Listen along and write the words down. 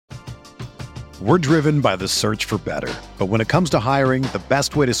We're driven by the search for better. But when it comes to hiring, the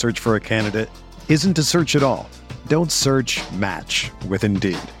best way to search for a candidate isn't to search at all. Don't search, match with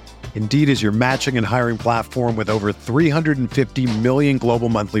Indeed. Indeed is your matching and hiring platform with over 350 million global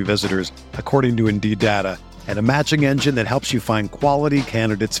monthly visitors, according to Indeed data, and a matching engine that helps you find quality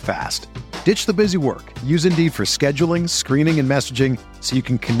candidates fast. Ditch the busy work. Use Indeed for scheduling, screening, and messaging so you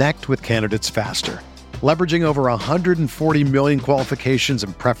can connect with candidates faster. Leveraging over 140 million qualifications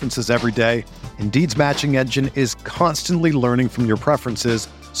and preferences every day, Indeed's matching engine is constantly learning from your preferences,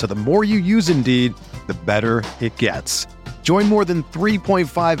 so the more you use Indeed, the better it gets. Join more than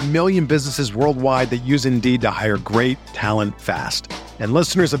 3.5 million businesses worldwide that use Indeed to hire great talent fast. And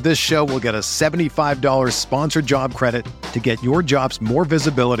listeners of this show will get a $75 sponsored job credit to get your jobs more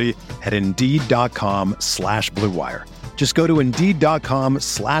visibility at Indeed.com/Blue Wire. Just go to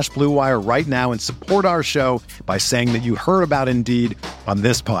Indeed.com/Blue Wire right now and support our show by saying that you heard about Indeed on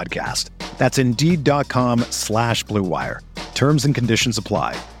this podcast. That's Indeed.com/Blue Wire. Terms and conditions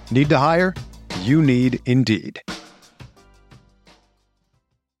apply. Need to hire? You need Indeed.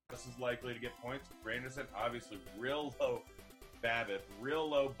 This is likely to get points. Granderson, obviously, real low BABIP, real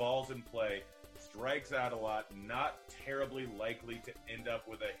low balls in play, strikes out a lot, not terribly likely to end up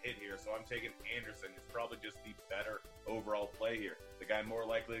with a hit here. So I'm taking Anderson. It's probably just the better overall play here. The guy more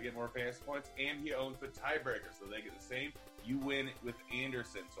likely to get more fantasy points, and he owns the tiebreaker, so they get the same. You win with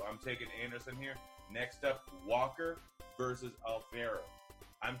Anderson, so I'm taking Anderson here. Next up, Walker versus Alfaro.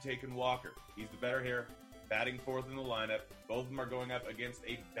 I'm taking Walker. He's the better here, batting fourth in the lineup. Both of them are going up against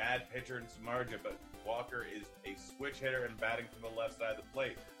a bad pitcher in Samardzija, but Walker is a switch hitter and batting from the left side of the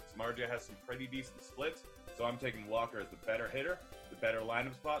plate. Samardzija has some pretty decent splits, so I'm taking Walker as the better hitter, the better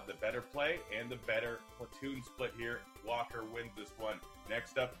lineup spot, the better play, and the better platoon split here. Walker wins this one.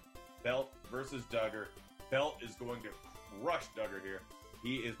 Next up, Belt versus Duggar. Belt is going to crush Duggar here.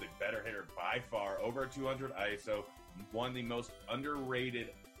 He is the better hitter by far, over 200 ISO, one of the most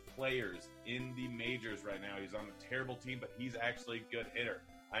underrated players in the majors right now. He's on a terrible team, but he's actually a good hitter.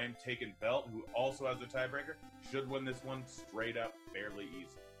 I am taking Belt, who also has the tiebreaker, should win this one straight up, fairly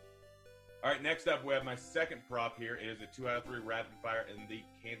easy. All right, next up, we have my second prop here. It is a 2 out of 3 rapid fire in the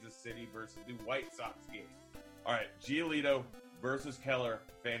Kansas City versus the White Sox game. All right, Giolito versus Keller,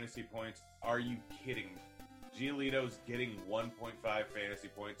 fantasy points. Are you kidding me? Giolito's getting 1.5 fantasy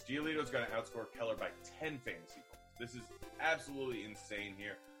points. Giolito's going to outscore Keller by 10 fantasy points. This is absolutely insane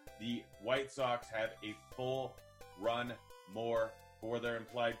here. The White Sox have a full run more for their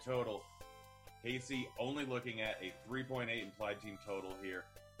implied total. Casey only looking at a 3.8 implied team total here.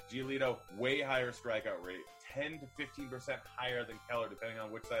 Giolito, way higher strikeout rate, 10 to 15% higher than Keller, depending on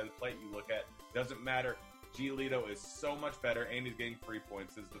which side of the plate you look at. Doesn't matter. Giolito is so much better, and he's getting free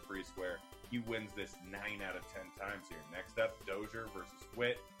points. This is the free square. He wins this 9 out of 10 times here. Next up, Dozier versus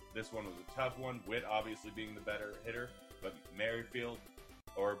Witt. This one was a tough one. Witt obviously being the better hitter, but Merrifield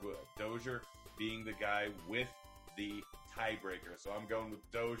or Dozier being the guy with the tiebreaker. So I'm going with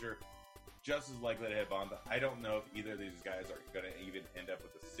Dozier. Just as likely to hit bomb, but I don't know if either of these guys are going to even end up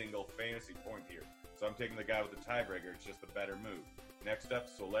with a single fantasy point here. So I'm taking the guy with the tiebreaker. It's just a better move. Next up,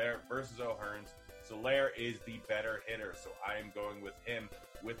 Soler versus O'Hearns. Soler is the better hitter, so I am going with him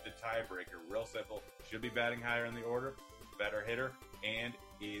with the tiebreaker. Real simple. Should be batting higher in the order. Better hitter, and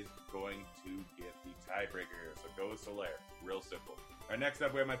is going to get the tiebreaker here. So go with Soler. Real simple. All right, next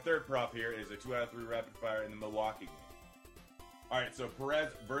up, we have my third prop here. Is a 2 out of 3 rapid fire in the Milwaukee game. All right, so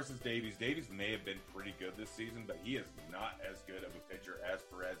Perez versus Davies. Davies may have been pretty good this season, but he is not as good of a pitcher as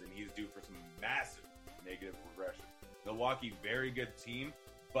Perez, and he's due for some massive negative regression. Milwaukee, very good team,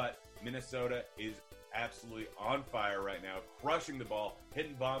 but Minnesota is absolutely on fire right now, crushing the ball,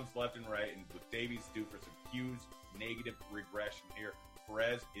 hitting bombs left and right, and with Davies due for some huge negative regression here,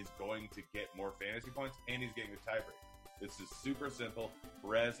 Perez is going to get more fantasy points, and he's getting the tiebreaker. This is super simple.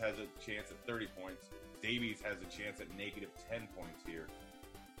 Perez has a chance at 30 points. Davies has a chance at negative 10 points here.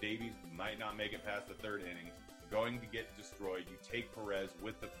 Davies might not make it past the third inning. Going to get destroyed. You take Perez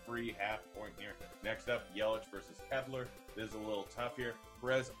with the free half point here. Next up, Yelich versus Kepler. This is a little tough here.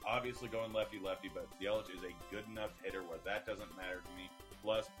 Perez obviously going lefty-lefty, but Yelich is a good enough hitter where that doesn't matter to me.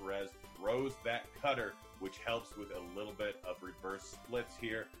 Plus, Perez throws that cutter, which helps with a little bit of reverse splits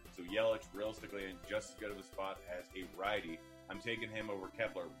here. So Yelich realistically in just as good of a spot as a righty. I'm taking him over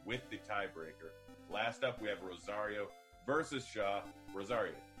Kepler with the tiebreaker. Last up, we have Rosario versus Shaw.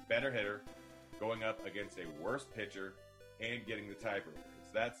 Rosario, better hitter, going up against a worse pitcher and getting the tiebreaker. It's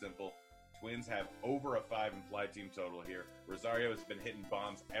that simple. Twins have over a 5 implied team total here. Rosario has been hitting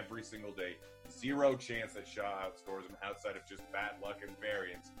bombs every single day. Zero chance that Shaw outscores him outside of just bad luck and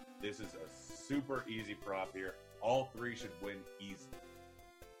variance. This is a super easy prop here. All three should win easy.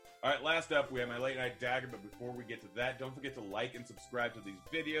 All right, last up, we have my late night dagger, but before we get to that, don't forget to like and subscribe to these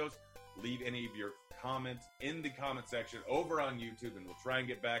videos. Leave any of your comments in the comment section over on YouTube, and we'll try and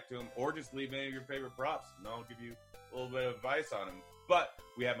get back to them, or just leave any of your favorite props, and I'll give you a little bit of advice on them. But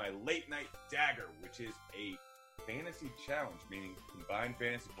we have my late night dagger, which is a fantasy challenge, meaning combined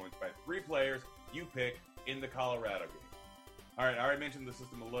fantasy points by 3 players you pick in the Colorado game. All right, I already mentioned the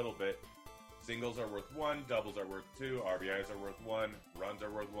system a little bit. Singles are worth 1, doubles are worth 2, RBIs are worth 1, runs are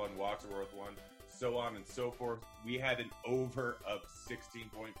worth 1, walks are worth 1, so on and so forth. We had an over of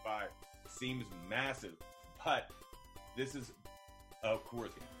 16.5. Seems massive, but this is a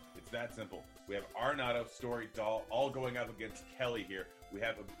Coors game. It's that simple. We have Arenado, Story, Dahl all going up against Kelly here. We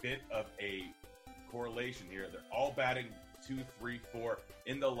have a bit of a correlation here. They're all batting 2, 3, 4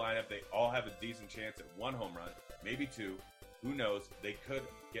 in the lineup. They all have a decent chance at 1 home run, maybe 2. Who knows? They could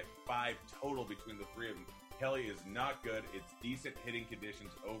get 5 total between the 3 of them. Kelly is not good. It's decent hitting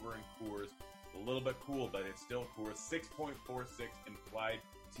conditions over in Coors. A little bit cool, but it's still Coors. 6.46 implied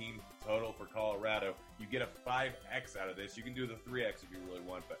team total for Colorado. You get a 5X out of this. You can do the 3X if you really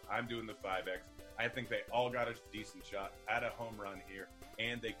want, but I'm doing the 5X. I think they all got a decent shot at a home run here,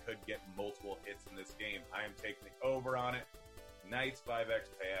 and they could get multiple hits in this game. I am taking the over on it. Nice 5X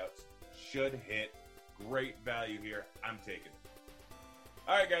payouts. Should hit. Great value here. I'm taking it.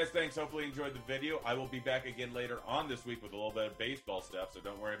 All right, guys, thanks. Hopefully you enjoyed the video. I will be back again later on this week with a little bit of baseball stuff, so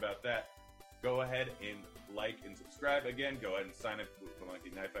don't worry about that. Go ahead and like and subscribe. Again, go ahead and sign up for Monkey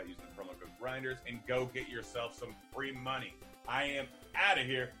Knife Out using the promo code Grinders and go get yourself some free money. I am out of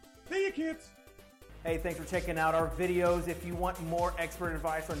here. See you, kids. Hey, thanks for checking out our videos. If you want more expert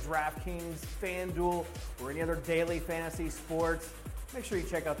advice on DraftKings, FanDuel, or any other daily fantasy sports, make sure you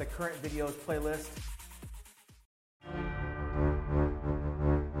check out the current videos playlist.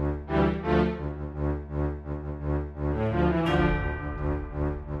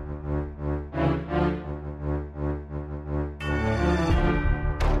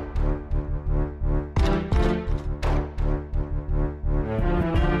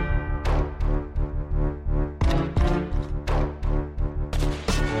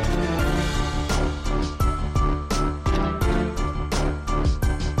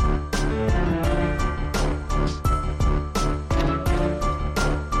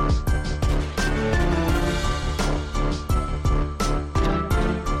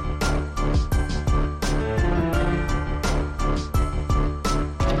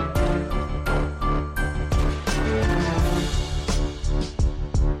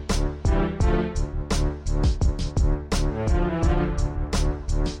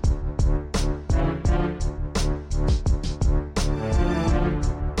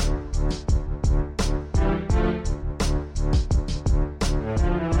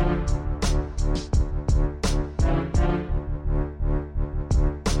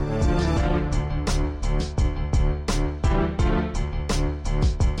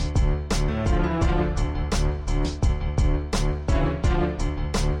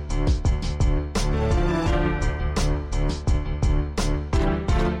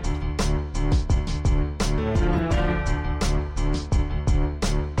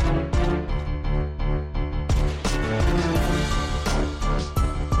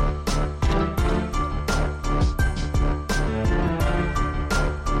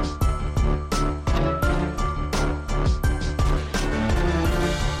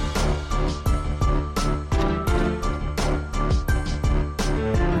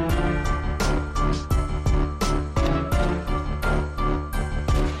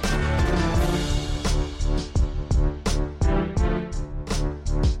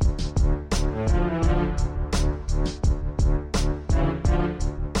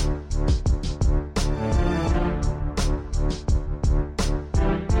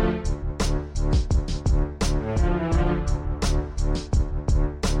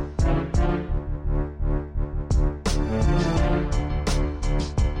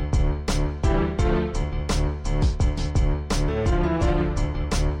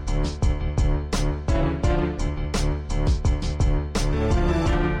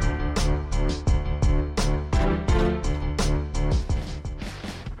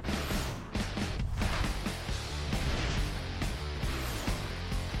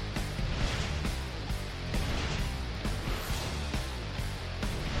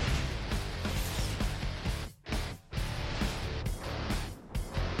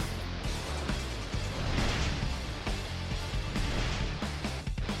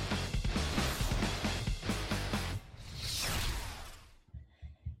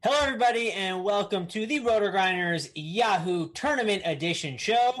 Hello, everybody, and welcome to the Roto Grinders Yahoo Tournament Edition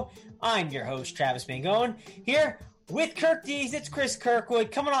show. I'm your host, Travis Mangone, here with Kirk Dees. It's Chris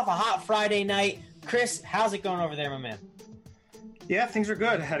Kirkwood coming off a hot Friday night. Chris, how's it going over there, my man? Yeah, things are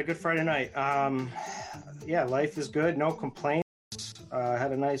good. Had a good Friday night. Yeah, life is good. No complaints.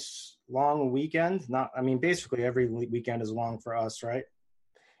 Had a nice long weekend. Basically every weekend is long for us, right?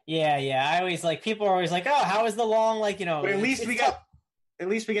 Yeah. I always people are always like, oh, how is the long, But at least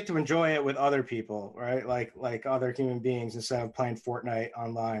we get to enjoy it with other people, right? Like other human beings instead of playing Fortnite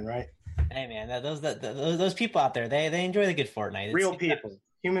online, right? Hey man, those people out there, they enjoy the good Fortnite. Real people,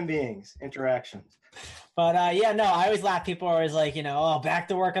 human beings, interactions. But I always laugh. People are always like, back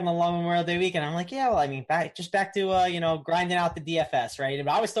to work on the long Memorial Day weekend. I'm like, yeah, well, I mean, back to grinding out the DFS, right?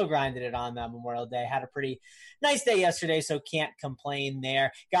 But I was still grinding it on Memorial Day. Had a pretty nice day yesterday, so can't complain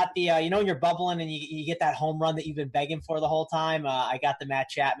there. Got the when you're bubbling and you get that home run that you've been begging for the whole time. I got the Matt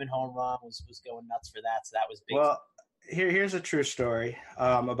Chapman home run. Was going nuts for that, so that was big. Well, here's a true story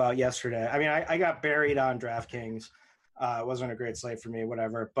about yesterday. I mean, I got buried on DraftKings. It wasn't a great slate for me,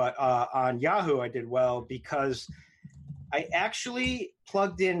 whatever. But on Yahoo, I did well because I actually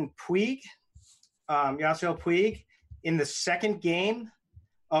plugged in Puig, Yasiel Puig, in the second game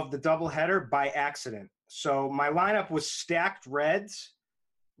of the doubleheader by accident. So my lineup was stacked Reds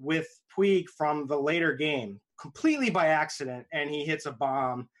with Puig from the later game, completely by accident, and he hits a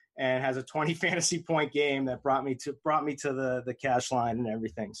bomb and has a 20 fantasy point game that brought me to the cash line and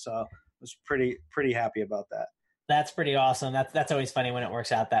everything. So I was pretty happy about that. That's pretty awesome. That's always funny when it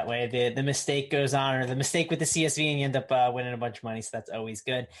works out that way. The mistake goes on, or the mistake with the CSV, and you end up winning a bunch of money. So that's always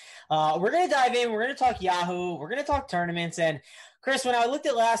good. We're going to dive in. We're going to talk Yahoo. We're going to talk tournaments. And Chris, when I looked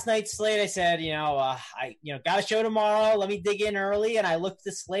at last night's slate, I said, I got a show tomorrow. Let me dig in early. And I looked at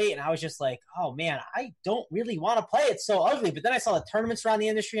the slate, and I was just like, oh man, I don't really want to play. It's so ugly. But then I saw the tournaments around the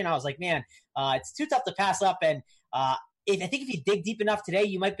industry, and I was like, man, it's too tough to pass up. And I think if you dig deep enough today,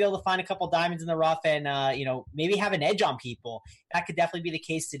 you might be able to find a couple diamonds in the rough and, maybe have an edge on people. That could definitely be the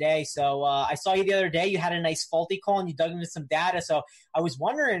case today. So I saw you the other day. You had a nice faulty call and you dug into some data. So I was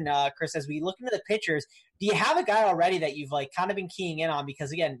wondering, Chris, as we look into the pitchers, do you have a guy already that you've kind of been keying in on?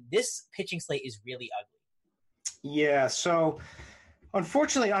 Because, again, this pitching slate is really ugly. Yeah, so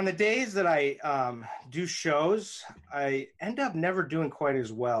unfortunately, on the days that I do shows, I end up never doing quite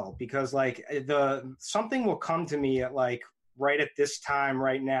as well because something will come to me at right at this time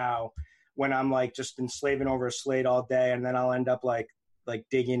right now when I'm just been slaving over a slate all day, and then I'll end up like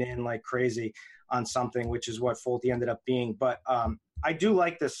digging in like crazy on something, which is what Folty ended up being. But I do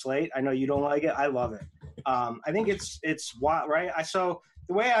like this slate. I know you don't like it. I love it. I think it's wild, right? So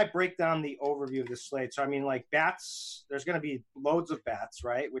the way I break down the overview of the slate, so I mean, bats, there's going to be loads of bats,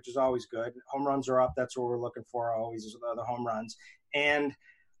 right? Which is always good. Home runs are up. That's what we're looking for always, is the home runs. And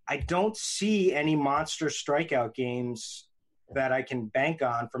I don't see any monster strikeout games that I can bank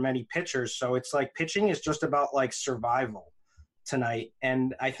on from any pitchers. So it's pitching is just about survival tonight.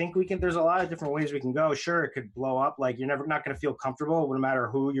 And I think there's a lot of different ways we can go. Sure, it could blow up. You're never not going to feel comfortable no matter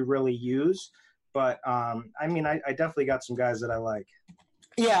who you really use. But I definitely got some guys that I like.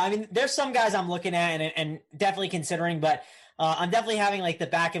 Yeah, I mean, there's some guys I'm looking at and definitely considering, but I'm definitely having the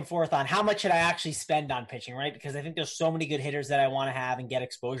back and forth on how much should I actually spend on pitching, right? Because I think there's so many good hitters that I want to have and get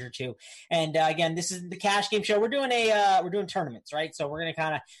exposure to. And again, this is the Cash Game Show. We're doing tournaments, right? So we're going to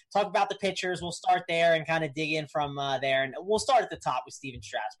kind of talk about the pitchers. We'll start there and kind of dig in from there. And we'll start at the top with Steven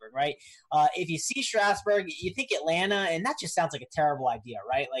Strasburg, right? If you see Strasburg, you think Atlanta, and that just sounds like a terrible idea,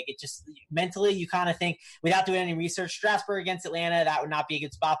 right? It just mentally you kind of think, without doing any research, Strasburg against Atlanta, that would not be a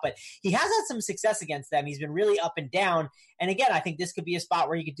good spot. But he has had some success against them. He's been really up and down. And again, I think this could be a spot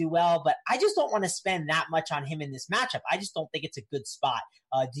where he could do well, but I just don't want to spend that much on him in this matchup. I just don't think it's a good spot.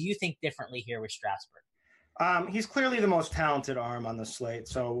 Do you think differently here with Strasburg? He's clearly the most talented arm on the slate,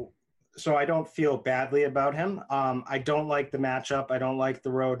 so I don't feel badly about him. I don't like the matchup. I don't like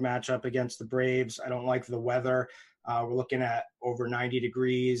the road matchup against the Braves. I don't like the weather. We're looking at over 90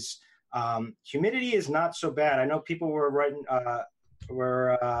 degrees. Humidity is not so bad. I know people were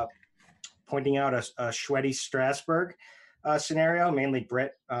pointing out a sweaty Strasburg scenario, mainly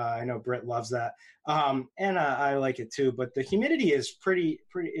Britt. I know Britt loves that. And I like it too, but the humidity is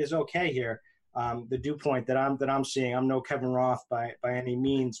is okay here. The dew point that I'm seeing, I'm no Kevin Roth by any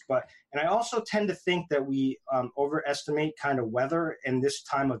means, and I also tend to think that we overestimate kind of weather in this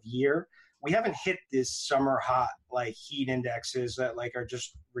time of year. We haven't hit this summer hot heat indexes that are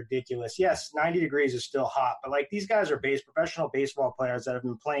just ridiculous. Yes, 90 degrees is still hot, but these guys are professional baseball players that have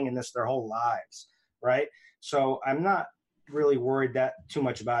been playing in this their whole lives, right? So I'm not really worried that too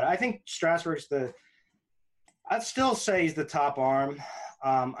much about it. I think Strasburg's I'd still say he's the top arm.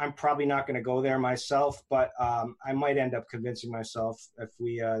 I'm probably not going to go there myself, but I might end up convincing myself if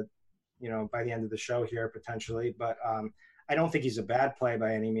we by the end of the show here potentially. But I don't think he's a bad play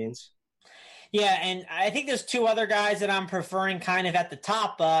by any means. Yeah, and I think there's two other guys that I'm preferring kind of at the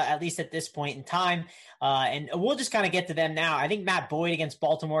top, at least at this point in time. And we'll just kind of get to them now. I think Matt Boyd against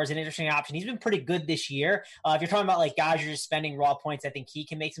Baltimore is an interesting option. He's been pretty good this year. If you're talking about like guys you're just spending raw points, I think he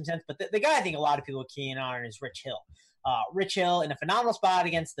can make some sense. But the guy I think a lot of people are keying on is Rich Hill. Rich Hill in a phenomenal spot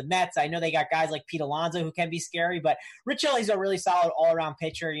against the Mets. I know they got guys like Pete Alonso who can be scary, but Rich Hill, he's a really solid all-around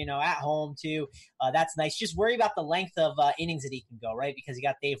pitcher, at home too. That's nice. Just worry about the length of innings that he can go, right? Because you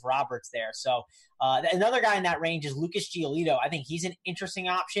got Dave Roberts there. So another guy in that range is Lucas Giolito. I think he's an interesting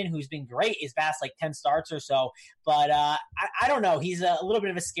option who's been great his past like 10 starts or so. But I don't know. He's a little bit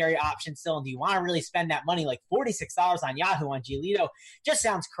of a scary option still. And do you want to really spend that money, like $46 on Yahoo on Giolito? Just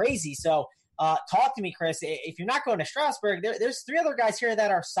sounds crazy. So talk to me, Chris. If you're not going to Strasburg, there's three other guys here that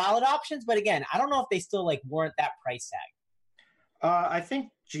are solid options. But again, I don't know if they still like warrant that price tag. I think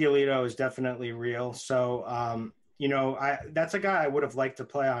Giolito is definitely real. So, that's a guy I would have liked to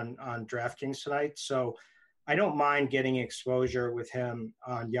play on DraftKings tonight. So I don't mind getting exposure with him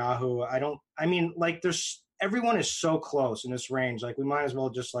on Yahoo. Everyone is so close in this range. Like we might as well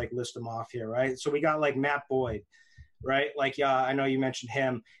just like list them off here. Right. So we got like Matt Boyd, right? Like, I know you mentioned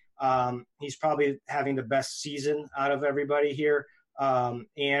him. He's probably having the best season out of everybody here.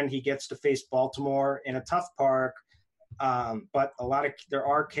 And he gets to face Baltimore in a tough park. But there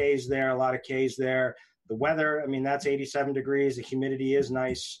are Ks there, a lot of Ks there. The weather, that's 87 degrees. The humidity is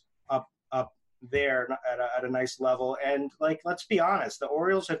nice up there at a nice level. And like, let's be honest, the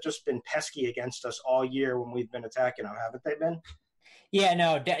Orioles have just been pesky against us all year when we've been attacking them, haven't they been? Yeah,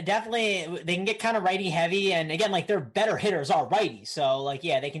 no, definitely they can get kind of righty heavy. And again, like their better hitters are righty. So like,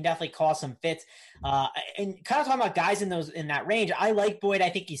 yeah, they can definitely cause some fits. And kind of talking about guys in that range, I like Boyd. I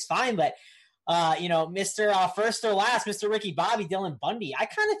think he's fine, but Mr. First or Last, Mr. Ricky Bobby, Dylan Bundy, I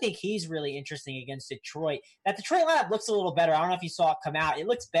kind of think he's really interesting against Detroit. That Detroit lineup looks a little better. I don't know if you saw it come out. It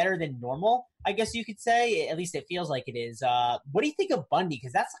looks better than normal, I guess you could say. At least it feels like it is. What do you think of Bundy?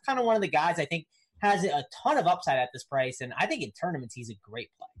 Because that's kind of one of the guys I think has a ton of upside at this price, and I think in tournaments he's a great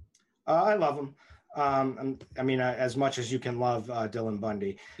play. I love him. As much as you can love Dylan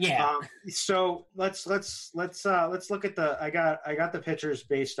Bundy. Yeah. So let's look at I got the pitchers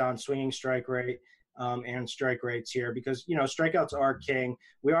based on swinging strike rate and strike rates here because strikeouts are king.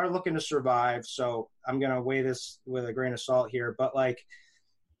 We are looking to survive, so I'm gonna weigh this with a grain of salt here. But like,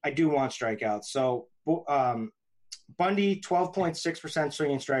 I do want strikeouts. So Bundy 12.6%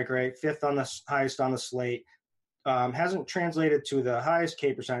 swinging strike rate, fifth on the highest on the slate. Hasn't translated to the highest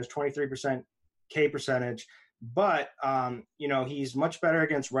K percentage, 23%. K percentage, but he's much better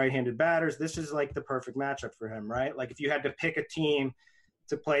against right-handed batters. This is like the perfect matchup for him, right? Like if you had to pick a team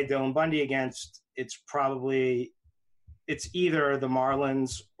to play Dylan Bundy against, it's either the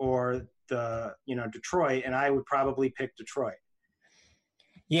Marlins or the Detroit, and I would probably pick Detroit.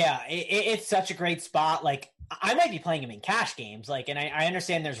 Yeah, it's such a great spot. Like I might be playing him in cash games. Like, and I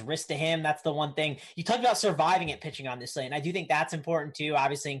understand there's risk to him. That's the one thing you talked about, surviving it pitching on this slate. And I do think that's important too.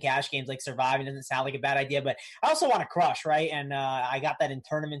 Obviously in cash games, like surviving doesn't sound like a bad idea, but I also want to crush, right? And I got that in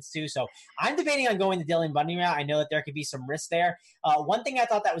tournaments too. So I'm debating on going the Dylan Bundy route. I know that there could be some risk there. One thing I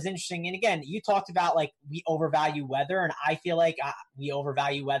thought that was interesting, and again, you talked about like we overvalue weather, and I feel like we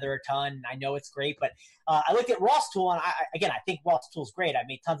overvalue weather a ton. I know it's great, but I looked at Ross Tool, and I think Ross Tool's great. I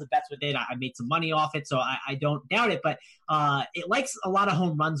made tons of bets with it. I made some money off it, so I don't doubt it. But it likes a lot of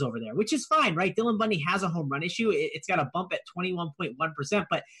home runs over there, which is fine, right? Dylan Bundy has a home run issue. It's got a bump at 21.1%,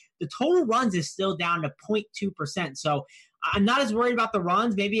 but the total runs is still down to 0.2%. So I'm not as worried about the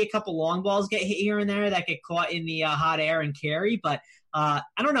runs. Maybe a couple long balls get hit here and there that get caught in the hot air and carry. But I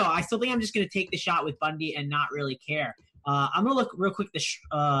don't know. I still think I'm just going to take the shot with Bundy and not really care. I'm going to look real quick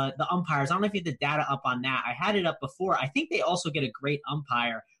the umpires. I don't know if you have the data up on that. I had it up before. I think they also get a great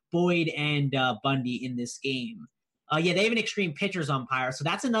umpire, Boyd and Bundy, in this game. They have an extreme pitchers umpire, so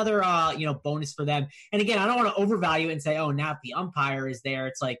that's another bonus for them. And again, I don't want to overvalue it and say, oh, now if the umpire is there,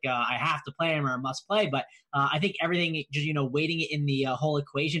 it's like I have to play him or I must play. But I think everything, just weighting it in the whole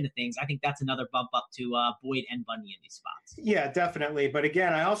equation of things, I think that's another bump up to Boyd and Bundy in these spots. Yeah, definitely. But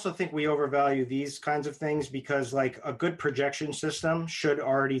again, I also think we overvalue these kinds of things because like a good projection system should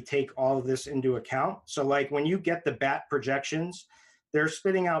already take all of this into account. So like when you get the bat projections, they're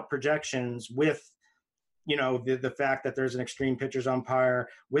spitting out projections with the fact that there's an extreme pitchers umpire,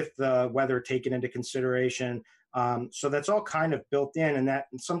 with the weather taken into consideration. So that's all kind of built in, and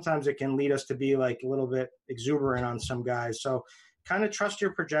sometimes it can lead us to be like a little bit exuberant on some guys. So kind of trust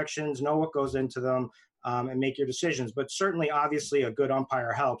your projections, know what goes into them, and make your decisions. But certainly, obviously, a good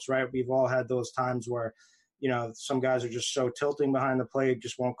umpire helps, right? We've all had those times where, some guys are just so tilting behind the plate,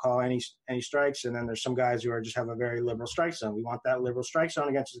 just won't call any strikes. And then there's some guys who just have a very liberal strike zone. We want that liberal strike zone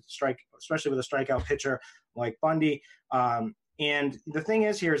against a strike, especially with a strikeout pitcher like Bundy. And the thing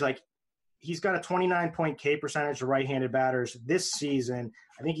is here is like, he's got a 29-point K percentage of right-handed batters this season.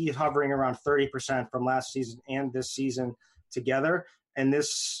 I think he's hovering around 30% from last season and this season together. And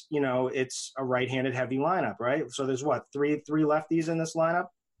this, it's a right-handed heavy lineup, right? So there's three lefties in this lineup?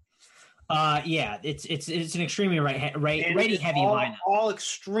 Yeah, it's an extremely righty heavy lineup. All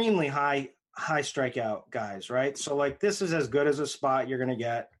extremely high strikeout guys, right? So like this is as good as a spot you're going to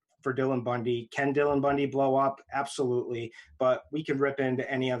get for Dylan Bundy. Can Dylan Bundy blow up? Absolutely. But we can rip into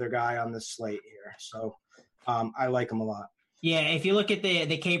any other guy on this slate here. So I like him a lot. Yeah, if you look at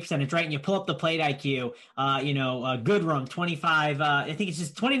the K percentage, right, and you pull up the plate IQ, Goodrum, 25, I think it's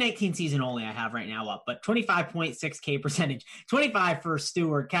just 2019 season only I have right now up, but 25.6 K percentage, 25 for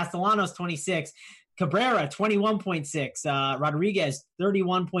Stewart, Castellanos, 26, Cabrera, 21.6, Rodriguez,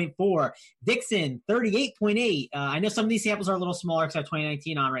 31.4, Dixon, 38.8. I know some of these samples are a little smaller because I have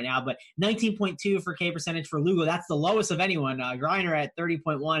 2019 on right now, but 19.2 for K percentage for Lugo. That's the lowest of anyone. Griner at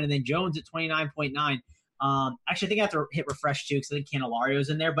 30.1, and then Jones at 29.9. Actually, I think I have to hit refresh too because I think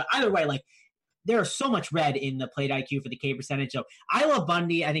Candelario's in there. But either way, like there's so much red in the plate IQ for the K percentage. So I love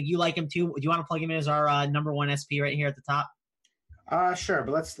Bundy. I think you like him too. Do you want to plug him in as our number one SP right here at the top? Sure,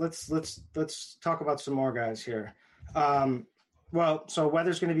 but let's talk about some more guys here. So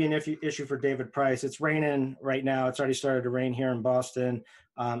weather's going to be an issue for David Price. It's raining right now. It's already started to rain here in Boston.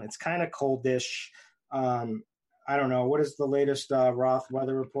 It's kind of coldish. I don't know. What does the latest Roth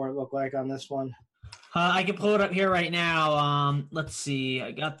weather report look like on this one? I can pull it up here right now. Let's see.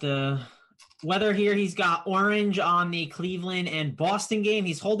 I got the weather here. He's got orange on the Cleveland and Boston game.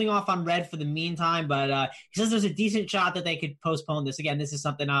 He's holding off on red for the meantime, but he says there's a decent shot that they could postpone this. Again, this is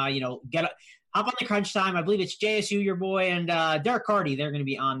something, hop on the crunch time. I believe it's JSU, your boy, and Derek Carty. They're going to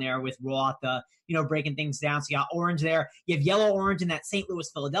be on there with Roth, breaking things down. So you got orange there. You have yellow, orange in that St.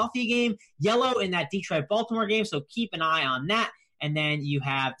 Louis-Philadelphia game, yellow in that Detroit-Baltimore game. So keep an eye on that. And then you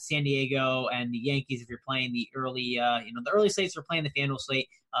have San Diego and the Yankees if you're playing the early, the early slates are playing the FanDuel slate.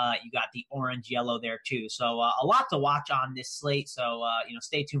 You got the orange, yellow there too. So a lot to watch on this slate. So,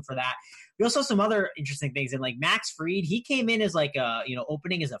 stay tuned for that. We also have some other interesting things. And like Max Fried, he came in as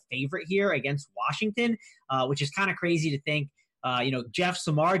opening as a favorite here against Washington, which is kind of crazy to think. Jeff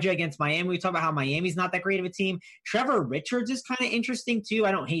Samardzija against Miami. We talk about how Miami's not that great of a team. Trevor Richards is kind of interesting too.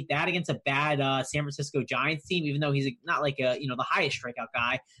 I don't hate that against a bad San Francisco Giants team, even though he's not like the highest strikeout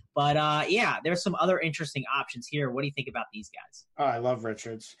guy. But there's some other interesting options here. What do you think about these guys? Oh, I love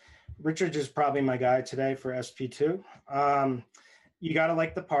Richards. Richards is probably my guy today for SP2. You got to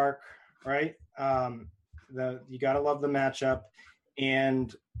like the park, right? You got to love the matchup.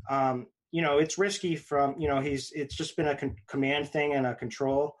 And, it's risky it's just been a command thing and a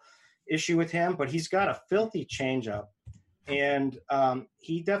control issue with him, but he's got a filthy changeup. And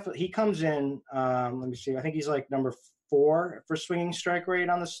he comes in, let me see, I think he's like number 4 for swinging strike rate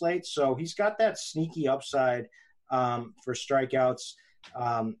on the slate. So he's got that sneaky upside for strikeouts.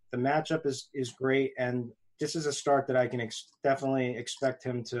 The matchup is great. And this is a start that I can definitely expect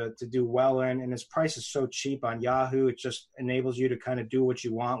him to do well in. And his price is so cheap on Yahoo. It just enables you to kind of do what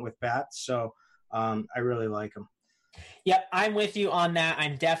you want with bats. So I really like him. Yep, I'm with you on that.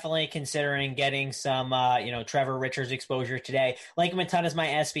 I'm definitely considering getting some, Trevor Richards exposure today. Like him a ton as my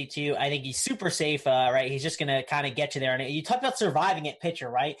SP2. I think he's super safe, right? He's just going to kind of get you there. And you talk about surviving at pitcher,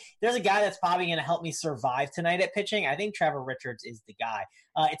 right? There's a guy that's probably going to help me survive tonight at pitching. I think Trevor Richards is the guy.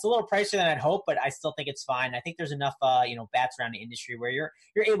 It's a little pricier than I'd hope, but I still think it's fine. I think there's enough, bats around the industry where you're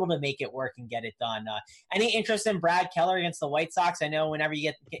able to make it work and get it done. Any interest in Brad Keller against the White Sox? I know whenever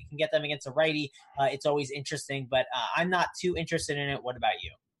you can get them against a righty, it's always interesting, but I'm not too interested in it. What about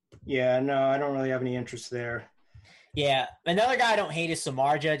you? Yeah, no, I don't really have any interest there. Yeah, another guy I don't hate is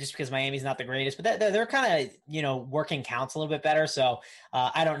Samardzija, just because Miami's not the greatest, but they're kind of, working counts a little bit better. So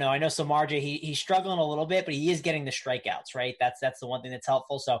I don't know. I know Samardzija, he's struggling a little bit, but he is getting the strikeouts, right? That's the one thing that's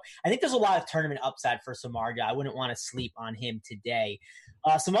helpful. So I think there's a lot of tournament upside for Samardzija. I wouldn't want to sleep on him today.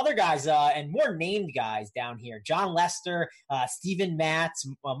 Some other guys and more named guys down here: John Lester, Steven Matz,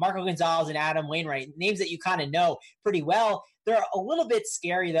 Marco Gonzalez, and Adam Wainwright. Names that you kind of know pretty well. They're a little bit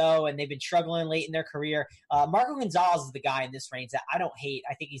scary, though, and they've been struggling late in their career. Marco Gonzalez is the guy in this range that I don't hate.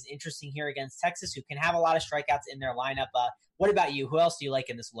 I think he's interesting here against Texas, who can have a lot of strikeouts in their lineup. What about you? Who else do you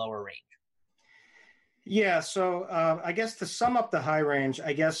like in this lower range? Yeah, so I guess to sum up the high range,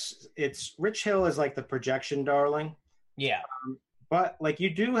 I guess it's Rich Hill is like the projection darling. Yeah. But,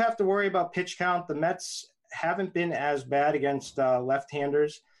 you do have to worry about pitch count. The Mets haven't been as bad against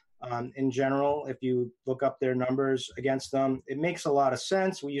left-handers. In general, if you look up their numbers against them, it makes a lot of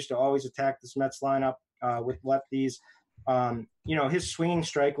sense. We used to always attack this Mets lineup with lefties. His swinging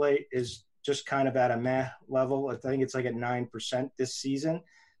strike rate is just kind of at a meh level. I think it's like at 9% this season.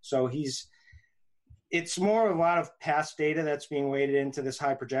 So it's more a lot of past data that's being weighted into this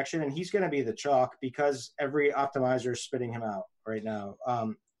high projection, and he's going to be the chalk because every optimizer is spitting him out right now,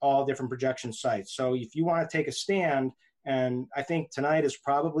 all different projection sites. So if you want to take a stand, and I think tonight is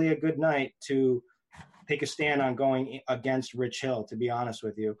probably a good night to take a stand on going against Rich Hill, to be honest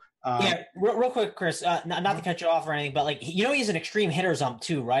with you. Real quick, Chris, not to cut you off or anything, but he's an extreme hitter's ump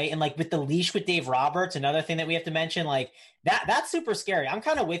too, right? And with the leash with Dave Roberts, another thing that we have to mention, that's super scary. I'm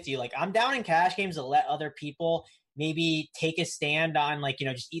kind of with you. I'm down in cash games to let other people maybe take a stand on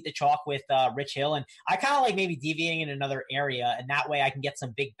just eat the chalk with Rich Hill. And I kind of like maybe deviating in another area, and that way I can get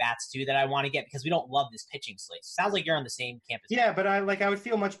some big bats too that I want to get because we don't love this pitching slate. Sounds like you're on the same campus. Yeah, but I would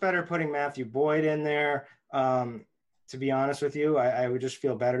feel much better putting Matthew Boyd in there. To be honest with you, I would just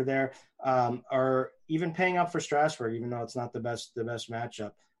feel better there. Or even paying up for Strasburg, even though it's not the best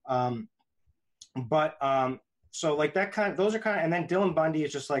matchup. So that kind of, those are kind of, and then Dylan Bundy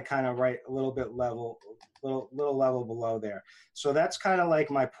is just kind of right a little bit level, little level below there. So that's kind of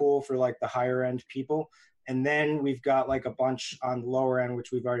my pool for the higher end people. And then we've got a bunch on the lower end,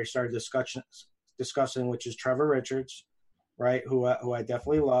 which we've already started discussing, which is Trevor Richards, right? Who I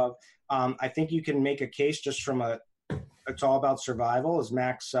definitely love. I think you can make a case just from it's all about survival as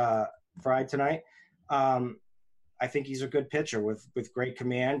Max Fried tonight. I think he's a good pitcher with great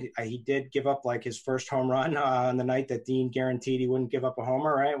command. He did give up his first home run on the night that Dean guaranteed he wouldn't give up a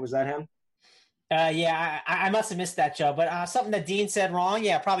homer, right? Was that him? I must have missed that, Joe, but something that Dean said wrong.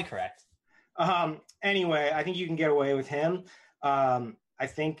 Yeah, probably correct. Anyway, I think you can get away with him. I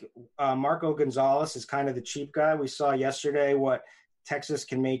think Marco Gonzalez is kind of the cheap guy. We saw yesterday what Texas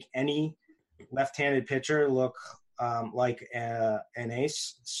can make any left-handed pitcher look like an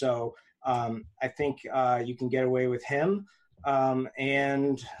ace. So I think you can get away with him.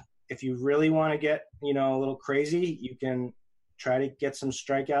 And if you really want to get, a little crazy, you can try to get some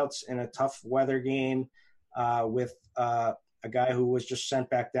strikeouts in a tough weather game with a guy who was just sent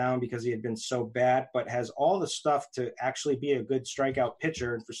back down because he had been so bad, but has all the stuff to actually be a good strikeout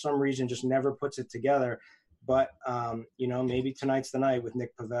pitcher. And for some reason, just never puts it together. But, maybe tonight's the night with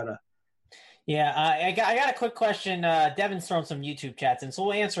Nick Pivetta. Yeah, I got a quick question. Devin's thrown some YouTube chats in, so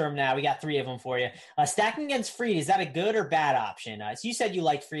we'll answer them now. We got 3 of them for you. Stacking against Fried, is that a good or bad option? So you said you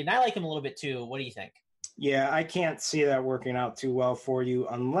like Fried, and I like him a little bit too. What do you think? Yeah, I can't see that working out too well for you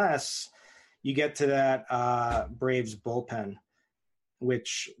unless you get to that Braves bullpen,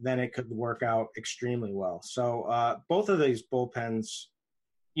 which then it could work out extremely well. So both of these bullpens,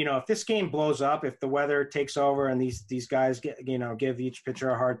 if this game blows up, if the weather takes over and these guys give each pitcher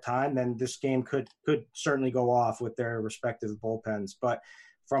a hard time, then this game could certainly go off with their respective bullpens. But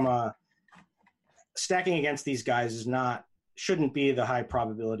from a stacking against these guys shouldn't be the high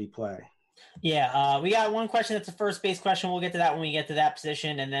probability play. Yeah, we got one question that's a first base question. We'll get to that when we get to that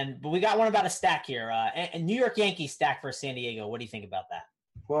position, but we got one about a stack here. A New York Yankees stack versus San Diego. What do you think about that?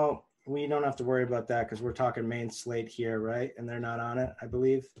 Well, we don't have to worry about that because we're talking main slate here, right? And they're not on it, I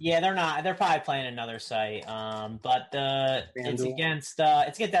believe. Yeah, they're not. They're probably playing another site. But it's against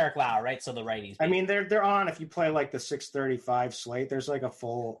Derek Lauer, right? So the righties. I mean, they're on if you play the 6:35 slate. There's a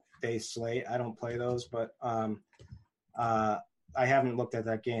full day slate. I don't play those, but I haven't looked at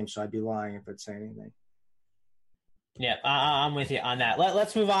that game, so I'd be lying if I'd say anything. Yeah, I'm with you on that.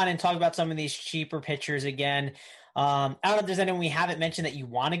 Let's move on and talk about some of these cheaper pitchers again. I don't know if there's anyone we haven't mentioned that you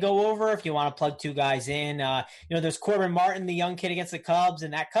want to go over if you want to plug 2 guys in. There's Corbin Martin, the young kid against the Cubs,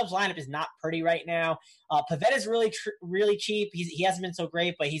 and that Cubs lineup is not pretty right now. Pavetta's really cheap. He hasn't been so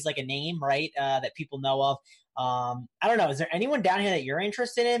great, but he's a name, right, that people know of. I don't know. Is there anyone down here that you're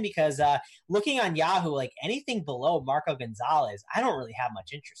interested in? Because looking on Yahoo, anything below Marco Gonzalez, I don't really have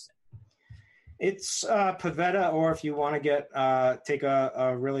much interest in. It's Pivetta, or if you want to take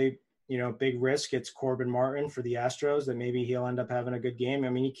a really big risk, it's Corbin Martin for the Astros, that maybe he'll end up having a good game. I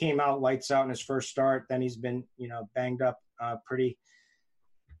mean, he came out lights out in his first start. Then he's been, banged up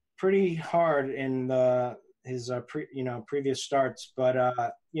pretty hard in his previous starts.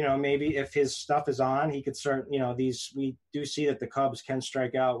 But, maybe if his stuff is on, he could start, we do see that the Cubs can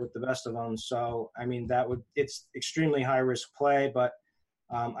strike out with the best of them. So, I mean, it's extremely high risk play, but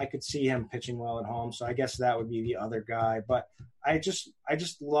I could see him pitching well at home. So I guess that would be the other guy. But I just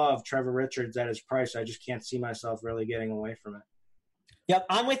love Trevor Richards at his price. I just can't see myself really getting away from it. Yep,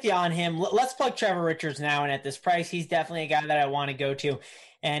 I'm with you on him. Let's plug Trevor Richards now, and at this price, he's definitely a guy that I want to go to.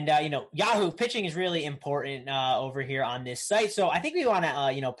 And Yahoo pitching is really important over here on this site, so I think we want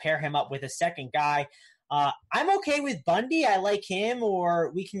to pair him up with a second guy. I'm okay with Bundy. I like him,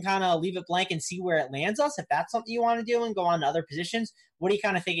 or we can kind of leave it blank and see where it lands us if that's something you want to do and go on to other positions. What are you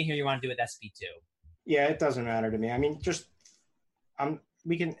kind of thinking here? You want to do with SP2? Yeah, it doesn't matter to me. I mean,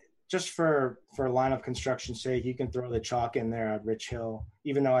 we can. Just for lineup construction's sake, you can throw the chalk in there at Rich Hill,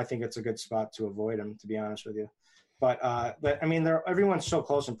 even though I think it's a good spot to avoid him, to be honest with you. But I mean, everyone's so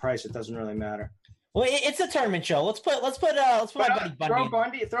close in price, it doesn't really matter. Well, it's a tournament show. Let's put my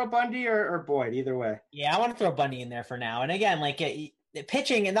buddy Throw Bundy or Boyd, either way. Yeah, I want to throw Bundy in there for now. And again, like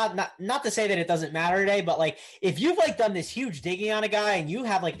pitching, and not to say that it doesn't matter today, but like if you've like done this huge digging on a guy and you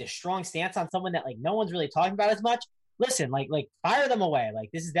have like this strong stance on someone that like no one's really talking about as much. Listen, like fire them away. Like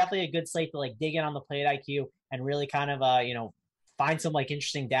this is definitely a good slate to like dig in on the plate IQ and really kind of find some like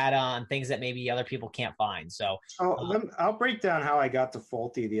interesting data on things that maybe other people can't find. So I'll break down how I got to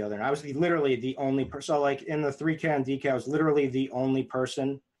Folty the other night. I was literally the only person. So like in the 3K DK, I was literally the only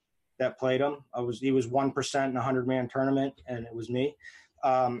person that played him. He was 1% in a 100-man tournament, and it was me.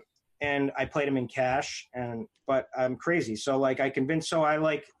 And I played him in cash, but I'm crazy. So like I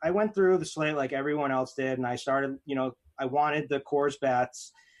went through the slate like everyone else did, and I started, I wanted the Coors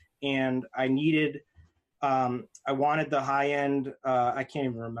bats, and I wanted the high end. I can't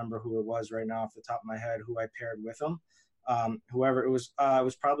even remember who it was right now off the top of my head who I paired with him. Whoever it was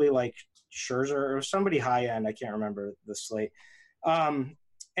probably like Scherzer or somebody high end. I can't remember the slate.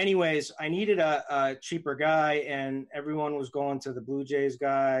 Anyways, I needed a cheaper guy, and everyone was going to the Blue Jays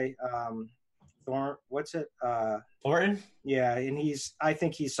guy. Thornton? Yeah, and I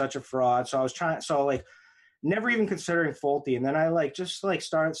think he's such a fraud. So I was never even considering Folty. And then I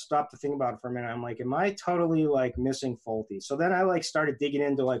stopped to think about it for a minute. I'm like, am I totally like missing Folty? So then I started digging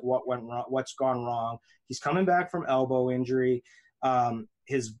into like what went wrong, what's gone wrong. He's coming back from elbow injury.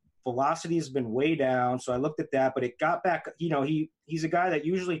 His velocity has been way down. So I looked at that, but it got back, he's a guy that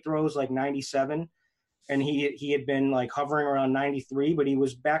usually throws like 97, and he had been like hovering around 93, but he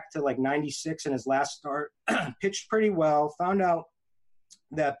was back to like 96 in his last start, pitched pretty well, found out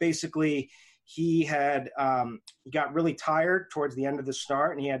that basically he had, he got really tired towards the end of the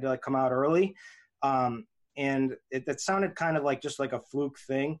start, and he had to like come out early. And that sounded kind of like just like a fluke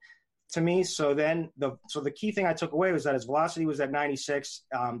thing to me. So then the key thing I took away was that his velocity was at 96.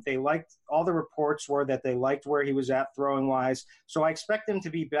 They liked, all the reports were that they liked where he was at throwing wise. So I expect him to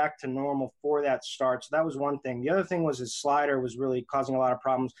be back to normal for that start. So that was one thing. The other thing was his slider was really causing a lot of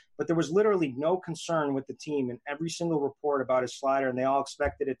problems, but there was literally no concern with the team in every single report about his slider, and they all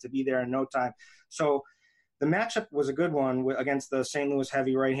expected it to be there in no time. So the matchup was a good one against the St. Louis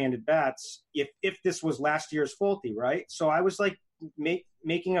heavy right-handed bats. If this was last year's Folty, right? So I was like,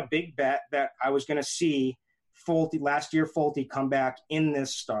 making a big bet that I was going to see last year Folty come back in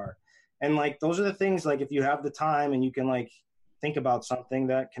this start. And like, those are the things, like if you have the time and you can like think about something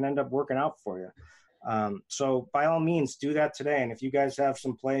that can end up working out for you. So by all means do that today. And if you guys have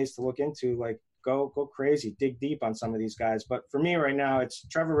some plays to look into, like go crazy, dig deep on some of these guys. But for me right now, it's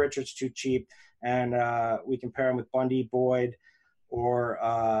Trevor Richards too cheap. And we can pair him with Bundy, Boyd,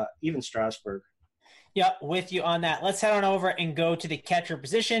 or even Strasburg. Yep, with you on that. Let's head on over and go to the catcher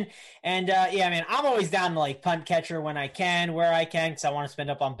position. And I'm always down to like punt catcher when I can, where I can, because I want to spend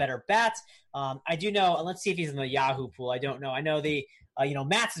up on better bats. I do know, and let's see if he's in the Yahoo pool. I don't know. I know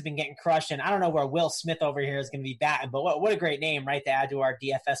Matz has been getting crushed, and I don't know where Will Smith over here is going to be batting, but what a great name, right, to add to our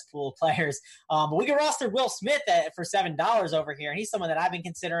DFS pool of players. But we can roster Will Smith for $7 over here, and he's someone that I've been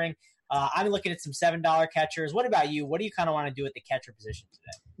considering. I'm looking at some $7 catchers. What about you? What do you kind of want to do at the catcher position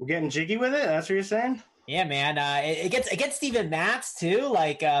today? We're getting jiggy with it? That's what you're saying? Yeah, man. It gets Steven Matz too.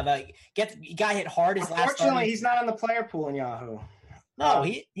 Like the guy hit hard his last. Unfortunately, he's not on the player pool in Yahoo. No,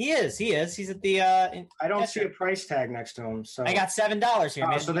 he is. He's at the. I don't see a price tag next to him. So I got $7 here,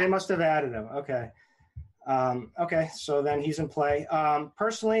 man. So they must have added him. Okay. Okay. So then he's in play.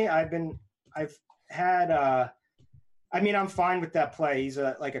 Personally, I'm fine with that play. He's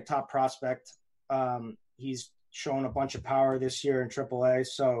a top prospect. He's shown a bunch of power this year in AAA.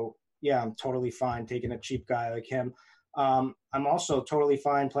 So yeah, I'm totally fine taking a cheap guy like him. I'm also totally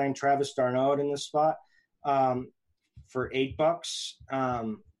fine playing Travis d'Arnaud in this spot for $8.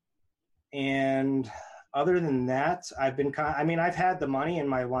 And other than that, I've had the money in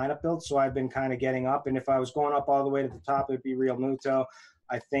my lineup build, so I've been kind of getting up. And if I was going up all the way to the top, it'd be Real Muto.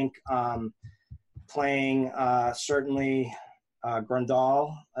 I think playing certainly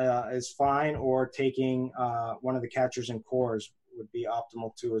Grandal is fine, or taking one of the catchers in Coors would be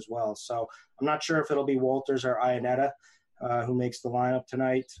optimal too as well. So I'm not sure if it'll be Walters or Iannetta. who makes the lineup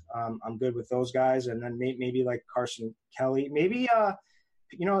tonight. I'm good with those guys. And then maybe like Carson Kelly. Maybe,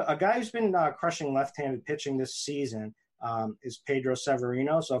 a guy who's been crushing left-handed pitching this season is Pedro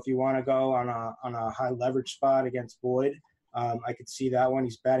Severino. So if you want to go on a high leverage spot against Boyd, I could see that one.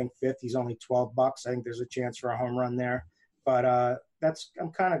 He's batting fifth. He's only $12. I think there's a chance for a home run there. But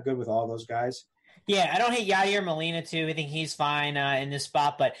I'm kind of good with all those guys. Yeah, I don't hate Yadier Molina too. I think he's fine in this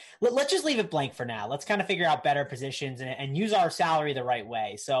spot, but let's just leave it blank for now. Let's kind of figure out better positions and use our salary the right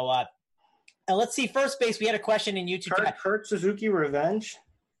way. So let's see. First base, we had a question in YouTube. Kurt Suzuki revenge.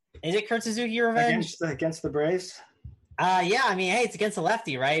 Is it Kurt Suzuki revenge against the Braves? Yeah. I mean, hey, it's against a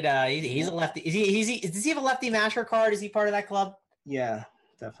lefty, right? He's a lefty. Does he have a lefty masher card? Is he part of that club? Yeah,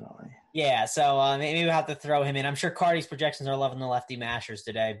 definitely. Yeah, so maybe we'll have to throw him in. I'm sure Cardi's projections are loving the lefty mashers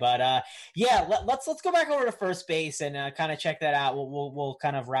today, but let's go back over to first base and kind of check that out. We'll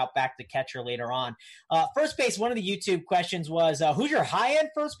kind of route back to catcher later on. First base, one of the YouTube questions was who's your high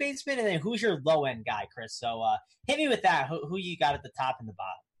end first baseman, and then who's your low end guy, Chris? So hit me with that. Who you got at the top and the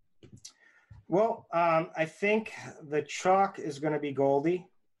bottom? Well, I think the chalk is going to be Goldie.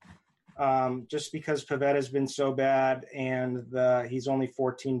 Just because Pivetta has been so bad and he's only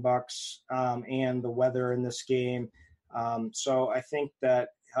 $14 and the weather in this game. So I think that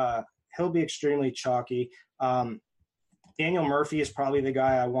he'll be extremely chalky. Daniel Murphy is probably the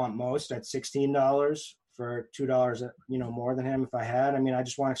guy I want most at $16 for $2, more than him if I had. I mean, I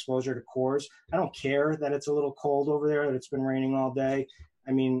just want exposure to Coors. I don't care that it's a little cold over there, that it's been raining all day.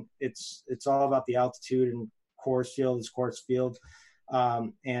 I mean, it's all about the altitude, and Coors Field is Coors Field.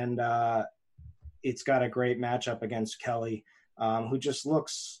 And it's got a great matchup against Kelly, who just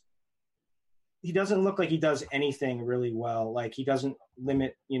he doesn't look like he does anything really well. Like he doesn't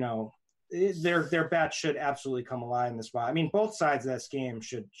limit, their bat should absolutely come alive in this spot. I mean, both sides of this game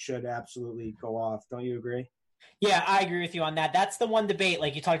should absolutely go off. Don't you agree? Yeah, I agree with you on that. That's the one debate,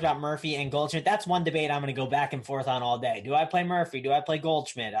 like you talked about Murphy and Goldschmidt. That's one debate I'm going to go back and forth on all day. Do I play Murphy? Do I play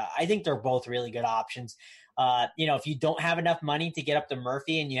Goldschmidt? I think they're both really good options. If you don't have enough money to get up to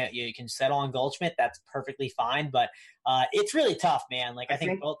Murphy and you can settle on Goldschmidt, that's perfectly fine. But it's really tough, man. Like I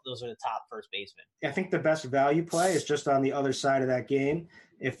think both of those are the top first basemen. I think the best value play is just on the other side of that game.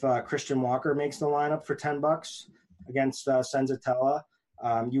 If Christian Walker makes the lineup for $10 against Senzatella,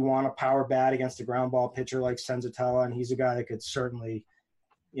 you want a power bat against a ground ball pitcher like Senzatella, and he's a guy that could certainly,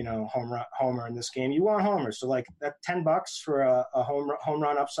 homer in this game. You want homers, so like that $10 for a home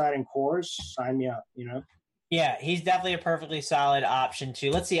run upside in Coors, sign me up. Yeah, he's definitely a perfectly solid option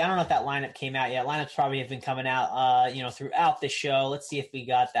too. Let's see. I don't know if that lineup came out yet. Lineups probably have been coming out, throughout the show. Let's see if we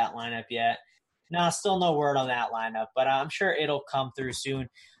got that lineup yet. No, still no word on that lineup, but I'm sure it'll come through soon.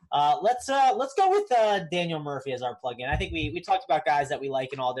 Let's go with Daniel Murphy as our plug-in. I think we talked about guys that we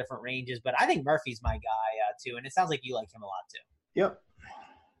like in all different ranges, but I think Murphy's my guy too, and it sounds like you like him a lot too. Yep.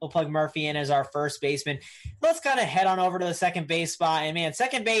 We'll plug Murphy in as our first baseman. Let's kind of head on over to the second base spot. And, man,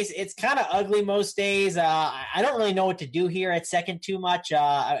 second base, it's kind of ugly most days. I don't really know what to do here at second too much.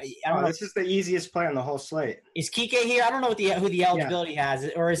 I don't know. This is the easiest play on the whole slate. Is Kike here? I don't know who the eligibility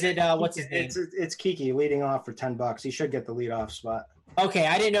has. Or is it what's his name? It's Kike leading off for $10. He should get the leadoff spot. Okay,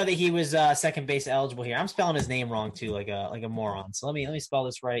 I didn't know that he was second base eligible here. I'm spelling his name wrong, too, like a moron. So let me spell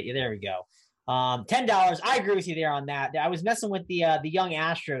this right. Yeah, there we go. $10. I agree with you there on that. I was messing with the young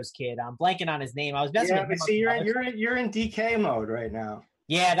Astros kid. I'm blanking on his name. I was messing with him. But see, you're in DK mode right now.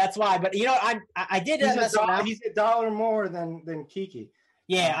 Yeah, that's why. But I did. He's $1 more than Kiki.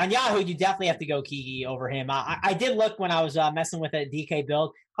 Yeah, on Yahoo, you definitely have to go Kiki over him. I did look when I was messing with a DK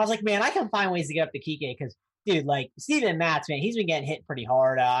build. I was like, man, I can find ways to get up to Kiki because, dude, like Steven Matz, man, he's been getting hit pretty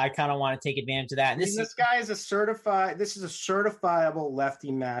hard. I kind of want to take advantage of that. And this guy is a certifiable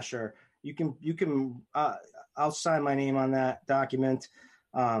lefty masher. You can I'll sign my name on that document.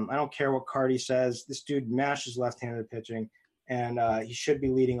 I don't care what Cardi says. This dude mashes left-handed pitching, and he should be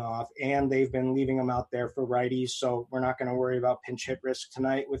leading off. And they've been leaving him out there for righties, so we're not going to worry about pinch hit risk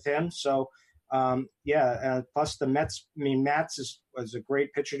tonight with him. So, plus the Mets. I mean, Matz was a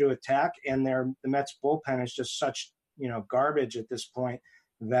great pitcher to attack, and the Mets bullpen is just such garbage at this point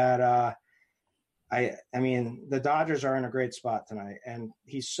that. I mean, the Dodgers are in a great spot tonight, and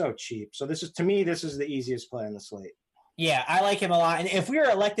he's so cheap. So this is the easiest play on the slate. Yeah, I like him a lot. And if we were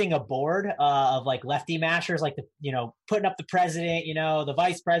electing a board of like lefty mashers, like putting up the president, the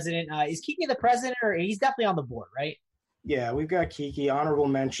vice president, is Kiki the president, or he's definitely on the board, right? Yeah, we've got Kiki. Honorable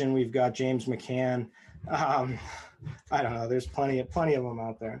mention. We've got James McCann. I don't know. There's plenty of them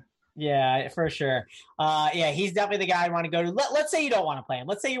out there. Yeah, for sure. He's definitely the guy I want to go to. Let's say you don't want to play him.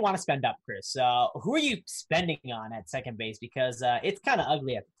 Let's say you want to spend up, Chris. Who are you spending on at second base? Because it's kind of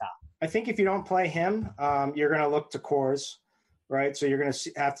ugly at the top. I think if you don't play him, you're going to look to Coors, right? So you're going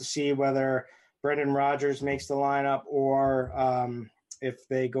to have to see whether Brendan Rodgers makes the lineup or if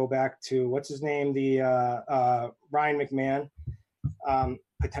they go back to, what's his name, the Ryan McMahon.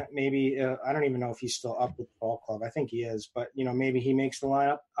 Maybe I don't even know if he's still up with the ball club. I think he is, but maybe he makes the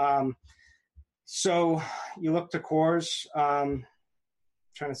lineup. So you look to Coors.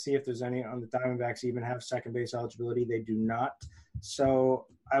 Trying to see if there's any on the Diamondbacks even have second base eligibility. They do not. So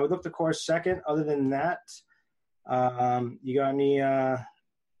I would look to Coors second. Other than that, you got any? I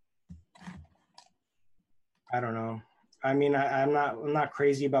don't know. I mean, I'm not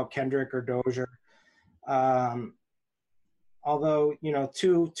crazy about Kendrick or Dozier. Although,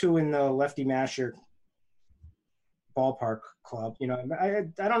 two in the lefty masher ballpark club, I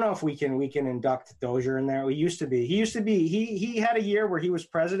don't know if we can induct Dozier in there. He used to be, he had a year where he was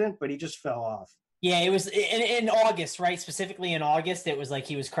president, but he just fell off. Yeah, it was in August, right? Specifically in August, it was like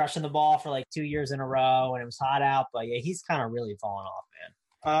he was crushing the ball for like 2 years in a row and it was hot out, but yeah, he's kind of really fallen off,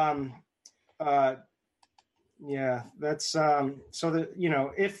 man. Yeah, that's so that,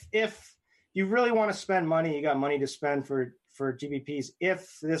 if you really want to spend money, you got money to spend for GPPs.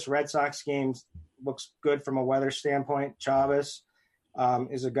 If this Red Sox game looks good from a weather standpoint, Chavez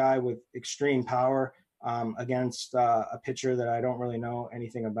is a guy with extreme power against a pitcher that I don't really know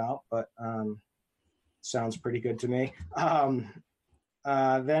anything about, but sounds pretty good to me.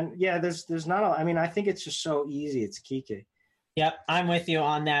 Then, yeah, there's not I think it's just so easy. It's Kike. Yep, I'm with you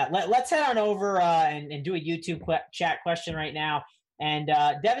on that. Let's head on over and do a YouTube chat question right now. And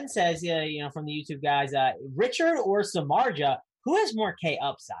Devin says, from the YouTube guys, Richard or Samardzija, who has more K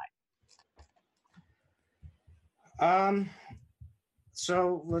upside?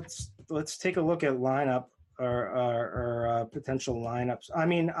 So let's take a look at lineup or potential lineups. I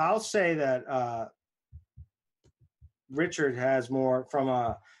mean, I'll say that Richard has more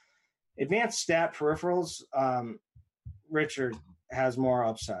from advanced stat peripherals. Richard has more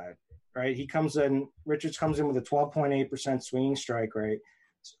upside, right? Richards comes in with a 12.8% swinging strike rate.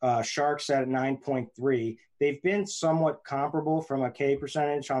 Sharks at 9.3. They've been somewhat comparable from a K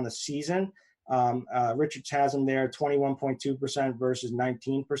percentage on the season. Richards has them there 21.2% versus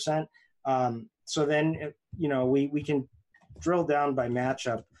 19%. So then, we can drill down by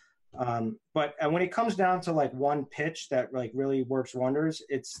matchup. But when it comes down to like one pitch that like really works wonders,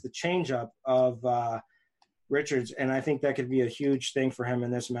 it's the changeup of Richards, and I think that could be a huge thing for him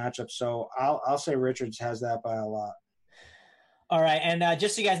in this matchup. So I'll say Richards has that by a lot. All right, and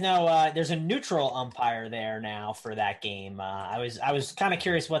just so you guys know, there's a neutral umpire there now for that game. I was kind of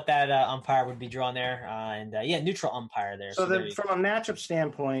curious what that umpire would be drawn there, neutral umpire there. So from a matchup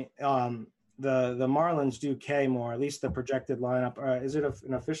standpoint, the Marlins do K more, at least the projected lineup. Is it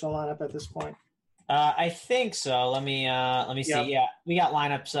an official lineup at this point? I think so. Let me see. Yep. Yeah, we got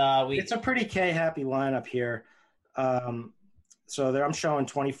lineups. It's a pretty K happy lineup here. So there I'm showing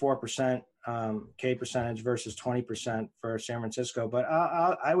 24% K percentage versus 20% for San Francisco, but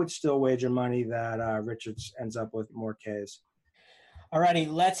I would still wager money that Richards ends up with more Ks.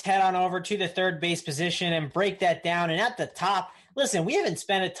 Alrighty, let's head on over to the third base position and break that down. And at the top, listen, we haven't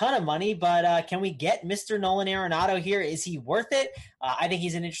spent a ton of money, but can we get Mr. Nolan Arenado here? Is he worth it? I think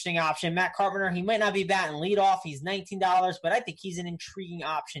he's an interesting option. Matt Carpenter, he might not be batting leadoff. He's $19, but I think he's an intriguing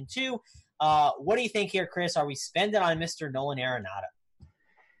option too. What do you think here, Chris? Are we spending on Mr. Nolan Arenado?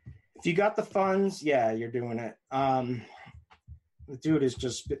 If you got the funds, yeah, you're doing it. The dude has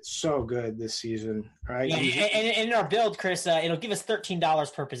just been so good this season, right? Yeah, and in our build, Chris, it'll give us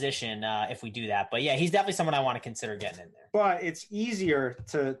 $13 per position if we do that. But yeah, he's definitely someone I want to consider getting in there. But it's easier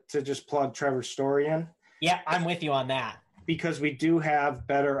to just plug Trevor Story in. Yeah, I'm with you on that. Because we do have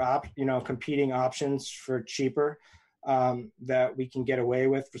better competing options for cheaper that we can get away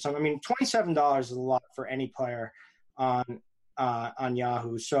with for some. I mean, $27 is a lot for any player on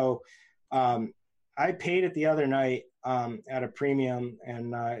Yahoo. So I paid it the other night at a premium,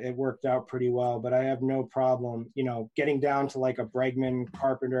 and it worked out pretty well. But I have no problem, getting down to like a Bregman,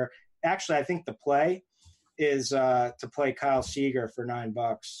 Carpenter. Actually, I think the play is to play Kyle Seager for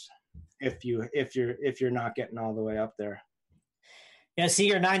 $9 if you're not getting all the way up there. Yeah,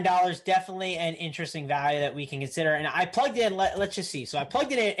 Seager, $9, definitely an interesting value that we can consider. And I plugged in, let's just see. So I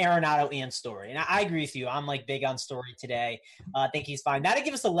plugged in Arenado and Story. And I agree with you. I'm like big on Story today. I think he's fine. That'll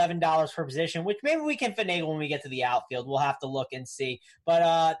give us $11 per position, which maybe we can finagle when we get to the outfield. We'll have to look and see. But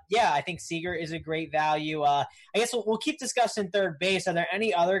I think Seager is a great value. I guess we'll keep discussing third base. Are there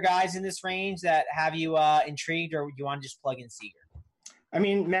any other guys in this range that have you intrigued, or you want to just plug in Seager? I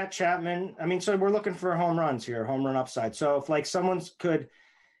mean, Matt Chapman. So we're looking for home runs here, home run upside. So if like someone could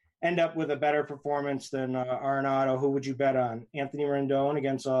end up with a better performance than Arenado, who would you bet on? Anthony Rendon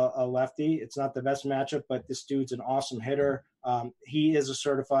against a lefty. It's not the best matchup, but this dude's an awesome hitter. He is a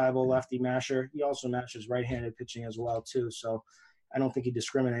certifiable lefty masher. He also mashes right-handed pitching as well, too. So I don't think he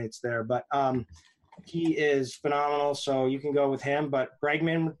discriminates there. But he is phenomenal, so you can go with him. But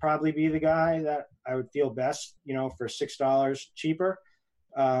Bregman would probably be the guy that I would feel best, for $6 cheaper.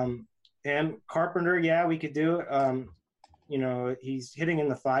 And Carpenter, yeah, we could do it. He's hitting in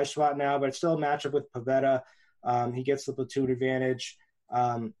the 5 spot now, but it's still a matchup with Pivetta. He gets the platoon advantage.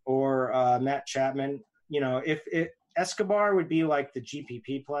 Or Matt Chapman. If Escobar would be like the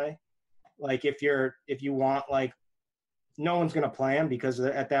GPP play. Like if you want, like, no one's going to play him because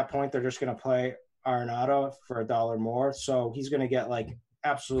at that point they're just going to play Arenado for $1 more. So he's going to get like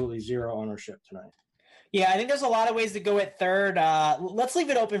absolutely zero ownership tonight. Yeah, I think there's a lot of ways to go at third. Let's leave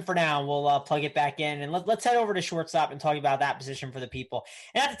it open for now. We'll plug it back in, and let's head over to shortstop and talk about that position for the people.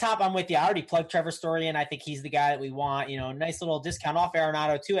 And at the top, I'm with you. I already plugged Trevor Story, and I think he's the guy that we want. Nice little discount off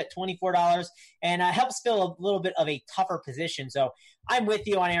Arenado, too, at $24, and helps fill a little bit of a tougher position. So I'm with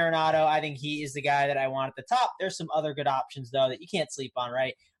you on Arenado. I think he is the guy that I want at the top. There's some other good options, though, that you can't sleep on,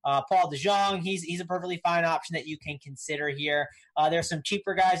 right? Paul DeJong, he's a perfectly fine option that you can consider here. There's some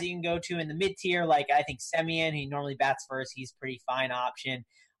cheaper guys that you can go to in the mid-tier, like I think Semien. He normally bats first. He's a pretty fine option.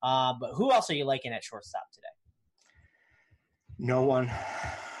 But who else are you liking at shortstop today? No one.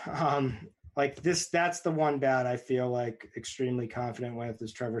 That's the one bat I feel like extremely confident with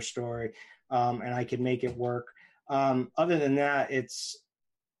is Trevor Story, and I could make it work. Other than that, it's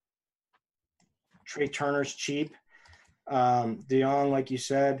Trey Turner's cheap. DeJong, like you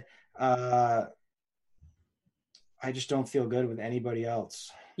said, I just don't feel good with anybody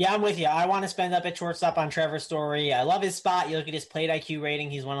else. Yeah, I'm with you. I want to spend up at shortstop on Trevor Story. I love his spot. You look at his plate IQ rating.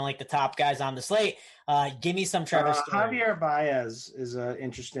 He's one of the top guys on the slate. Give me some Trevor Story. Javier Baez is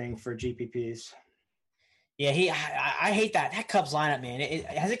interesting for GPPs. Yeah, I hate that Cubs lineup, man.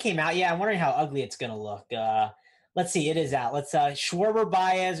 Has it came out yet? I'm wondering how ugly it's going to look. Let's see. It is out. Let's Schwarber,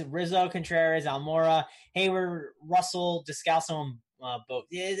 Baez, Rizzo, Contreras, Almora, Hayward, Russell, Descalso, and both.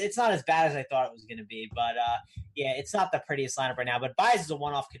 It's not as bad as I thought it was going to be, but yeah, it's not the prettiest lineup right now. But Baez as a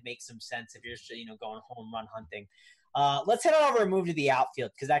one-off could make some sense if you're going home run hunting. Let's head on over and move to the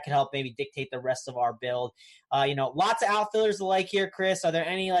outfield because that could help maybe dictate the rest of our build. Lots of outfielders to like here, Chris. Are there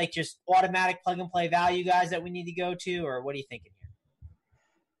any just automatic plug and play value guys that we need to go to, or what are you thinking here?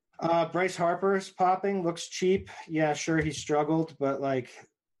 Bryce Harper is popping, looks cheap. Yeah, sure, he struggled, but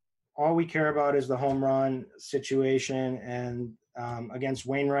all we care about is the home run situation. And against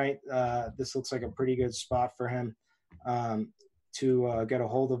Wainwright, this looks like a pretty good spot for him to get a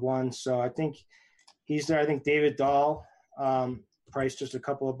hold of one. So I think he's there. I think David Dahl, priced just a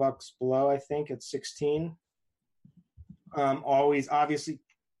couple of bucks below, I think, at 16. Always play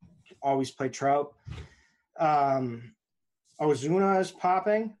Trout. Ozuna is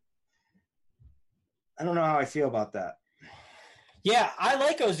popping. I don't know how I feel about that. Yeah, I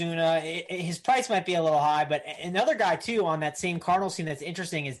like Ozuna. His price might be a little high, but another guy too on that same Cardinals team that's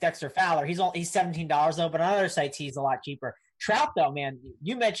interesting is Dexter Fowler. He's $17 though, but on other sites he's a lot cheaper. Trout though, man,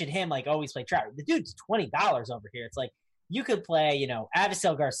 you mentioned him always play Trout. The dude's $20 over here. It's you could play,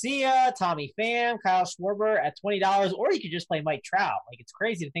 Avisel Garcia, Tommy Pham, Kyle Schwarber at $20, or you could just play Mike Trout. It's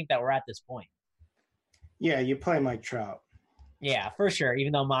crazy to think that we're at this point. Yeah, you play Mike Trout. Yeah, for sure.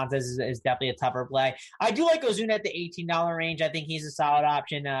 Even though Montes is definitely a tougher play. I do like Ozuna at the $18 range. I think he's a solid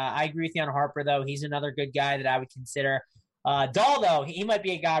option. I agree with you on Harper, though. He's another good guy that I would consider. Dahl, though, he might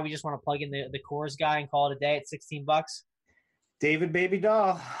be a guy we just want to plug in the Coors guy and call it a day at $16. David Baby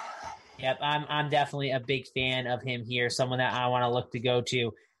Dahl. Yep, I'm definitely a big fan of him here, someone that I want to look to go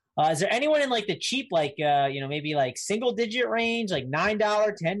to. Is there anyone in the cheap, maybe single-digit range, $9,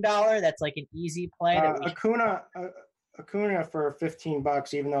 $10, that's an easy play? Acuna for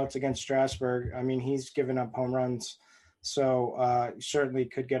 $15, even though it's against Strasburg. I mean, he's given up home runs, so certainly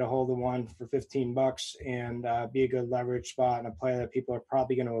could get a hold of one for $15 and be a good leverage spot and a play that people are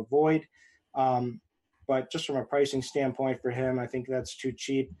probably going to avoid. But just from a pricing standpoint for him, I think that's too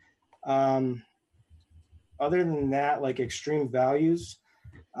cheap. Other than that, extreme values,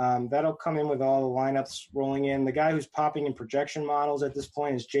 that'll come in with all the lineups rolling in. The guy who's popping in projection models at this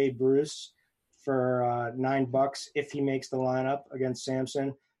point is Jay Bruce for $9 if he makes the lineup against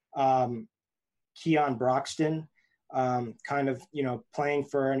Samson. Keon Broxton, playing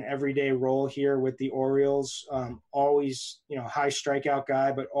for an everyday role here with the Orioles. Always, high strikeout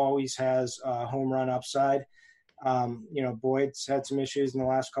guy, but always has home run upside. Boyd's had some issues in the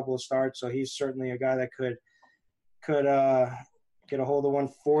last couple of starts, so he's certainly a guy that could get a hold of one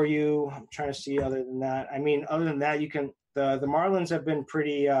for you. I'm trying to see other than that. I mean, other than that, you can The Marlins have been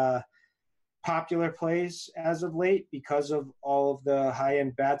pretty popular plays as of late because of all of the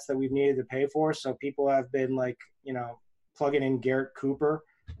high-end bats that we've needed to pay for. So people have been like, plugging in Garrett Cooper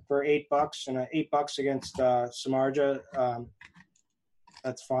for $8 and $8 against Samardzija.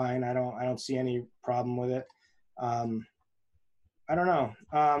 That's fine. I don't see any problem with it. I don't know.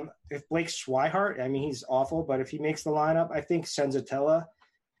 If Blake Swihart, I mean, he's awful, but if he makes the lineup, I think Senzatella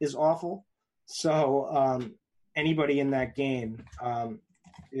is awful. So anybody in that game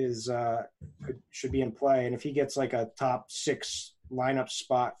should be in play. And if he gets like a top 6 lineup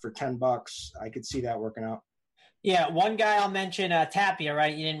spot for $10, I could see that working out. Yeah, one guy I'll mention, Tapia,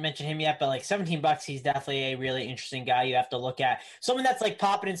 right? You didn't mention him yet, but like $17, he's definitely a really interesting guy you have to look at. Someone that's like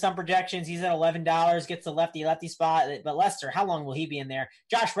popping in some projections. He's at $11, gets the lefty spot. But Lester, how long will he be in there?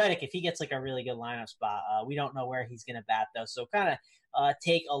 Josh Reddick, if he gets like a really good lineup spot, we don't know where he's going to bat though. So kind of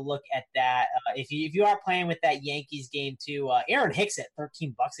take a look at that. If you are playing with that Yankees game too, Aaron Hicks at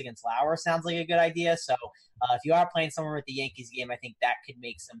 $13 against Lauer sounds like a good idea. So if you are playing somewhere with the Yankees game, I think that could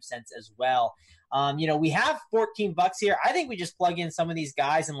make some sense as well. We have $14 here. I think we just plug in some of these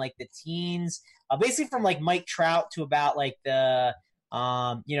guys in like the teens, basically from like Mike Trout to about like the,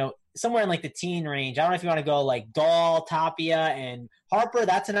 somewhere in like the teen range. I don't know if you want to go like Dahl, Tapia, and Harper.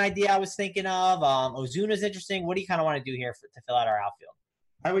 That's an idea I was thinking of. Ozuna's interesting. What do you kind of want to do here to fill out our outfield?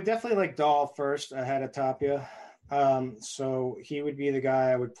 I would definitely like Dahl first ahead of Tapia. So he would be the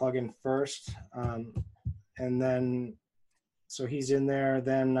guy I would plug in first. And then, so he's in there.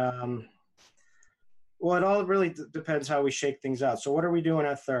 Then, well, it all really depends how we shake things out. So what are we doing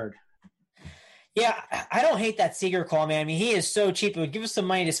at third? Yeah, I don't hate that Seager call, man. I mean, he is so cheap. It would give us some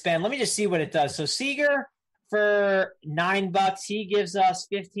money to spend. Let me just see what it does. So Seager for $9, he gives us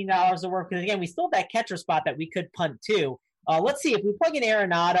 $15 to work with. Again, we still have that catcher spot that we could punt too. Let's see if we plug in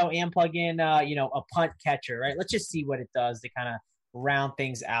Arenado and plug in, a punt catcher, right? Let's just see what it does to kind of round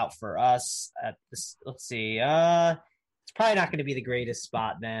things out for us. Let's see. It's probably not going to be the greatest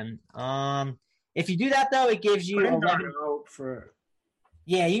spot then. If you do that though, it gives you 11 for.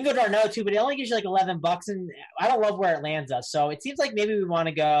 Yeah, you can go Darno too, but it only gives you like $11, and I don't love where it lands us. So it seems like maybe we want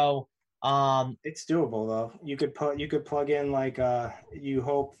to go. It's doable though. You could plug in like you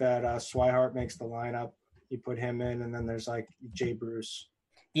hope that Swihart makes the lineup. You put him in, and then there's like Jay Bruce.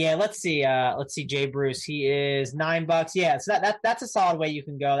 Yeah, let's see. Jay Bruce. He is $9. Yeah, so that's a solid way you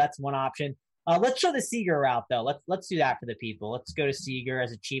can go. That's one option. Let's show the Seager route though. Let's do that for the people. Let's go to Seager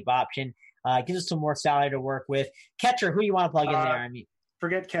as a cheap option. Gives us some more salary to work with. Catcher, who you want to plug in there? I mean,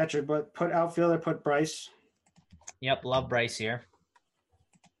 forget catcher, but put outfielder. Put Bryce. Yep, love Bryce here.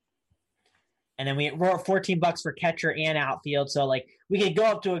 And then we're at $14 for catcher and outfield. So like we could go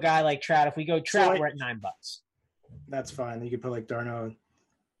up to a guy like Trout. If we go Trout, we're at $9. That's fine. You could put like Darno.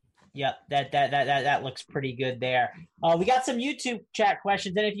 Yep, that looks pretty good there. We got some YouTube chat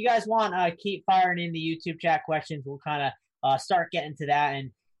questions, and if you guys want, keep firing in the YouTube chat questions. We'll kind of start getting to that.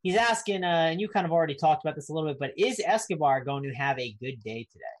 And he's asking, and you kind of already talked about this a little bit, but is Escobar going to have a good day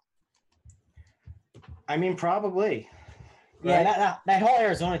today? I mean, probably. Right? Yeah, that whole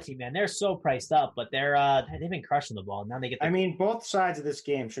Arizona team, man, they're so priced up, but they've been crushing the ball. Now they get. I mean, both sides of this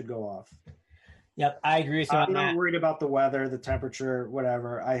game should go off. Yep, I agree with you on that. I'm not worried about the weather, the temperature,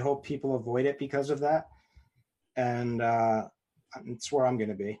 whatever. I hope people avoid it because of that, and it's where I'm going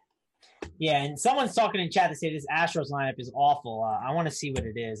to be. Yeah, and someone's talking in chat to say this Astros lineup is awful. I want to see what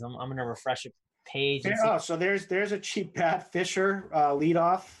it is. I'm going to refresh the page. So there's a cheap bat, Fisher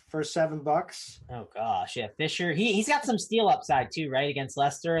leadoff for $7. Oh gosh, yeah, Fisher. He's got some steal upside too, right, against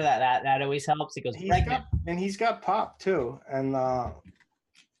Lester. That always helps. It goes he's got pop too. And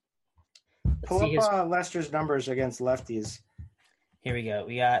pull up Lester's numbers against lefties. Here we go.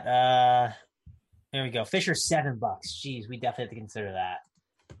 We got there we go. Fisher $7. Jeez, we definitely have to consider that.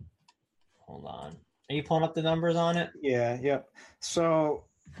 Hold on. Are you pulling up the numbers on it? Yeah. Yep. So,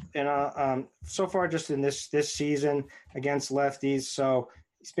 so far just in this season against lefties, so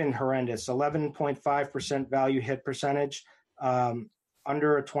he's been horrendous. 11.5% value hit percentage,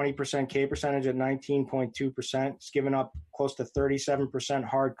 under a 20% K percentage at 19.2%. He's given up close to 37%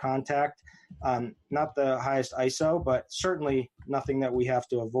 hard contact. Not the highest ISO, but certainly nothing that we have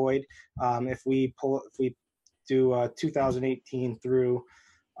to avoid. If we do 2018 through,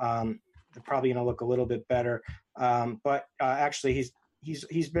 they're probably going to look a little bit better. But actually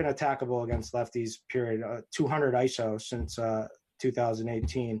he's been attackable against lefties, period. 200 ISO since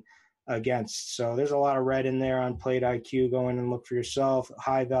 2018 against. So there's a lot of red in there on plate IQ. Go in and look for yourself.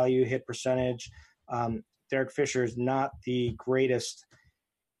 High value hit percentage. Derek Fisher is not the greatest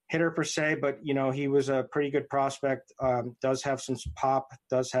hitter per se, but he was a pretty good prospect. Does have some pop,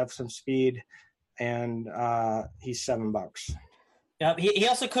 does have some speed. and he's $7. Yep. He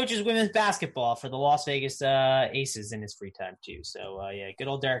also coaches women's basketball for the Las Vegas Aces in his free time too. So yeah, good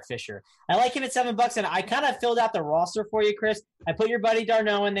old Derek Fisher. I like him at $7, and I kind of filled out the roster for you, Chris. I put your buddy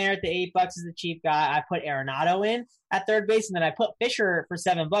Darno in there at the $8 as the cheap guy. I put Arenado in at third base, and then I put Fisher for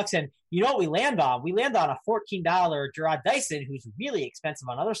 $7. And you know what we land on? We land on a $14 Gerard Dyson, who's really expensive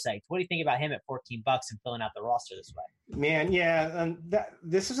on other sites. What do you think about him at $14 and filling out the roster this way? Man, yeah,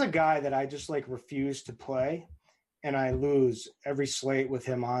 this is a guy that I just like refuse to play. And I lose every slate with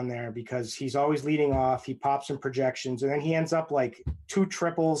him on there because he's always leading off. He pops in projections, and then he ends up like 2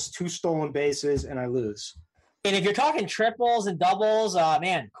 triples, 2 stolen bases, and I lose. And if you're talking triples and doubles,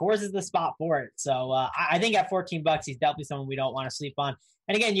 man, Coors is the spot for it. So I think at $14, he's definitely someone we don't want to sleep on.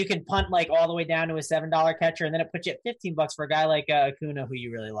 And again, you can punt like all the way down to a $7 catcher, and then it puts you at $15 for a guy like Acuna, who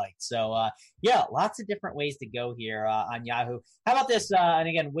you really like. So yeah, lots of different ways to go here on Yahoo. How about this? And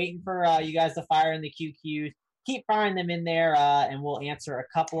again, waiting for you guys to fire in the QQs. Keep firing them in there, and we'll answer a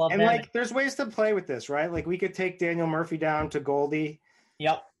couple of them. And, like, there's ways to play with this, right? Like, we could take Daniel Murphy down to Goldie.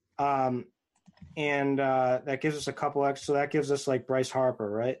 Yep. And that gives us a couple extra. So that gives us, like, Bryce Harper,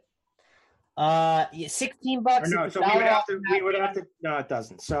 right? Yeah, $16. No, so we would have to. No, it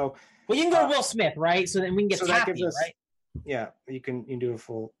doesn't. So. Well, you can go to Will Smith, right? So then we can get Tapia, right? Yeah, you can do a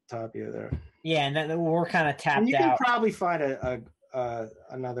full Tapia there. Yeah, and then we're kind of tapped out. And you can probably find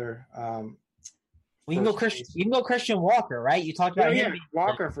another. You can go Christian Walker, right? You talked about him.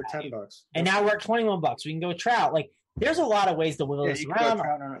 Walker for $10, and now we're at $21. We can go Trout. Like, there's a lot of ways to wiggle this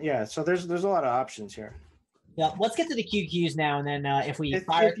around. Yeah, so there's a lot of options here. Yeah, let's get to the QQs now, and then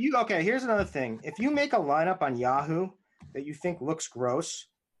here's another thing. If you make a lineup on Yahoo that you think looks gross,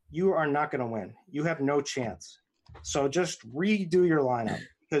 you are not going to win. You have no chance. So just redo your lineup,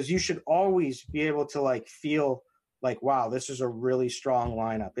 because you should always be able to like feel like, wow, this is a really strong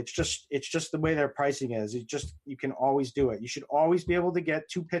lineup. It's just the way their pricing is. You can always do it. You should always be able to get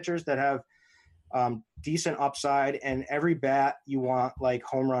 2 pitchers that have decent upside, and every bat you want like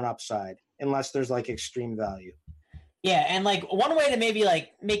home run upside, unless there's like extreme value. Yeah, and like one way to maybe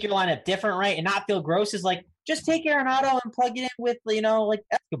like make your lineup different, right, and not feel gross is like just take Arenado and plug it in with, you know, like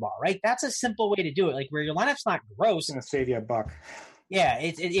Escobar, right? That's a simple way to do it. Like where your lineup's not gross. It's gonna save you $1. Yeah,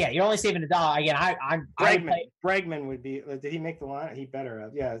 you're only saving $1. Again, Bregman would be. Did he make the line? He better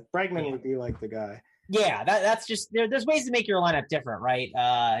have. Yeah, Bregman would be like the guy. Yeah, that's just there's ways to make your lineup different, right?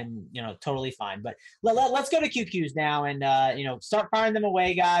 And totally fine. But let's go to QQs now, and start firing them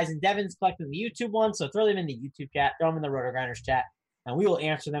away, guys. And Devin's collecting the YouTube ones, so throw them in the YouTube chat, throw them in the Roto-Grinders chat, and we will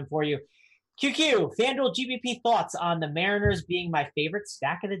answer them for you. QQ, FanDuel GBP thoughts on the Mariners being my favorite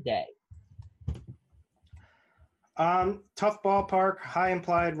stack of the day. Tough ballpark, high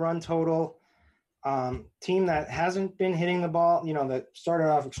implied run total. Team that hasn't been hitting the ball, that started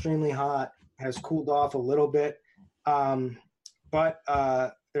off extremely hot, has cooled off a little bit. But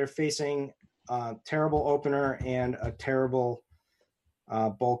they're facing a terrible opener and a terrible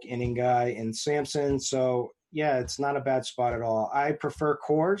bulk inning guy in Sampson. So, yeah, it's not a bad spot at all. I prefer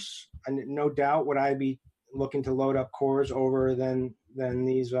Coors. And no doubt would I be looking to load up Coors over than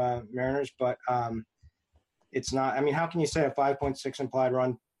these Mariners. But it's not – I mean, how can you say a 5.6 implied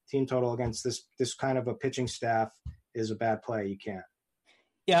run team total against this kind of a pitching staff is a bad play? You can't.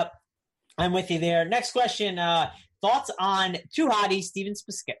 Yep. I'm with you there. Next question. Thoughts on two hotties, Steven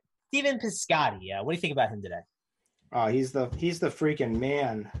Piscotty. What do you think about him today? Oh, he's the freaking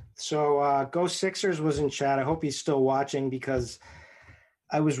man. So Go Sixers was in chat. I hope he's still watching because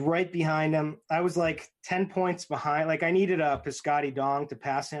I was right behind him. I was like 10 points behind. Like I needed a Piscotty dong to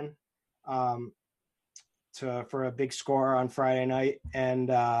pass him for a big score on Friday night.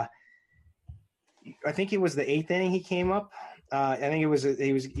 And I think it was the 8th inning he came up. I think it was either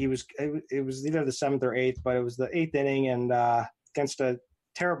the 7th or 8th, but it was the 8th inning and against a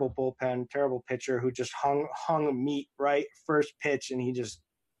terrible bullpen, terrible pitcher who just hung meat right first pitch, and he just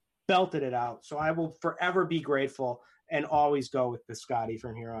belted it out. So I will forever be grateful and always go with Piscotty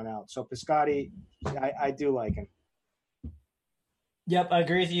from here on out. So Piscotty, I do like him. Yep, I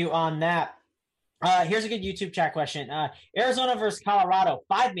agree with you on that. Here's a good YouTube chat question. Arizona versus Colorado,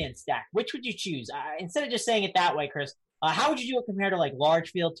 5-man stack. Which would you choose? Instead of just saying it that way, Chris, how would you do it compared to like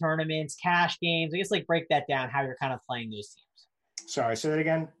large field tournaments, cash games? I guess like break that down, how you're kind of playing those teams. Sorry, say that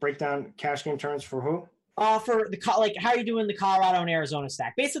again. Break down cash game tournaments for who? For the how are you doing the Colorado and Arizona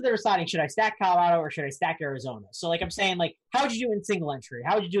stack? Basically, they're deciding should I stack Colorado or should I stack Arizona. So like I'm saying, like how would you do it in single entry?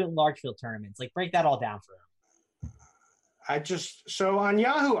 How would you do it in large field tournaments? Like break that all down for them. So on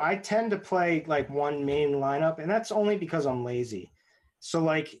Yahoo, I tend to play like one main lineup, and that's only because I'm lazy. So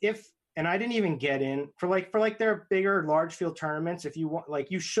like if and I didn't even get in for their bigger large field tournaments. If you want, like,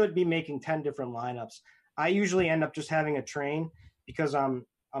 you should be making 10 different lineups. I usually end up just having a train because I'm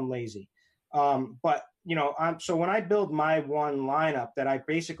lazy. But so when I build my one lineup that I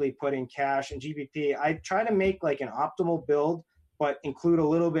basically put in cash and GPP, I try to make like an optimal build, but include a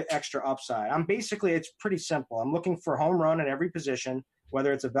little bit extra upside. It's pretty simple. I'm looking for home run at every position,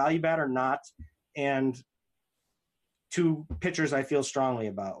 whether it's a value bat or not, and two pitchers I feel strongly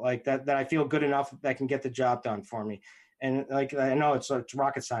about, like that I feel good enough that can get the job done for me. And like, I know it's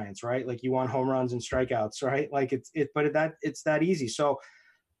rocket science, right? Like, you want home runs and strikeouts, right? Like it's that easy. So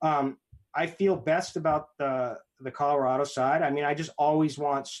I feel best about the Colorado side. I mean, I just always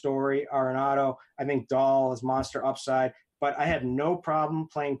want Story, Arenado. I think Dahl is monster upside, but I have no problem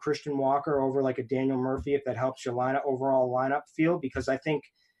playing Christian Walker over like a Daniel Murphy if that helps your overall lineup feel, because I think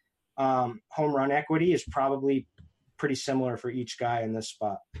home run equity is probably pretty similar for each guy in this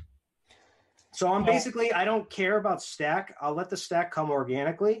spot. So I don't care about stack. I'll let the stack come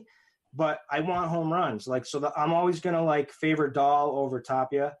organically, but I want home runs. Like, so I'm always going to like favor Dahl over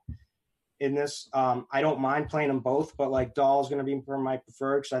Tapia in this. I don't mind playing them both, but like Dahl is going to be my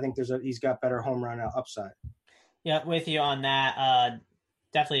preferred because I think he's got better home run upside. Yeah, with you on that.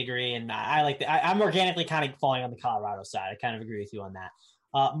 Definitely agree. And I like I'm organically kind of falling on the Colorado side. I kind of agree with you on that.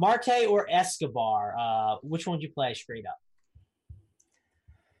 Marte or Escobar, which one would you play straight up?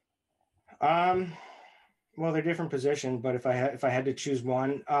 Well, they're different positions, but if I had to choose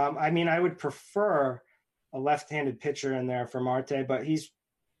one, I mean, I would prefer a left-handed pitcher in there for Marte, but he's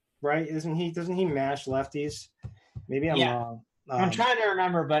right, isn't he? Doesn't he mash lefties? Maybe I'm wrong. I'm trying to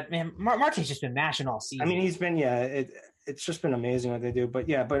remember, but man, Marte's just been mashing all season. I mean, he's been it's just been amazing what they do. But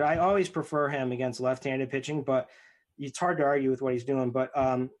I always prefer him against left-handed pitching, but it's hard to argue with what he's doing. But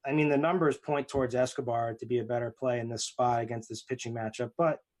I mean, the numbers point towards Escobar to be a better play in this spot against this pitching matchup.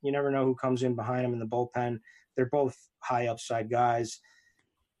 But you never know who comes in behind him in the bullpen. They're both high upside guys.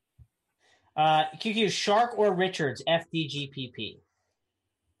 QQ, Shark or Richards, FDGPP?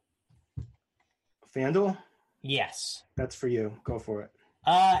 FanDuel? Yes. That's for you. Go for it.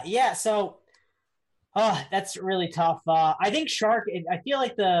 Yeah, so that's really tough. I think Shark, I feel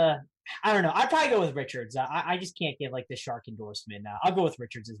like I don't know. I'd probably go with Richards. I just can't get like the Shark endorsement. I'll go with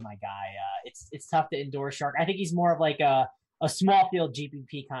Richards as my guy. It's tough to endorse Shark. I think he's more of like a small field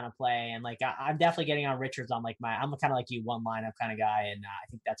GPP kind of play. And like, I'm definitely getting on Richards on like I'm kind of like you, one lineup kind of guy. And I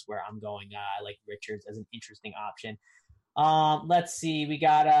think that's where I'm going. I like Richards as an interesting option. Let's see. We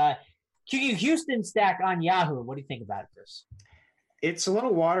got QQ Houston stack on Yahoo. What do you think about it, Chris? It's a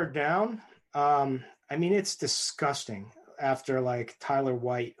little watered down. I mean, it's disgusting after like Tyler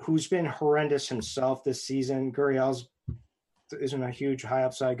White, who's been horrendous himself this season. Gurriel's isn't a huge high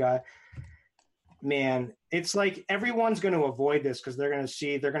upside guy. Man, it's like everyone's going to avoid this because they're going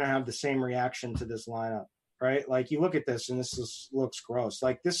to have the same reaction to this lineup, right? Like, you look at this and looks gross.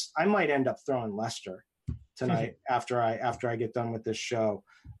 Like this, I might end up throwing Lester tonight after I get done with this show.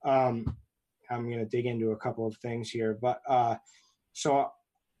 I'm going to dig into a couple of things here, but so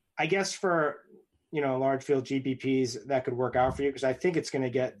I guess for large field GPPs that could work out for you, because I think it's going to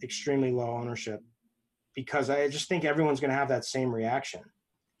get extremely low ownership because I just think everyone's going to have that same reaction.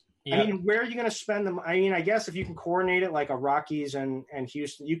 Yep. I mean, where are you going to spend them? I mean, I guess if you can coordinate it like a Rockies and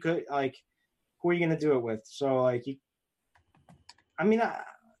Houston, you could, like, who are you going to do it with? So like, I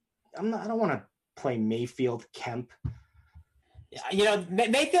don't want to play Mayfield, Kemp.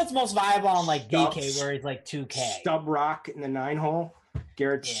 Mayfield's most viable on like Stubbs, DK, where he's like 2K. Stub Rock in the 9-hole.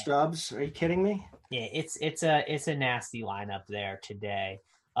 Garrett Stubbs. Are you kidding me? Yeah, it's a nasty lineup there today.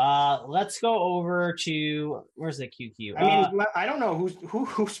 Let's go over to where's the QQ? I mean, I don't know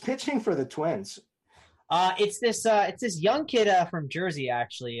who's pitching for the Twins. It's this young kid from Jersey,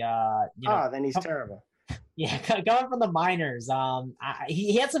 actually. Then he's terrible. Yeah, going from the minors.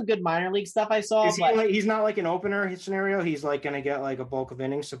 He had some good minor league stuff I saw. He's not like an opener scenario. He's like going to get like a bulk of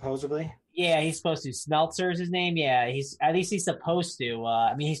innings supposedly. Yeah, he's supposed to. Smeltzer is his name. Yeah, he's supposed to.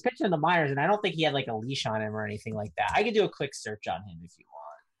 I mean, he's pitching in the minors, and I don't think he had like a leash on him or anything like that. I could do a quick search on him if you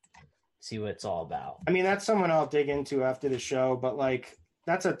want, see what it's all about. I mean, that's someone I'll dig into after the show, but like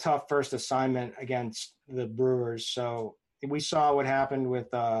that's a tough first assignment against the Brewers. So we saw what happened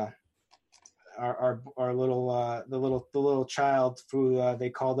with our little child who they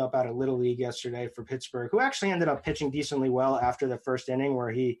called up out of Little League yesterday for Pittsburgh, who actually ended up pitching decently well after the first inning where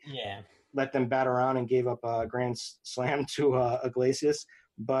he let them bat around and gave up a grand slam to Iglesias.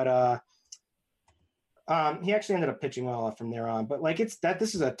 But he actually ended up pitching well from there on. But like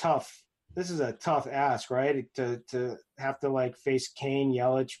this is a tough ask, right? To have to like face Kane,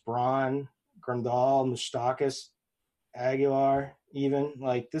 Yelich, Braun, Grandal, Moustakas, Aguilar. even.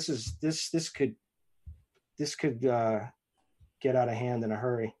 Like this could get out of hand in a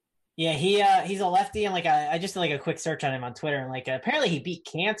hurry. Yeah, he's a lefty, and I just did like a quick search on him on Twitter, and like apparently he beat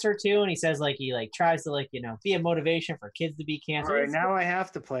cancer too, and he says like he like tries to like be a motivation for kids to beat cancer. All right, now I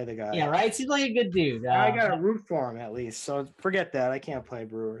have to play the guy. Yeah, right. Seems like a good dude. I got to root for him at least. So forget that. I can't play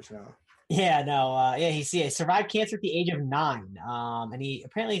Brewers now. Yeah, no. He survived cancer at the age of 9, and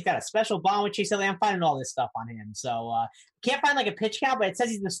he's got a special bond with Chase Elliott. I'm finding all this stuff on him, so can't find like a pitch count, but it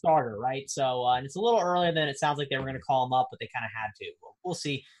says he's the starter, right? So and it's a little earlier than it sounds like they were going to call him up, but they kind of had to. We'll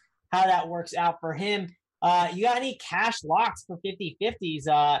see how that works out for him. You got any cash locks for 50-50s?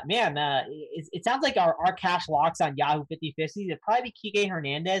 It sounds like our cash locks on Yahoo 50-50s, it'd probably be Kike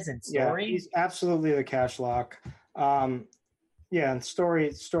Hernandez and Story. Yeah, he's absolutely the cash lock. Yeah, and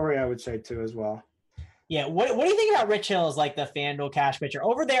Story I would say too as well. Yeah, what do you think about Rich Hill as like the FanDuel cash pitcher?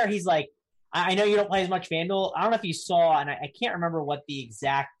 Over there, he's like, I know you don't play as much FanDuel. I don't know if you saw, and I can't remember what the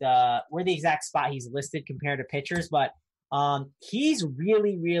exact where the exact spot he's listed compared to pitchers, but he's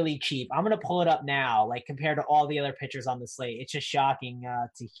really, really cheap. I'm going to pull it up now, like compared to all the other pitchers on the slate. It's just shocking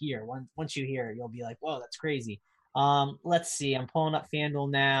to hear. Once you hear it, you'll be like, whoa, that's crazy. Let's see. I'm pulling up FanDuel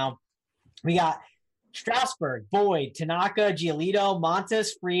now. We got Strasburg, Boyd, Tanaka, Giolito,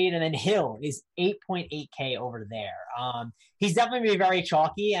 Montes, Fried, and then Hill is 8.8K over there. He's definitely going to be very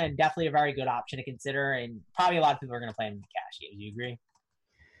chalky and definitely a very good option to consider, and probably a lot of people are going to play him in the cash game. Do you agree?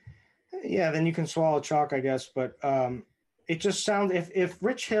 Yeah, then you can swallow chalk, I guess, but it just sounds if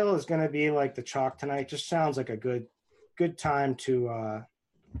Rich Hill is going to be like the chalk tonight, just sounds like a good time to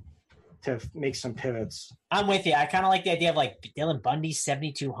make some pivots. I'm with you. I kind of like the idea of like Dylan Bundy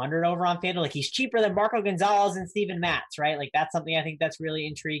 7,200 over on FanDuel. Like he's cheaper than Marco Gonzalez and Steven Matz, right? Like that's something I think that's really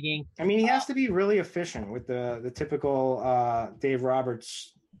intriguing. I mean, he has to be really efficient with the typical Dave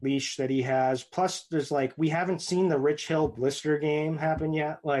Roberts leash that he has. Plus, there's like we haven't seen the Rich Hill blister game happen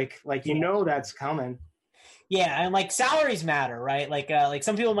yet. Like that's coming. Yeah, and like salaries matter, right? Like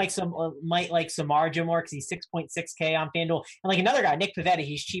some people might like Samardzija more because he's 6.6K on FanDuel, and like another guy, Nick Pivetta,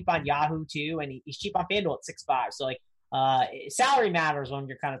 he's cheap on Yahoo too, and he's cheap on FanDuel at 6.5. So like salary matters when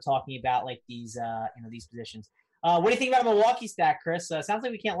you're kind of talking about like these these positions. What do you think about Milwaukee stack, Chris? Sounds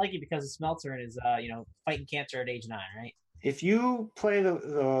like we can't like it because of Smeltzer and his fighting cancer at age 9, right? If you play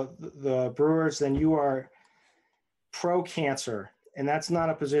the Brewers, then you are pro cancer, and that's not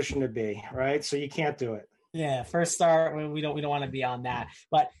a position to be, right? So you can't do it. Yeah, first start. We don't want to be on that,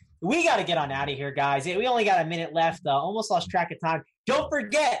 but we got to get on out of here, guys. We only got a minute left. Almost lost track of time. Don't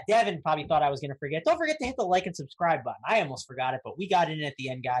forget, Devin probably thought I was going to forget. Don't forget to hit the like and subscribe button. I almost forgot it, but we got in at the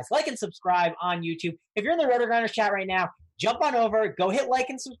end, guys. Like and subscribe on YouTube. If you're in the RotoGrinders chat right now, jump on over, go hit like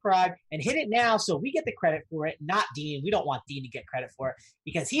and subscribe, and hit it now so we get the credit for it, not Dean. We don't want Dean to get credit for it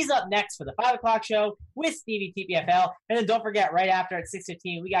because he's up next for the 5 o'clock show with Stevie TPFL. And then don't forget, right after at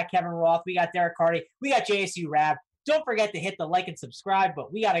 6:15, we got Kevin Roth, we got Derek Carty, we got JSU Rab. Don't forget to hit the like and subscribe,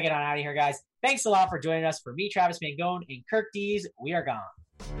 but we got to get on out of here, guys. Thanks a lot for joining us. For me, Travis Mangone, and Kirk Dees, we are gone.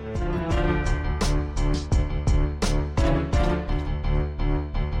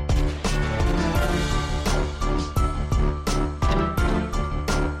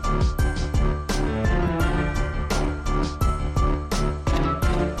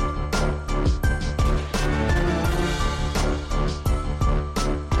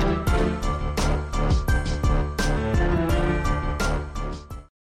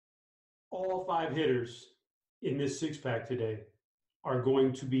 All 5 hitters in this six-pack today are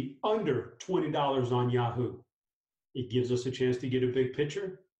going to be under $20 on Yahoo. It gives us a chance to get a big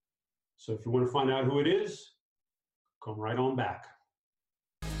picture. So if you want to find out who it is, come right on back.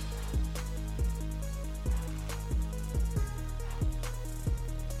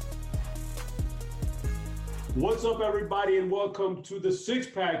 What's up, everybody, and welcome to the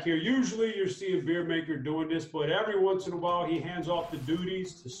six-pack here. Usually you see a beer maker doing this, but every once in a while he hands off the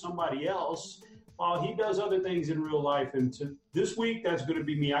duties to somebody else while he does other things in real life. And this week, that's going to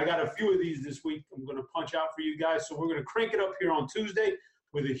be me. I got a few of these this week I'm going to punch out for you guys. So we're going to crank it up here on Tuesday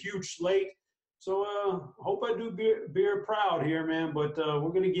with a huge slate. So hope I do beer proud here, man. But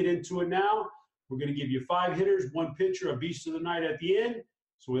we're going to get into it now. We're going to give you 5 hitters, 1 pitcher, a beast of the night at the end.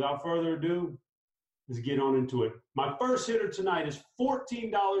 So without further ado, let's get on into it. My first hitter tonight is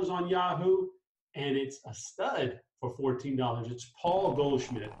 $14 on Yahoo, and it's a stud for $14. It's Paul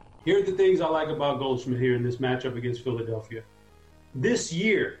Goldschmidt. Here are the things I like about Goldschmidt here in this matchup against Philadelphia. This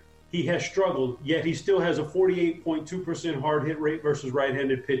year, he has struggled, yet he still has a 48.2% hard hit rate versus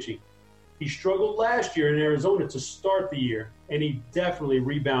right-handed pitching. He struggled last year in Arizona to start the year, and he definitely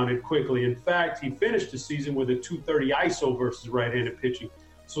rebounded quickly. In fact, he finished the season with a 230 ISO versus right-handed pitching.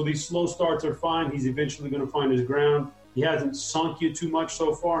 So these slow starts are fine. He's eventually going to find his ground. He hasn't sunk you too much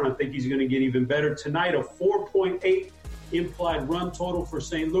so far, and I think he's going to get even better. Tonight, a 4.8 implied run total for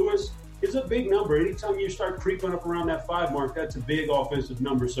St. Louis is a big number. Anytime you start creeping up around that 5 mark, that's a big offensive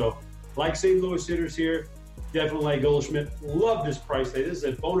number. So, like St. Louis hitters here, definitely like Goldschmidt. Love this price tag. This is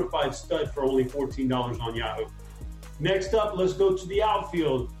a bona fide stud for only $14 on Yahoo. Next up, let's go to the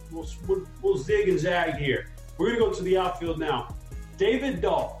outfield. We'll zig and zag here. We're going to go to the outfield now. David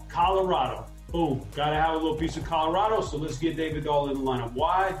Dahl, Colorado. Boom. Got to have a little piece of Colorado, so let's get David Dahl in the lineup.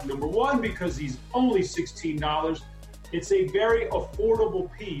 Why? Number one, because he's only $16. It's a very affordable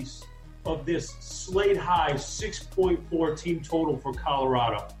piece of this slate high 6.4 team total for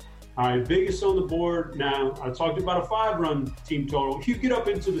Colorado. All right, biggest on the board. Now, I talked about a 5-run team total. If you get up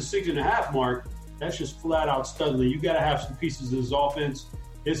into the 6.5 mark, that's just flat out studly. You got to have some pieces of his offense.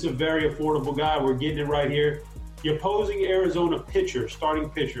 It's a very affordable guy. We're getting it right here. The opposing Arizona pitcher, starting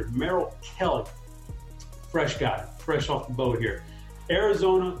pitcher, Merrill Kelly. Fresh guy, fresh off the boat here.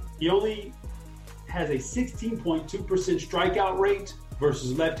 Arizona, he only has a 16.2% strikeout rate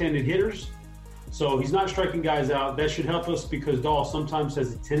versus left-handed hitters. So he's not striking guys out. That should help us because Dahl sometimes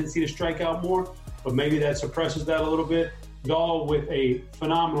has a tendency to strike out more, but maybe that suppresses that a little bit. Dahl with a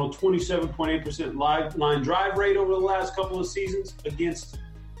phenomenal 27.8% line drive rate over the last couple of seasons against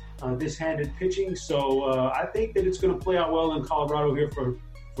this-handed pitching. So I think that it's going to play out well in Colorado here for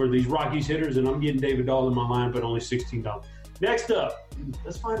these Rockies hitters, and I'm getting David Dahl in my line, but only $16. Next up,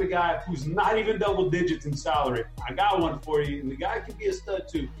 let's find a guy who's not even double digits in salary. I got one for you, and the guy could be a stud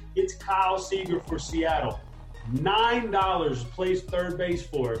too. It's Kyle Seager for Seattle. $9 plays third base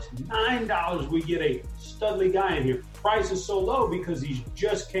for us. $9 we get a studly guy in here. Price is so low because he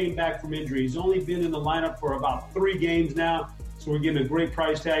just came back from injury. He's only been in the lineup for about 3 games now, so we're getting a great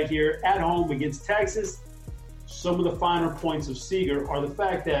price tag here. At home against Texas, some of the finer points of Seager are the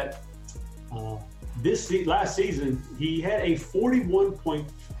fact that last season, he had a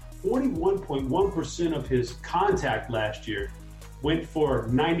 41.1% of his contact last year went for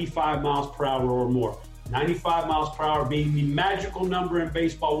 95 miles per hour or more. 95 miles per hour being the magical number in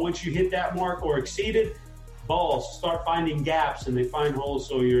baseball. Once you hit that mark or exceed it, balls start finding gaps and they find holes,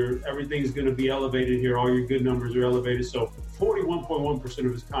 so everything's going to be elevated here. All your good numbers are elevated. So 41.1%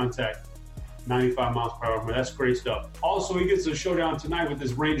 of his contact, 95 miles per hour. That's great stuff. Also, he gets a showdown tonight with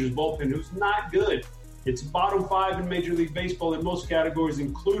this Rangers bullpen, who's not good. It's bottom 5 in Major League Baseball in most categories,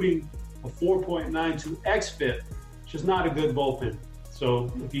 including a 4.92 xFIP, which is not a good bullpen.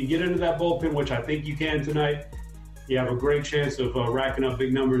 So if you get into that bullpen, which I think you can tonight, you have a great chance of racking up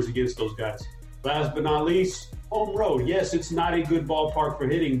big numbers against those guys. Last but not least, home road. Yes, it's not a good ballpark for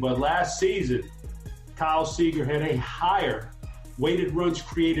hitting, but last season, Kyle Seager had a higher weighted runs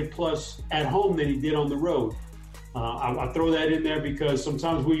created plus at home than he did on the road. I throw that in there because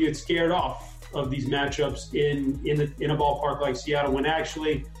sometimes we get scared off of these matchups in a ballpark like Seattle, when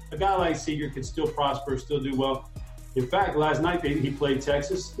actually a guy like Seager can still prosper, still do well. In fact, last night he played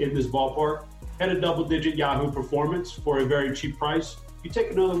Texas in this ballpark, had a double-digit Yahoo performance for a very cheap price. You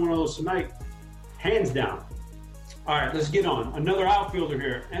take another one of those tonight, hands down. All right, let's get on. Another outfielder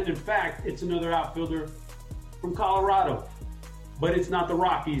here, and in fact, it's another outfielder from Colorado, but it's not the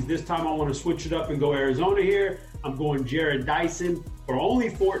Rockies. This time I want to switch it up and go Arizona here. I'm going Jared Dyson for only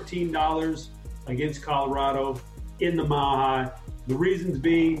 $14 against Colorado in the Mile High. The reasons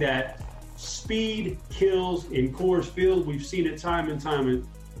being that speed kills in Coors Field. We've seen it time and time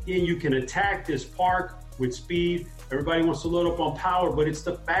again. You can attack this park with speed. Everybody wants to load up on power, but it's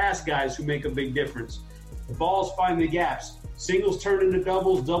the fast guys who make a big difference. The balls find the gaps. Singles turn into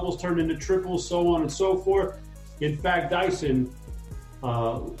doubles, doubles turn into triples, so on and so forth. In fact, Dyson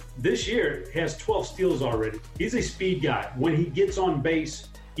this year has 12 steals already. He's a speed guy. When he gets on base,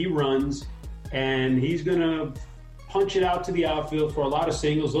 he runs, and he's going to punch it out to the outfield for a lot of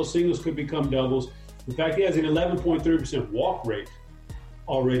singles. Those singles could become doubles. In fact, he has an 11.3% walk rate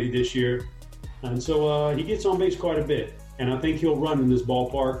already this year. And so he gets on base quite a bit. And I think he'll run in this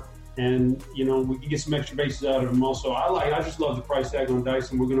ballpark. And, we can get some extra bases out of him also. I just love the price tag on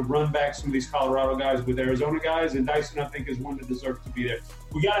Dyson. We're going to run back some of these Colorado guys with Arizona guys. And Dyson, I think, is one that deserves to be there.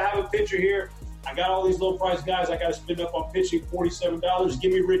 We got to have a pitcher here. I got all these low-price guys. I got to spend up on pitching, $47.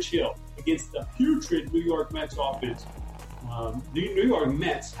 Give me Rich Hill against the putrid New York Mets offense. The New York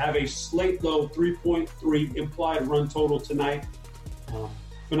Mets have a slate-low 3.3 implied run total tonight.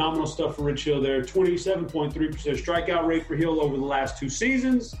 Phenomenal stuff for Rich Hill there. 27.3% strikeout rate for Hill over the last 2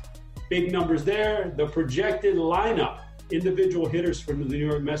 seasons. Big numbers there. The projected lineup, individual hitters for the New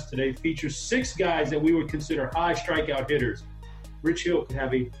York Mets today, features 6 guys that we would consider high strikeout hitters. Rich Hill could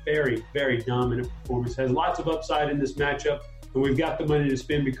have a very, very dominant performance. Has lots of upside in this matchup, and we've got the money to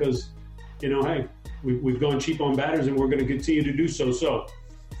spend because hey, we've gone cheap on batters, and we're going to continue to do so. So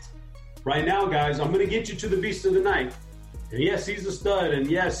right now, guys, I'm going to get you to the beast of the night. And yes, he's a stud, and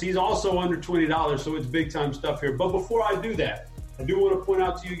yes, he's also under $20, so it's big-time stuff here. But before I do that, I do want to point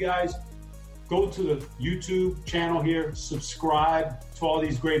out to you guys, go to the YouTube channel here, subscribe to all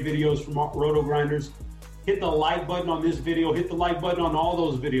these great videos from Roto Grinders. Hit the like button on this video. Hit the like button on all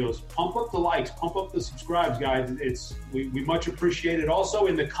those videos. Pump up the likes. Pump up the subscribes, guys. We much appreciate it. Also,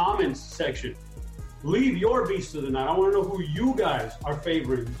 in the comments section, leave your beast of the night. I want to know who you guys are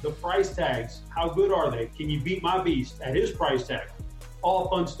favoring. The price tags, how good are they? Can you beat my beast at his price tag? All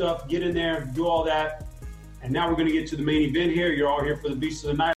fun stuff. Get in there, do all that. And now we're going to get to the main event here. You're all here for the beast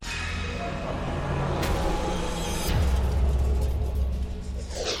of the night.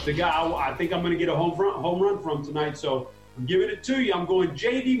 The guy I think I'm going to get a home run from tonight, so I'm giving it to you. I'm going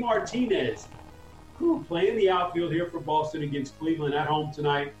JD Martinez, playing the outfield here for Boston against Cleveland at home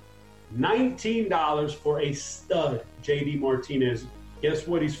tonight. $19 for a stud, JD Martinez. Guess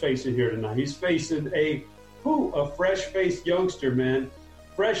what he's facing here tonight? He's facing a fresh-faced youngster, man.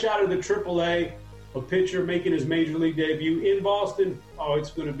 Fresh out of the AAA, a pitcher making his major league debut in Boston. Oh,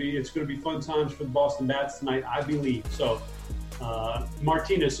 it's going to be fun times for the Boston Bats tonight, I believe. So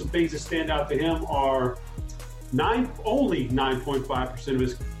Martinez, some things that stand out to him are only 9.5% of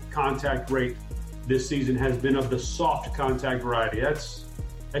his contact rate this season has been of the soft contact variety. That's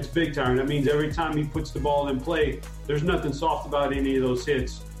big time. That means every time he puts the ball in play, there's nothing soft about any of those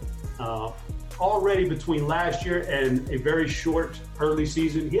hits. Already between last year and a very short early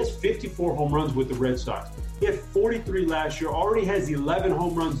season, he has 54 home runs with the Red Sox. He had 43 last year, already has 11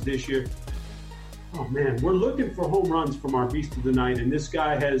 home runs this year. Oh, man, we're looking for home runs from our beast of the night, and this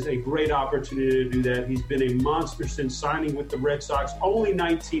guy has a great opportunity to do that. He's been a monster since signing with the Red Sox, only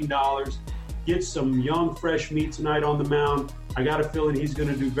 $19. Get some young, fresh meat tonight on the mound. I got a feeling he's going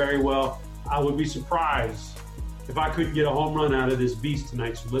to do very well. I would be surprised if I couldn't get a home run out of this beast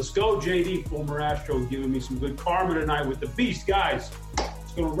tonight. So let's go, JD, former Astro, giving me some good karma tonight with the beast. Guys,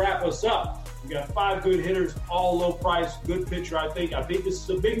 it's going to wrap us up. We got 5 good hitters, all low price, good pitcher, I think. I think this is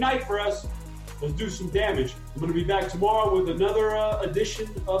a big night for us. Let's do some damage. I'm going to be back tomorrow with another edition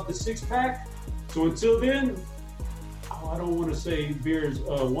of the Six Pack. So until then, I don't want to say Beer's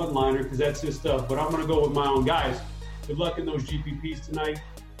one-liner because that's his stuff, but I'm going to go with my own. Guys, good luck in those GPPs tonight.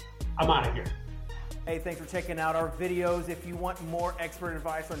 I'm out of here. Hey, thanks for checking out our videos. If you want more expert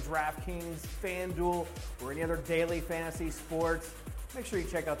advice on DraftKings, FanDuel, or any other daily fantasy sports, make sure you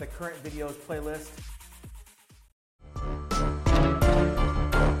check out the current videos playlist.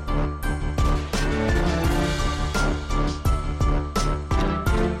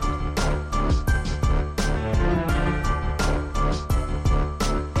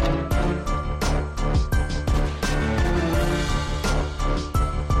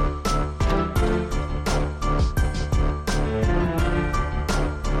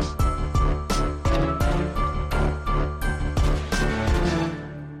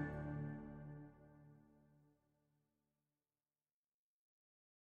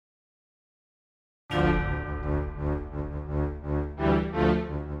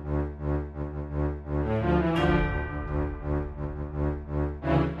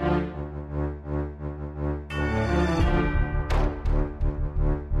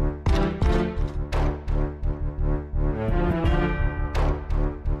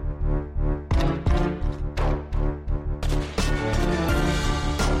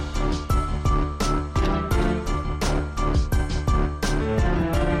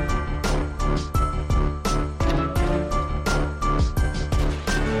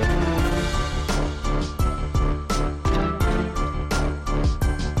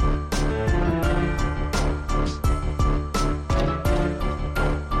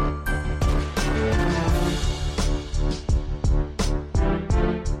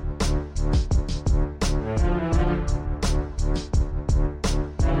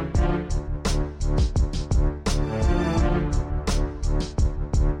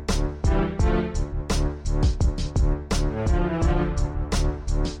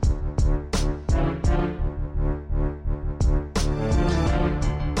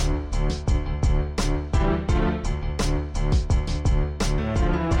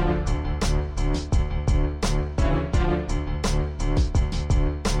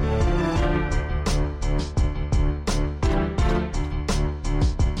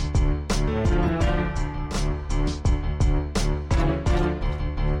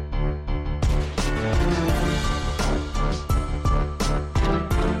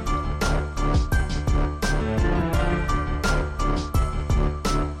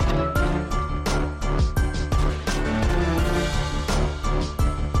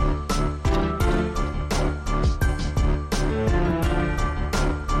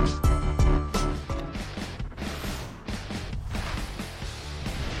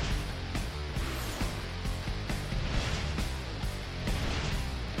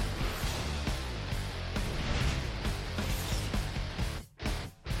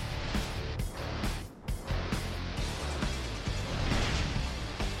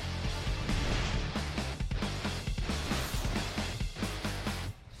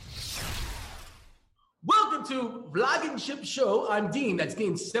 to Vlogging Ship Show. I'm Dean. That's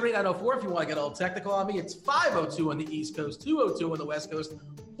Dean 7904 if you want to get all technical on me. It's 5:02 on the East Coast, 2:02 on the West Coast,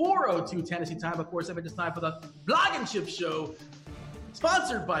 4:02 Tennessee time. Of course, it's time for the Vlogging Ship Show,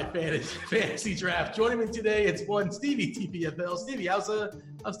 sponsored by Fantasy Draft. Joining me today, it's one Stevie TPFL. Stevie, how's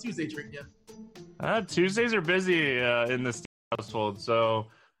Tuesday treating you? Tuesdays are busy in the household, so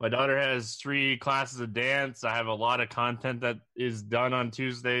my daughter has 3 classes of dance. I have a lot of content that is done on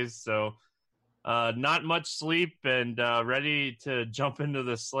Tuesdays, so not much sleep and ready to jump into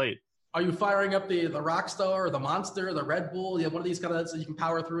the slate. Are you firing up the Rockstar or the Monster or the Red Bull? You have one of these kind of so you can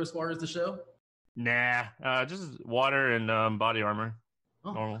power through as far as the show? Nah, just water and body armor.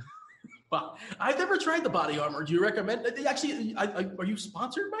 Oh. Normal. Well, I've never tried the body armor. Do you recommend it? Actually, are you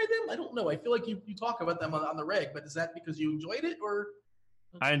sponsored by them? I don't know. I feel like you talk about them on the reg, but is that because you enjoyed it or?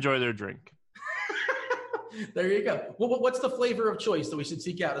 I enjoy their drink. There you go. Well, what's the flavor of choice that we should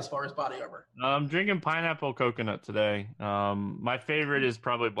seek out as far as body armor? I'm drinking pineapple coconut today. My favorite is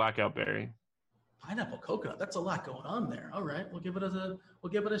probably blackout berry. Pineapple coconut. That's a lot going on there. All right, we'll give it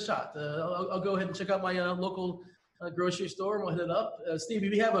a shot. I'll go ahead and check out my local grocery store and we'll hit it up. Stevie,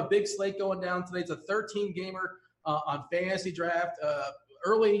 we have a big slate going down today. It's a 13-gamer on Fantasy Draft.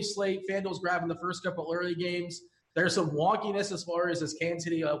 Early slate. FanDuel's grabbing the first couple early games. There's some wonkiness as far as this Kansas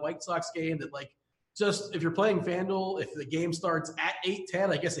City White Sox game that, like, just if you're playing FanDuel, if the game starts at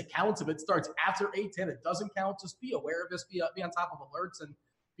 8:10, I guess it counts. If it starts after 8:10, it doesn't count. Just be aware of this. Be on top of alerts and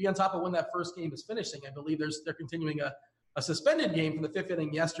be on top of when that first game is finishing. I believe they're continuing a suspended game from the 5th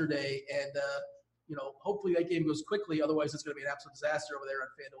inning yesterday, and hopefully that game goes quickly. Otherwise, it's going to be an absolute disaster over there on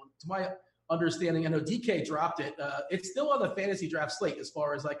FanDuel. And to my understanding, I know DK dropped it. It's still on the Fantasy Draft slate as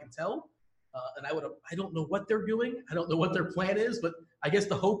far as I can tell. And I don't know what they're doing. I don't know what their plan is, but I guess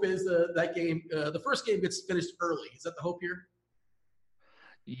the hope is that game, the first game gets finished early. Is that the hope here?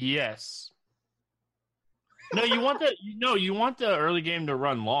 Yes. No, you want the early game to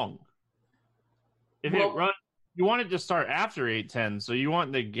run long. You want it to start after 8:10, so you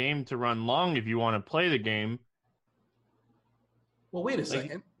want the game to run long if you want to play the game. Well, wait a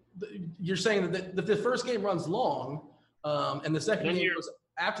second. You're saying that the first game runs long, and the second game was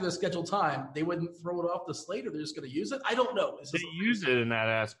after the scheduled time. They wouldn't throw it off the slate, or they're just going to use it? I don't know. They use it in that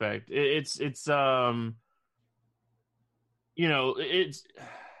aspect. It's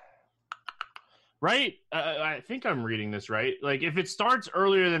right. I think I'm reading this right. Like, if it starts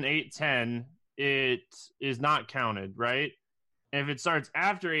earlier than 8:10, it is not counted, right? And if it starts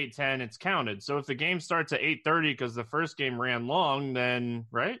after 8:10, it's counted. So if the game starts at 8:30 because the first game ran long, then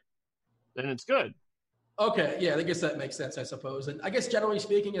it's good. Okay, yeah, I guess that makes sense, I suppose. And I guess generally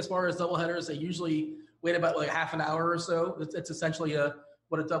speaking, as far as doubleheaders, they usually wait about like half an hour or so. It's essentially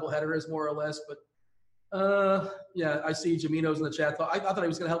what a doubleheader is, more or less. But yeah, I see Jamino's in the chat. I thought he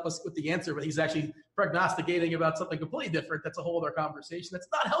was going to help us with the answer, but he's actually prognosticating about something completely different. That's a whole other conversation. That's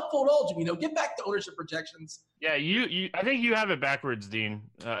not helpful at all, Jamino. Get back to ownership projections. Yeah, I think you have it backwards, Dean.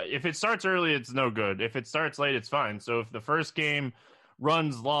 If it starts early, it's no good. If it starts late, it's fine. So if the first game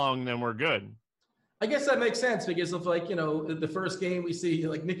runs long, then we're good. I guess that makes sense because of, like, the first game we see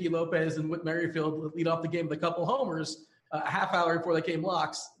like Nicky Lopez and Whit Merrifield lead off the game with a couple homers. A half hour before the game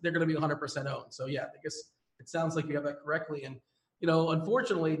locks, they're going to be 100% owned. So yeah, I guess it sounds like you have that correctly. And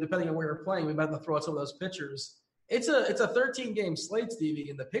unfortunately, depending on where you're playing, we might have to throw out some of those pitchers. It's a 13-game slate, Stevie,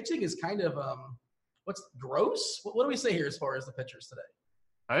 and the pitching is kind of what's gross. What do we say here as far as the pitchers today?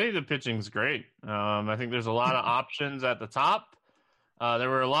 I think the pitching's great. I think there's a lot of options at the top.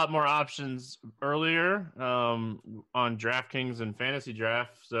 There were a lot more options earlier on DraftKings and Fantasy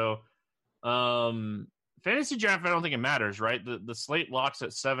Draft. So Fantasy Draft, I don't think it matters, right? The slate locks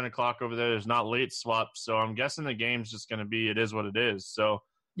at 7 o'clock over there. There's not late swaps. So I'm guessing the game's just going to be, it is what it is. So,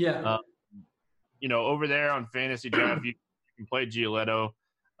 yeah, over there on Fantasy Draft, you can play Giolito.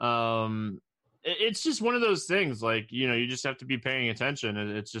 It's just one of those things, like, you just have to be paying attention.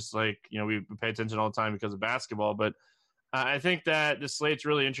 It's just like, we pay attention all the time because of basketball. But I think that the slate's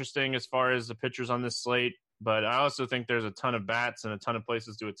really interesting as far as the pitchers on this slate. But I also think there's a ton of bats and a ton of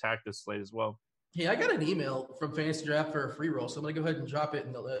places to attack this slate as well. Hey, I got an email from Fantasy Draft for a free roll, so I'm going to go ahead and drop it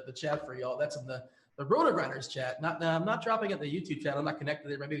in the chat for y'all. That's in the Roto-Grinders chat. I'm not dropping it in the YouTube channel. I'm not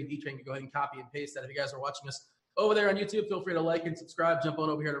connected there. Maybe D-Train can go ahead and copy and paste that. If you guys are watching us over there on YouTube, feel free to like and subscribe. Jump on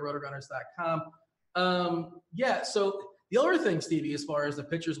over here to rotogrinders.com. Yeah, so the other thing, Stevie, as far as the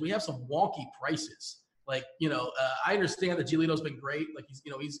pitchers, we have some wonky prices. Like, I understand that Giolito's been great. Like, he's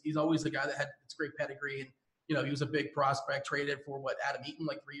always the guy that had it's great pedigree, and he was a big prospect, traded for Adam Eaton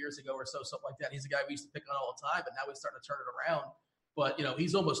like 3 years ago or so, something like that. He's a guy we used to pick on all the time, but now he's starting to turn it around. But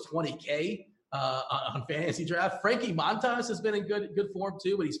he's almost $20K. on fantasy draft. Frankie Montas has been in good form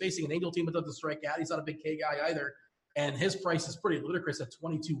too, but he's facing an Angel team that doesn't strike out. He's not a big K guy either, and his price is pretty ludicrous at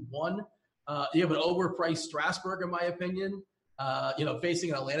 22-1. You have an overpriced Strasburg, in my opinion.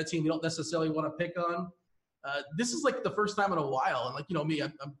 Facing an Atlanta team you don't necessarily want to pick on. This is like the first time in a while, and like me,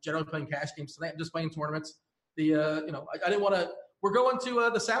 I'm generally playing cash games tonight. I'm just playing tournaments. I didn't want to. We're going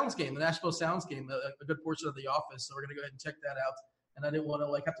to the Sounds game, the Nashville Sounds game, a good portion of the office. So we're going to go ahead and check that out. And I didn't want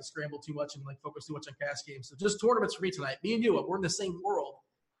to have to scramble too much and focus too much on cash games. So just tournaments for me tonight. Me and you, we're in the same world.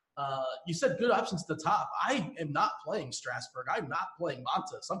 You said good options at the top. I am not playing Strasburg. I'm not playing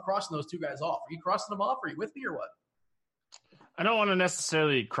Montas. I'm crossing those two guys off. Are you crossing them off? Are you with me or what? I don't want to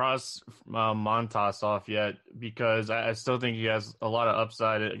necessarily cross Montas off yet because I still think he has a lot of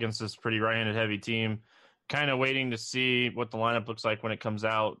upside against this pretty right-handed heavy team. Kind of waiting to see what the lineup looks like when it comes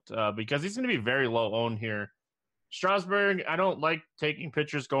out because he's going to be very low owned here. Strasburg, I don't like taking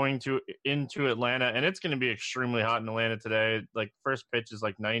pitchers going into Atlanta, and it's going to be extremely hot in Atlanta today. Like first pitch is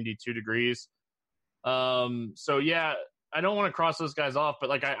 92 degrees. So yeah, I don't want to cross those guys off,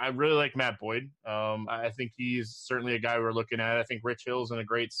 but I really like Matt Boyd. I think he's certainly a guy we're looking at. I think Rich Hill's in a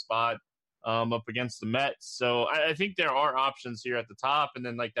great spot up against the Mets. So I think there are options here at the top, and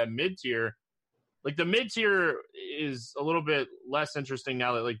then that mid tier. The mid-tier is a little bit less interesting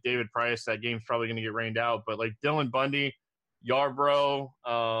now that, David Price, that game's probably going to get rained out. But, Dylan Bundy, Yarbrough,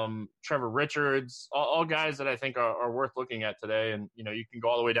 Trevor Richards, all guys that I think are worth looking at today. And, you can go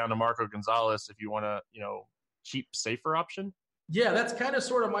all the way down to Marco Gonzalez if you want a, cheap, safer option. Yeah, that's kind of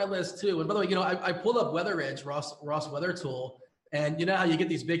sort of my list, too. And, by the way, I pulled up Weather Edge, Ross Weather Tool. And you know how you get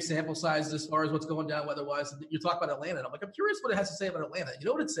these big sample sizes as far as what's going down weather-wise? You talk about Atlanta. And I'm curious what it has to say about Atlanta. You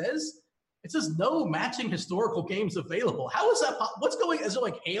know what it says? It says no matching historical games available. How is that? Is there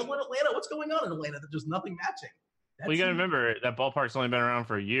hail in Atlanta? What's going on in Atlanta that there's nothing matching? You got to remember that ballpark's only been around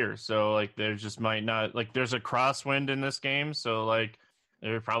for a year. So there just might not there's a crosswind in this game. So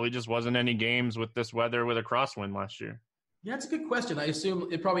there probably just wasn't any games with this weather with a crosswind last year. Yeah, it's a good question. I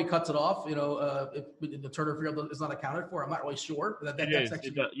assume it probably cuts it off. If the Turner Field is not accounted for, I'm not really sure.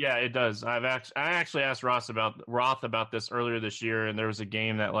 It does. I actually asked Roth about this earlier this year, and there was a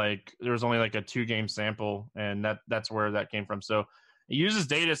game that there was only a 2-game sample, and that's where that came from. So it uses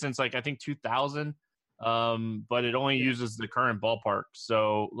data since I think 2000, but it only uses the current ballpark.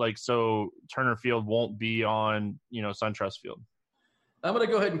 So Turner Field won't be on SunTrust Field. I'm going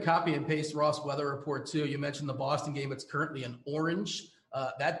to go ahead and copy and paste Ross weather report too. You mentioned the Boston game. It's currently in orange.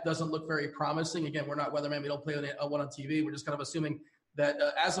 That doesn't look very promising. Again, we're not weatherman. We don't play one on TV. We're just kind of assuming that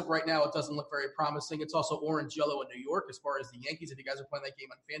as of right now, it doesn't look very promising. It's also orange, yellow in New York as far as the Yankees. If you guys are playing that game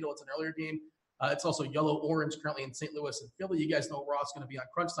on FanDuel, it's an earlier game. It's also yellow, orange currently in St. Louis and Philly. You guys know Ross is going to be on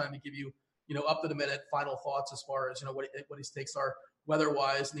crunch time to give you, up to the minute final thoughts as far as, what his takes are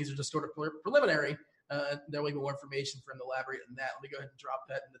weather-wise. And these are just sort of preliminary. There will be more information for him to elaborate on that. Let me go ahead and drop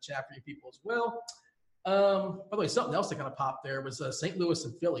that in the chat for you people as well. By the way, something else that kind of popped there was St. Louis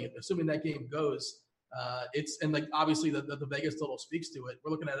and Philly. Assuming that game goes, obviously the Vegas total speaks to it.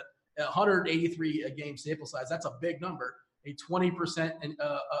 We're looking at 183 game sample size. That's a big number. A 20%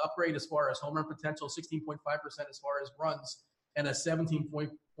 upgrade as far as home run potential, 16.5% as far as runs, and a 17.5%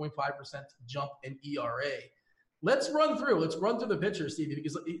 jump in ERA. Let's run through the pictures, Stevie,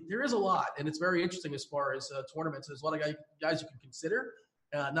 because there is a lot, and it's very interesting as far as tournaments. There's a lot of guys you can consider.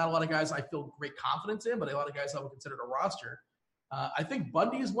 Not a lot of guys I feel great confidence in, but a lot of guys I would consider to roster. I think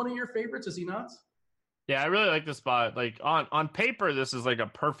Bundy is one of your favorites, is he not? Yeah, I really like the spot. On paper, this is a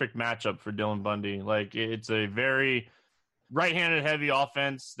perfect matchup for Dylan Bundy. It's a very right-handed heavy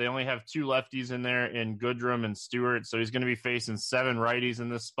offense. They only have 2 lefties in there in Goodrum and Stewart, so he's going to be facing 7 righties in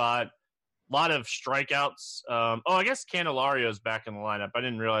this spot. A lot of strikeouts. I guess Candelario's back in the lineup. I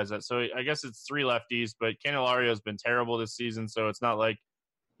didn't realize that. So I guess it's 3 lefties, but Candelario's been terrible this season, so it's not like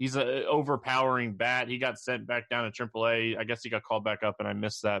he's an overpowering bat. He got sent back down to AAA. I guess he got called back up, and I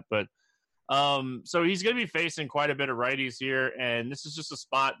missed that. But so he's going to be facing quite a bit of righties here, and this is just a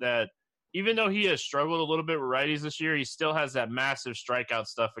spot that even though he has struggled a little bit with righties this year, he still has that massive strikeout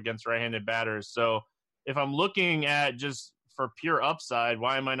stuff against right-handed batters. So if I'm looking at just for pure upside,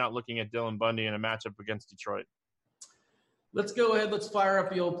 why am I not looking at Dylan Bundy in a matchup against Detroit? Let's go ahead. Let's fire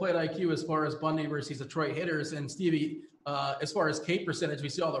up the old plate IQ as far as Bundy versus Detroit hitters. And Stevie, as far as K percentage, we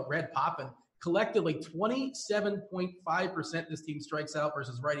see all the red popping. Collectively, 27.5% this team strikes out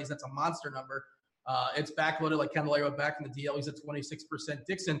versus righties. That's a monster number. It's backloaded like Candelario back in the DL. He's at 26%.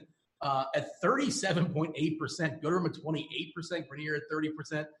 Dixon at 37.8%. Goodrum at 28%. Grenier at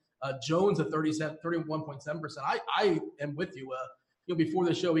 30%. Jones at 31.7%. I am with you. before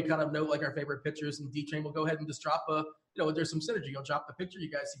the show, we kind of note like our favorite pitchers, and D-Train will go ahead and just drop there's some synergy. You'll drop the picture. You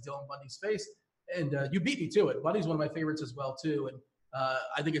guys see Dylan Bundy's face, and you beat me to it. Bundy's one of my favorites as well, too. And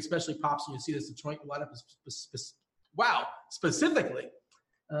I think especially pops when you see this Detroit lineup specifically.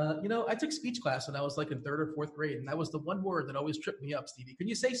 I took speech class when I was like in 3rd or 4th grade, and that was the one word that always tripped me up, Stevie. Can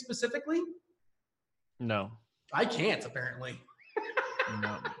you say specifically? No. I can't, apparently.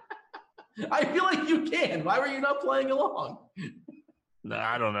 No. I feel like you can. Why were you not playing along?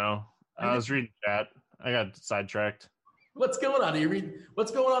 I don't know. I was reading chat. I got sidetracked. What's going on?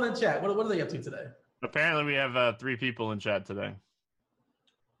 What's going on in chat? What are they up to today? Apparently, we have 3 people in chat today.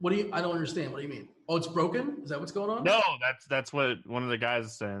 I don't understand. What do you mean? Oh, it's broken? Is that what's going on? No, that's what one of the guys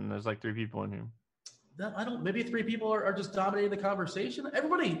is saying. There's like 3 people in here. Maybe 3 people are just dominating the conversation.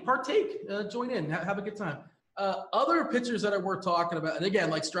 Everybody partake, join in, have a good time. Other pitchers that are worth talking about, and again,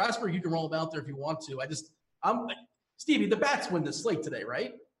 like Strasburg, you can roll them out there if you want to. Stevie, the Bats win the slate today,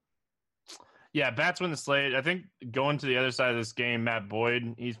 right? Yeah, Bats win the slate. I think going to the other side of this game, Matt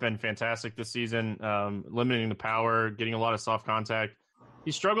Boyd, he's been fantastic this season, limiting the power, getting a lot of soft contact.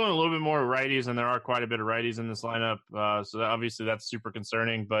 He's struggling a little bit more with righties, and there are quite a bit of righties in this lineup. So obviously that's super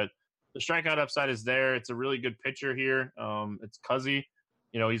concerning, but the strikeout upside is there. It's a really good pitcher here. It's Cuzzy.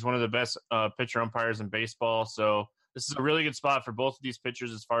 He's one of the best pitcher umpires in baseball. So this is a really good spot for both of these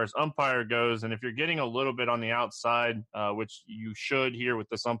pitchers as far as umpire goes. And if you're getting a little bit on the outside, which you should here with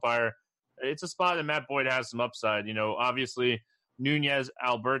this umpire, it's a spot that Matt Boyd has some upside. Obviously Nunez,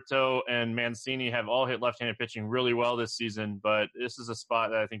 Alberto, and Mancini have all hit left-handed pitching really well this season, but this is a spot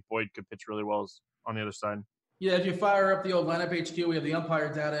that I think Boyd could pitch really well on the other side. Yeah, if you fire up the old lineup HQ, we have the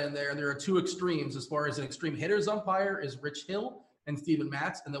umpire data in there, and there are 2 extremes. As far as an extreme hitters umpire is Rich Hill and Steven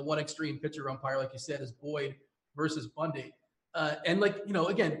Matz, and the one extreme pitcher umpire, like you said, is Boyd versus Bundy.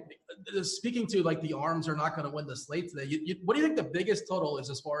 Again, speaking to like the arms are not going to win the slate today. What do you think the biggest total is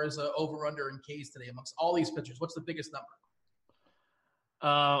as far as over/under in Ks today amongst all these pitchers? What's the biggest number?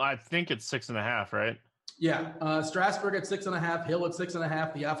 I think it's 6.5, right? Yeah, Strasburg at 6.5, Hill at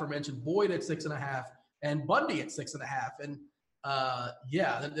 6.5, the aforementioned Boyd at 6.5, and Bundy at 6.5. And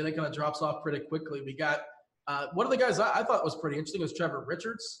then it kind of drops off pretty quickly. We got one of the guys I thought was pretty interesting was Trevor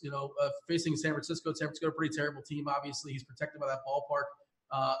Richards. Facing San Francisco. San Francisco, a pretty terrible team. Obviously, he's protected by that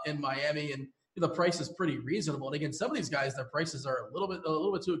ballpark in Miami, and the price is pretty reasonable. And again, some of these guys, their prices are a little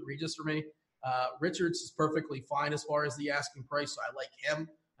bit too egregious for me. Richards is perfectly fine as far as the asking price, so I like him.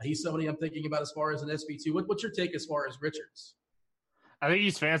 He's somebody I'm thinking about as far as an SP2. What's your take as far as Richards? I think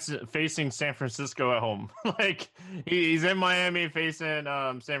he's facing San Francisco at home. He's in Miami facing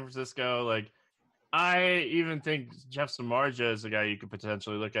San Francisco. I even think Jeff Samardzija is a guy you could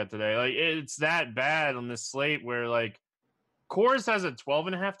potentially look at today. It's that bad on this slate where Coors has a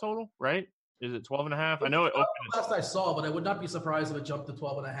 12.5 total, right? Is it 12.5? I know it opened. Last I saw, but I would not be surprised if it jumped to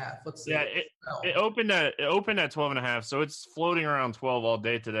 12.5. Let's see. Yeah, it opened at 12.5, so it's floating around 12 all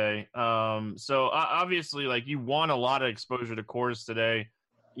day today. So obviously, you want a lot of exposure to Coors today,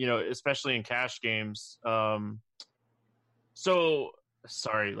 especially in cash games. So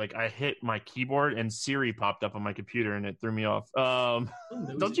sorry, I hit my keyboard and Siri popped up on my computer and it threw me off.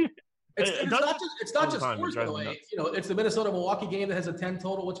 Don't you? It's not just Coors, by the way. It's the Minnesota-Milwaukee game that has a 10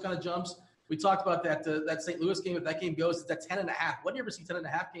 total, which kind of jumps. We talked about that St. Louis game. If that game goes, it's at 10.5. When do you ever see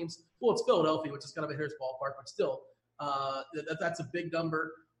 10.5 games? Well, it's Philadelphia, which is kind of a hitter's ballpark, but still, that's a big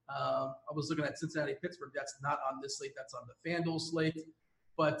number. I was looking at Cincinnati-Pittsburgh. That's not on this slate. That's on the FanDuel slate.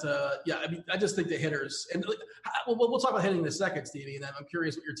 But, I just think the hitters – and we'll talk about hitting in a second, Stevie, and then I'm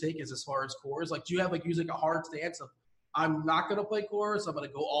curious what your take is as far as Coors. Do you have, using a hard stance of I'm not going to play Coors, I'm going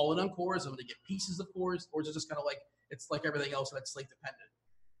to go all in on Coors, I'm going to get pieces of Coors, or is it just kind of it's like everything else that's slate dependent?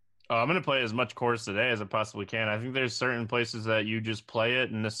 I'm going to play as much Coors today as I possibly can. I think there's certain places that you just play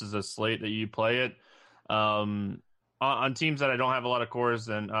it, and this is a slate that you play it. On teams that I don't have a lot of Coors,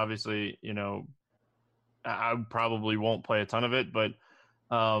 then obviously, I probably won't play a ton of it, but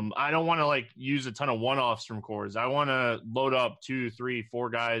I don't want to use a ton of one-offs from Coors. I want to load up 2, 3, 4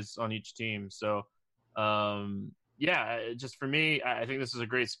 guys on each team. So, just for me, I think this is a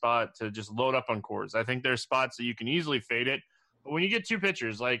great spot to just load up on Coors. I think there's spots that you can easily fade it. But when you get 2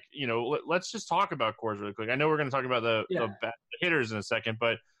 pitchers, let's just talk about Coors really quick. I know we're going to talk about the hitters in a second,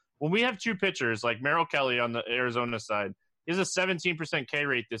 but when we have 2 pitchers like Merrill Kelly on the Arizona side, he has a 17% K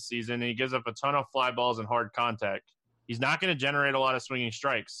rate this season, and he gives up a ton of fly balls and hard contact. He's not going to generate a lot of swinging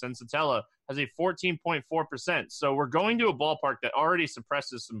strikes. Sensatella has a 14.4%. So we're going to a ballpark that already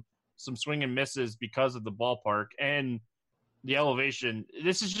suppresses some swing and misses because of the ballpark and the elevation.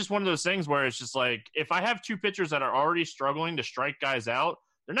 This is just one of those things where it's just if I have 2 pitchers that are already struggling to strike guys out,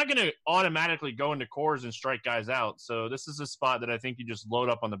 they're not going to automatically go into cores and strike guys out. So this is a spot that I think you just load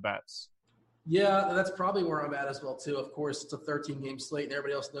up on the bats. Yeah, that's probably where I'm at as well, too. Of course, it's a 13-game slate, and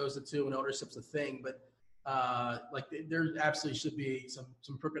everybody else knows it, too, and ownership's a thing. But, there absolutely should be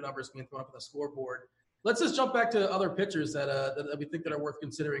some crooked numbers being thrown up on the scoreboard. Let's just jump back to other pitchers that we think that are worth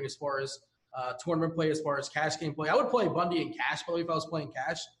considering as far as tournament play, as far as cash game play. I would play Bundy and Cash, probably, if I was playing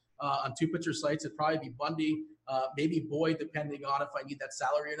Cash on two-pitcher sites. It'd probably be Bundy, maybe Boyd, depending on if I need that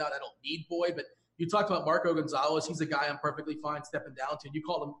salary or not. I don't need Boyd, but you talked about Marco Gonzalez. He's a guy I'm perfectly fine stepping down to. You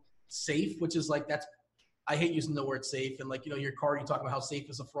call him safe, which is like I hate using the word safe. And your card, you talk about how safe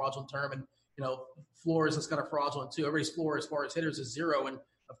is a fraudulent term. And, floors is kind of fraudulent too. Everybody's floor as far as hitters is 0. And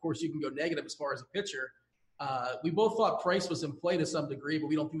of course you can go negative as far as a pitcher. We both thought Price was in play to some degree, but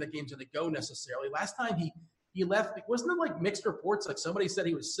we don't think that game's going to go necessarily. Last time he left, wasn't it like mixed reports? Like somebody said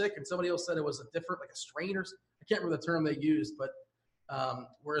he was sick and somebody else said it was a different, like a strain or I can't remember the term they used, but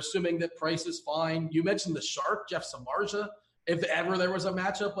we're assuming that Price is fine. You mentioned the Shark, Jeff Samardzija. If ever there was a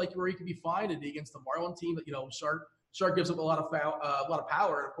matchup like where he could be fine, it'd be against the Marlin team. Shark gives up a lot of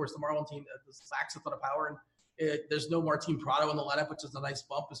power. And of course, the Marlin team lacks a ton of power. And there's no Martin Prado in the lineup, which is a nice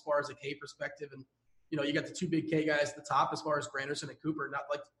bump as far as a K perspective. And you got the 2 big K guys at the top as far as Granderson and Cooper. Not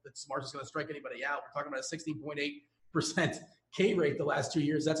like that Samardzija's going to strike anybody out. We're talking about a 16.8% K rate the last 2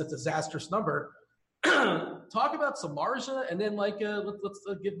 years. That's a disastrous number. Talk about Samardzija, and then let's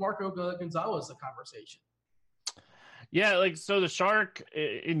give Marco Gonzalez a conversation. Yeah, so the Shark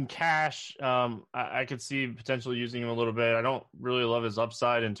in Cash, I could see potentially using him a little bit. I don't really love his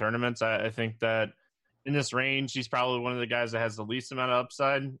upside in tournaments. I think that in this range, he's probably one of the guys that has the least amount of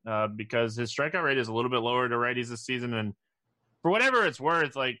upside because his strikeout rate is a little bit lower to righties this season. And for whatever it's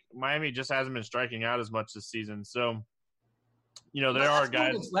worth, Miami just hasn't been striking out as much this season. So, there are guys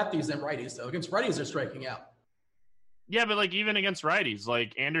against lefties than righties, though. Against righties, they're striking out. Yeah, but even against righties,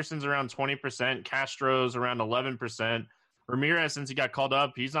 Anderson's around 20%, Castro's around 11%. Ramirez, since he got called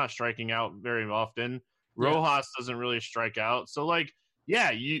up, he's not striking out very often. Rojas doesn't really strike out. So,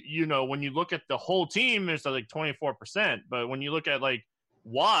 when you look at the whole team, there's 24%. But when you look at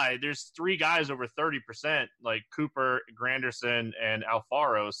why, there's 3 guys over 30%, like Cooper, Granderson, and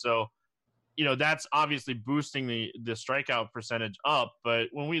Alfaro. So, that's obviously boosting the strikeout percentage up. But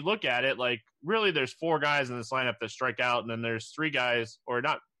when we look at it, really there's 4 guys in this lineup that strike out, and then there's 3 guys, or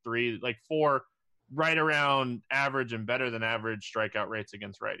not 3, 4 right around average and better than average strikeout rates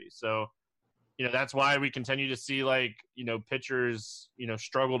against righties. So, that's why we continue to see pitchers,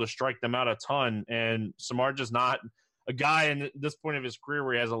 struggle to strike them out a ton. And Samardzija's not a guy in this point of his career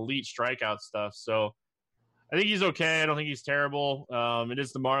where he has elite strikeout stuff. So I think he's okay. I don't think he's terrible. It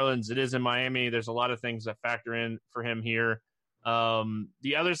is the Marlins. It is in Miami. There's a lot of things that factor in for him here.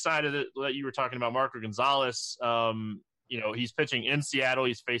 The other side of it that you were talking about, Marco Gonzalez, he's pitching in Seattle.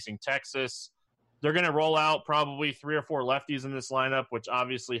 He's facing Texas. They're going to roll out probably 3 or 4 lefties in this lineup, which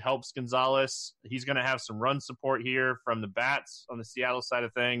obviously helps Gonzalez. He's going to have some run support here from the bats on the Seattle side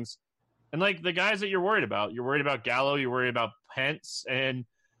of things. And the guys that you're worried about Gallo, you're worried about Pence, and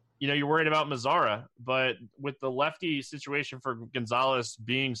you're worried about Mazara. But with the lefty situation for Gonzalez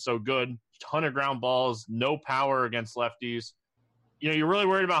being so good, ton of ground balls, no power against lefties, you're really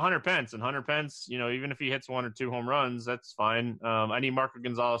worried about Hunter Pence. And Hunter Pence, even if he hits 1 or 2 home runs, that's fine. I need Marco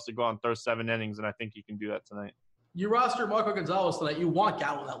Gonzalez to go out and throw 7 innings, and I think he can do that tonight. You roster Marco Gonzalez tonight. You want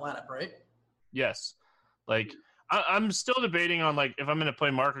Gallo in that lineup, right? Yes. I'm still debating on if I'm going to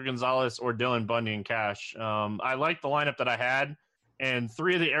play Marco Gonzalez or Dylan Bundy in Cash. I like the lineup that I had, and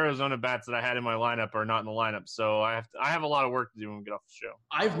 3 of the Arizona bats that I had in my lineup are not in the lineup. So I have a lot of work to do when we get off the show.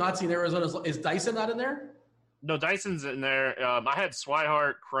 I've not seen Arizona's. Is Dyson not in there? No, Dyson's in there. I had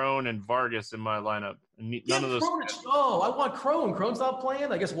Swihart, Crone, and Vargas in my lineup. None of those. I want Crone. Crone's not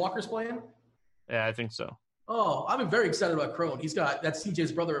playing. I guess Walker's playing. Yeah, I think so. Oh, I'm very excited about Crone. That's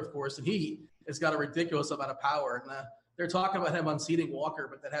CJ's brother, of course, and he has got a ridiculous amount of power. And they're talking about him unseating Walker,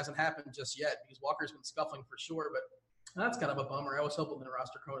 but that hasn't happened just yet because Walker's been scuffling for sure. But that's kind of a bummer. I was hoping to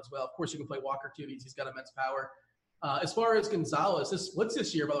roster Crone as well. Of course, you can play Walker too because he's got immense power. As far as Gonzalez, this splits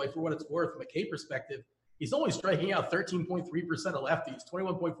this year, by the way, for what it's worth, from a K perspective. He's only striking out 13.3% of lefties,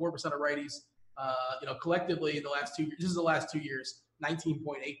 21.4% of righties. Collectively in the last 2 years, this is the last 2 years, 19.8%.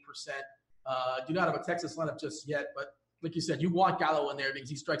 Do not have a Texas lineup just yet, but like you said, you want Gallo in there because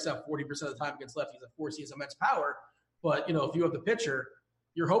he strikes out 40% of the time against lefties. Of course, he has immense power, but if you have the pitcher,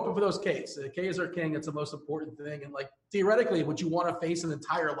 you're hoping for those Ks. The Ks are king. It's the most important thing. And theoretically, would you want to face an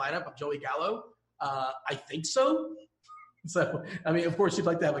entire lineup of Joey Gallo? I think so. So, of course, you'd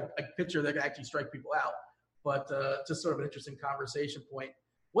like to have a pitcher that can actually strike people out. But just sort of an interesting conversation point.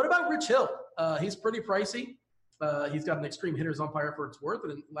 What about Rich Hill? He's pretty pricey. He's got an extreme hitters umpire for its worth.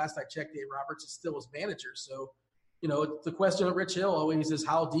 And last I checked, Dave Roberts is still his manager. So, the question of Rich Hill always is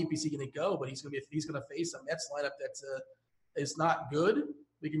how deep is he going to go? But he's going to face a Mets lineup that's is not good.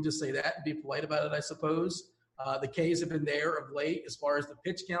 We can just say that and be polite about it, I suppose. The K's have been there of late as far as the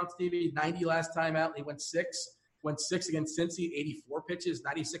pitch count, Stevie. 90 last time out, and he went 6. Went 6 against Cincy, 84 pitches,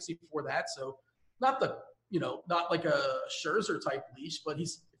 96 before that. So not like a Scherzer type leash, but if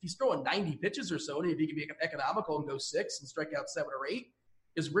he's throwing 90 pitches or so, and if he can be economical and go 6 and strike out 7 or 8,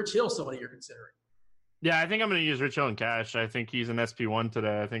 is Rich Hill somebody you're considering? Yeah, I think I'm going to use Rich Hill in cash. I think he's an SP1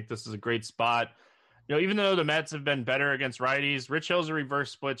 today. I think this is a great spot. Even though the Mets have been better against righties, Rich Hill's a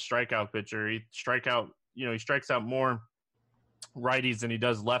reverse split strikeout pitcher. He strikes out more righties than he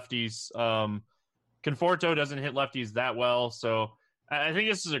does lefties. Conforto doesn't hit lefties that well, so I think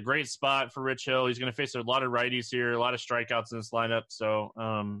this is a great spot for Rich Hill. He's going to face a lot of righties here, a lot of strikeouts in this lineup, so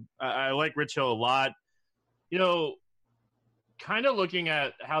I like Rich Hill a lot. Kind of looking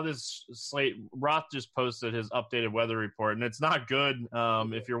at how this slate, Roth just posted his updated weather report, and it's not good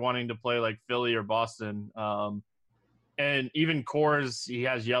if you're wanting to play like Philly or Boston. And even Coors, he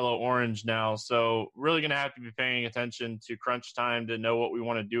has yellow-orange now, so really going to have to be paying attention to crunch time to know what we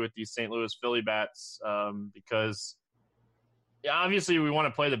want to do with these St. Louis Philly bats because obviously we want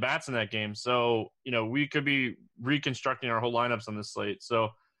to play the bats in that game. So, we could be reconstructing our whole lineups on this slate. So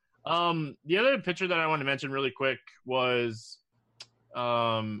the other pitcher that I wanted to mention really quick was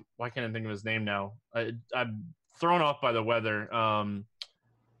why can't I think of his name now? I'm thrown off by the weather.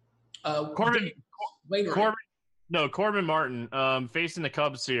 Corbin Martin, facing the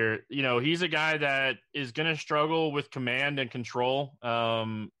Cubs here. He's a guy that is going to struggle with command and control.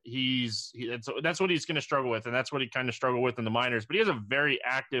 That's what he's going to struggle with, and that's what he kind of struggled with in the minors. But he has a very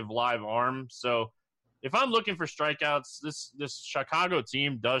active live arm. So if I'm looking for strikeouts, this Chicago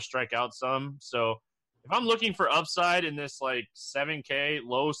team does strike out some. So if I'm looking for upside in this like 7K,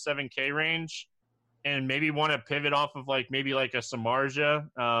 low 7K range, and maybe want to pivot off of maybe a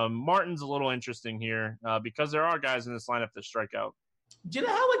Samardzija, Martin's a little interesting here because there are guys in this lineup that strike out. Do you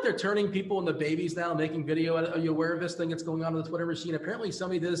know how they're turning people into babies now, making video? Are you aware of this thing that's going on the Twitter machine? Apparently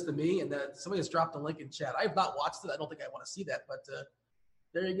somebody did this to me, and somebody has dropped a link in chat. I have not watched it. I don't think I want to see that, but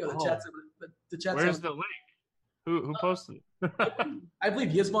there you go. The chat's Where's the link? Who posted it? I believe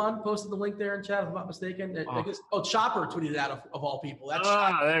Yisman posted the link there in chat, if I'm not mistaken. Chopper tweeted it out of all people.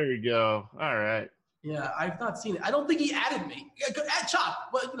 There we go. All right. Yeah, I've not seen it. I don't think he added me. Add Chop,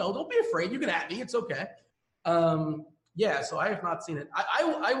 but don't be afraid. You can add me. It's okay. So I have not seen it.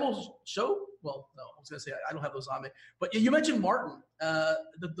 I will show. Well, no, I was going to say I don't have those on me. But you mentioned Martin.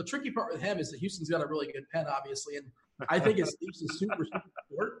 The tricky part with him is that Houston's got a really good pen, obviously, and I think his sleeves is super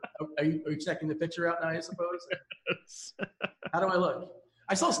short. Are you checking the picture out now? I suppose. How do I look?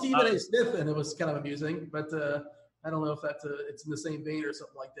 I saw Stephen A. Smith, and it was kind of amusing, but I don't know if it's in the same vein or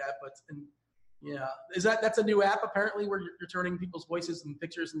something like that. But yeah, that's a new app apparently where you're turning people's voices and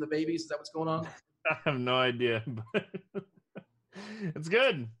pictures into babies. Is that what's going on? I have no idea, but it's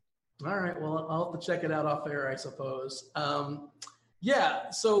good. All right, well, I'll have to check it out off air, I suppose.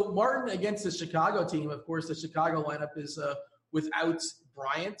 So Martin against the Chicago team. Of course, the Chicago lineup is without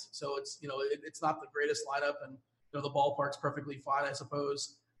Bryant, so it's it's not the greatest lineup, and the ballpark's perfectly fine, I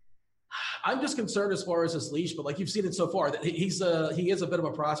suppose. I'm just concerned as far as his leash, but like you've seen it so far, that he is a bit of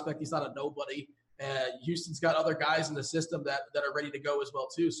a prospect. He's not a nobody. Houston's got other guys in the system that are ready to go as well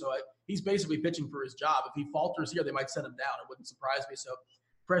too. So he's basically pitching for his job. If he falters here, they might send him down. It wouldn't surprise me. So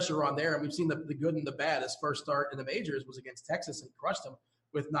pressure on there, and we've seen the good and the bad. His first start in the majors was against Texas and crushed him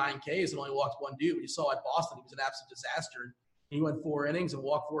with 9 Ks and only walked 1 dude. But you saw at Boston, he was an absolute disaster. He went 4 innings and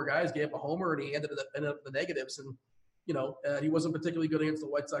walked 4 guys, gave up a homer, and he ended up the negatives. And he wasn't particularly good against the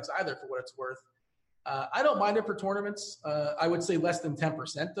White Sox either, for what it's worth. I don't mind it for tournaments. I would say less than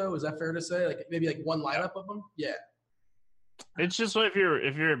 10%, though. Is that fair to say? Maybe one lineup of them? Yeah. It's just if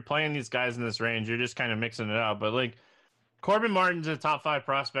you're playing these guys in this range, you're just kind of mixing it out. But Corbin Martin's a top 5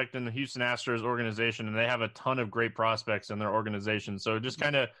 prospect in the Houston Astros organization, and they have a ton of great prospects in their organization. So it just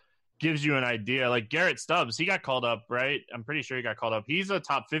kind of gives you an idea. Garrett Stubbs, he got called up, right? I'm pretty sure he got called up. He's a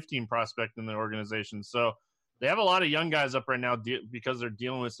top 15 prospect in the organization. So they have a lot of young guys up right now because they're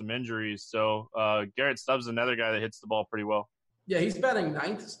dealing with some injuries. So Garrett Stubbs is another guy that hits the ball pretty well. Yeah, he's batting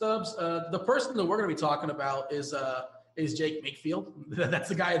 9th, Stubbs. The person that we're going to be talking about is Jake Makefield. That's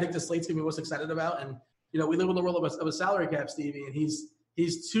the guy I think the slate's going to be most excited about. And, we live in the world of a salary cap, Stevie, and he's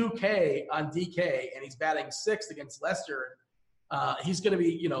 2K on DK, and he's batting 6th against Leicester. He's going to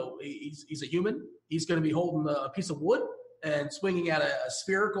be, he's a human. He's going to be holding a piece of wood and swinging at a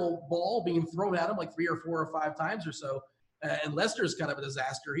spherical ball being thrown at him 3 or 4 or 5 times or so. And Lester's kind of a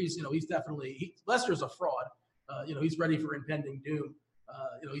disaster. He's definitely Lester's a fraud. He's ready for impending doom.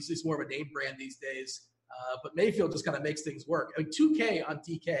 He's more of a name brand these days. But Mayfield just kind of makes things work. I mean, 2K on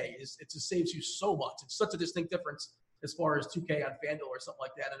DK it just saves you so much. It's such a distinct difference as far as 2K on FanDuel or something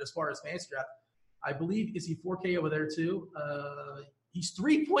like that. And as far as Fantasy Draft, I believe, is he 4K over there too? He's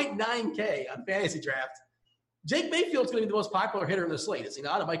 3.9K on Fantasy Draft. Jake Mayfield's going to be the most popular hitter in the slate, is he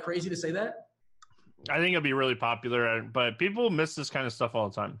not? Am I crazy to say that? I think it'll be really popular, but people miss this kind of stuff all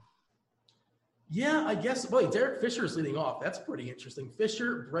the time. Yeah, I guess. Boy, Derek Fisher is leading off. That's pretty interesting.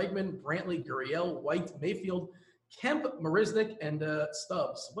 Fisher, Bregman, Brantley, Gurriel, White, Mayfield, Kemp, Marisnik, and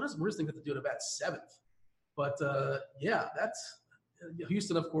Stubbs. What does Marisnik have to do to bat 7th? But, that's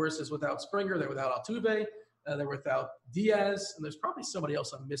Houston, of course, is without Springer. They're without Altuve. They're without Diaz. And there's probably somebody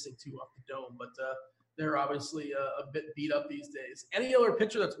else I'm missing, too, off the dome. But they're obviously a bit beat up these days. Any other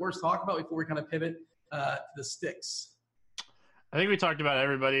pitcher that's worth talking about before we kind of pivot to the sticks? I think we talked about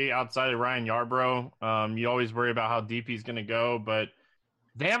everybody outside of Ryan Yarbrough. You always worry about how deep he's going to go, but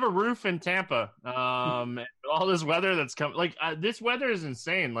they have a roof in Tampa. All this weather that's coming, this weather is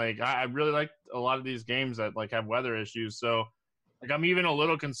insane. I really like a lot of these games that have weather issues. So I'm even a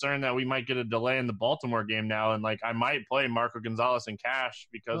little concerned that we might get a delay in the Baltimore game now, and I might play Marco Gonzalez in cash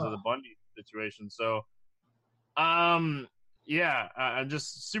because of the Bundy situation. So, I'm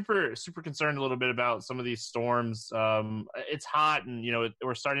just super, super concerned a little bit about some of these storms. It's hot and,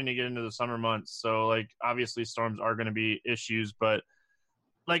 we're starting to get into the summer months. So, obviously storms are going to be issues. But,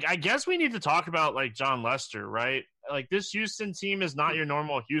 I guess we need to talk about, John Lester, right? This Houston team is not your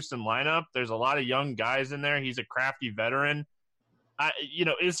normal Houston lineup. There's a lot of young guys in there. He's a crafty veteran.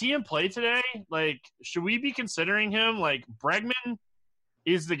 Is he in play today? Should we be considering him? Bregman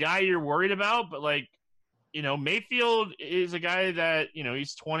is the guy you're worried about, but, Mayfield is a guy that,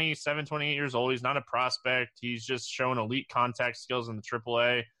 he's 27, 28 years old. He's not a prospect. He's just shown elite contact skills in the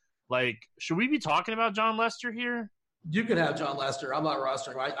AAA. Should we be talking about John Lester here? You can have John Lester. I'm not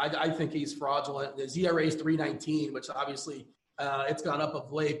rostering him. I think he's fraudulent. The ZRA is 3.19, which obviously it's gone up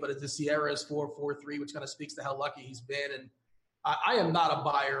of late, but the Sierra is 4.43, which kind of speaks to how lucky he's been. And I am not a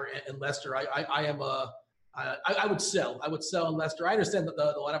buyer in Lester. I would sell. I would sell in Lester. I understand that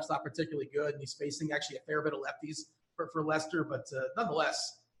the lineup's not particularly good, and he's facing actually a fair bit of lefties for Lester, but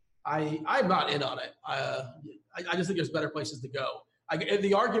nonetheless, I'm not in on it. I just think there's better places to go.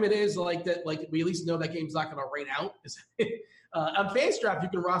 The argument is that we at least know that game's not going to rain out. On Fantasy Draft, you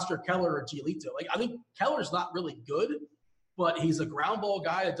can roster Keller or Giolito. I think Keller's not really good, but he's a ground ball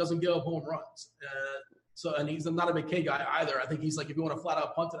guy that doesn't give up home runs. And he's not a McKay guy either. I think he's if you want to flat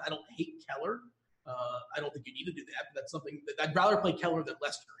out punt it, I don't hate Keller. I don't think you need to do that, but that's something that I'd rather play Keller than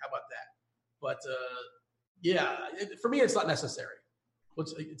Lester. How about that? But for me, it's not necessary.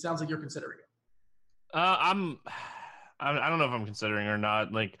 It sounds like you're considering it. I don't know if I'm considering it or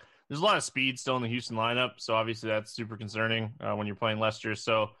not. There's a lot of speed still in the Houston lineup, so obviously that's super concerning when you're playing Lester.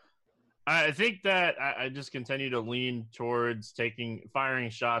 So I think that I just continue to lean towards firing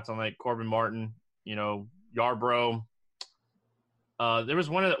shots on Corbin Martin, Yarbrough. There was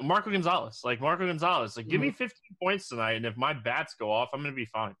one of Marco Gonzalez. Give me 15 points tonight, and if my bats go off, I'm going to be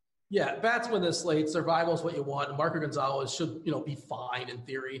fine. Yeah, bats win this slate. Survival is what you want. Marco Gonzalez should, be fine in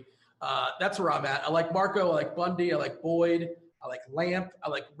theory. That's where I'm at. I like Marco. I like Bundy. I like Boyd. I like Lamp. I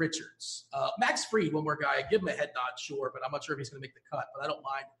like Richards. Max Fried, one more guy. I give him a head nod, sure, but I'm not sure if he's going to make the cut. But I don't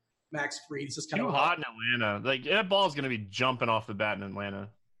mind Max Fried. He's just kind of hot in Atlanta. That ball's going to be jumping off the bat in Atlanta.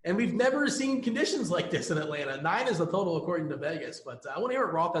 And we've never seen conditions like this in Atlanta. 9 is the total according to Vegas. But I want to hear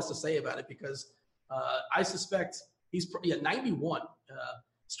what Roth has to say about it because I suspect he's 91.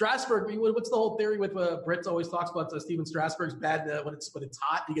 Strasburg, what's the whole theory with Brits always talks about Steven Strasburg's bad when it's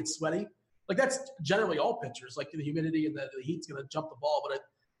hot, he gets sweaty. That's generally all pitchers. The humidity and the heat's going to jump the ball. But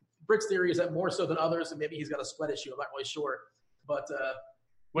Britt's theory is that more so than others, and maybe he's got a sweat issue. I'm not really sure. But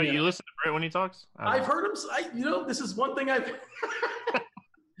wait, you listen to Britt when he talks? I've heard him. This is one thing I've –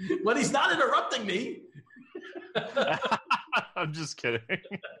 when he's not interrupting me. I'm just kidding.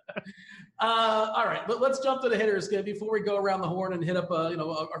 All right, but let's jump to the hitters before we go around the horn and hit up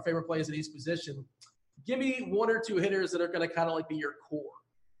our favorite plays at each position. Give me one or two hitters that are going to kind of be your core.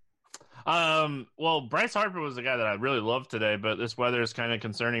 Well, Bryce Harper was the guy that I really loved today, but this weather is kind of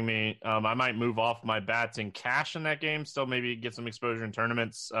concerning me. I might move off my bats in cash in that game, still maybe get some exposure in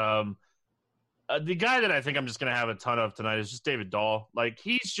tournaments. The guy that I think I'm just going to have a ton of tonight is just David Dahl.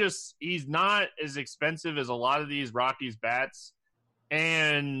 He's not as expensive as a lot of these Rockies bats.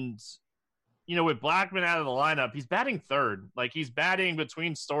 And, with Blackman out of the lineup, he's batting third. He's batting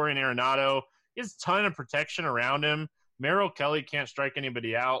between Story and Arenado. He has a ton of protection around him. Merrill Kelly can't strike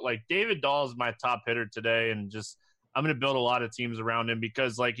anybody out. David Dahl is my top hitter today. And just, I'm going to build a lot of teams around him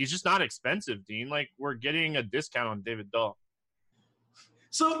because, like, he's just not expensive, Dean. Like, we're getting a discount on David Dahl.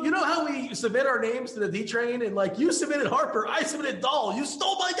 So you know how we submit our names to the D Train, and like you submitted Harper, I submitted Dahl. You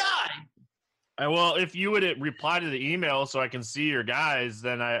stole my guy. Well, if you would reply to the email so I can see your guys,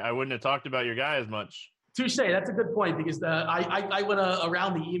 then I wouldn't have talked about your guy as much. Touche. That's a good point because I went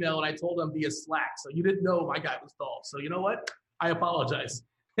around the email and I told them via Slack, so you didn't know my guy was Dahl. So you know what? I apologize.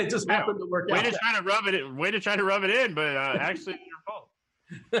 It just happened to work out. Way to try to rub it in, but actually it's your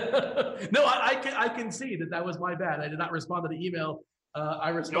fault. No, I can see that was my bad. I did not respond to the email. I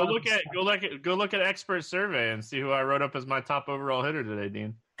responded. Go look at expert survey and see who I wrote up as my top overall hitter today,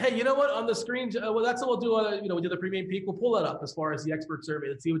 Dean. Hey, you know what? On the screen, well, that's what we'll do. We do the pregame peak. We'll pull that up as far as the expert survey.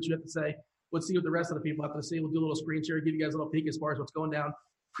 Let's see what you have to say. Let's see what the rest of the people have to say. We'll do a little screen share, give you guys a little peek as far as what's going down.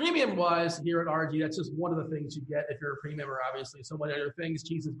 Premium wise here at RG, that's just one of the things you get if you're a premium member, obviously. So many other things,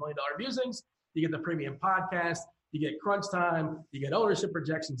 Cheese's $1 Million Musings. You get the premium podcast. You get crunch time. You get ownership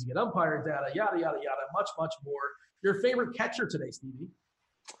projections. You get umpire data, yada, yada, yada, much, much more. Your favorite catcher today, Stevie?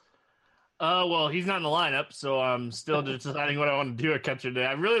 Well, he's not in the lineup, so I'm still just deciding what I want to do at catcher today.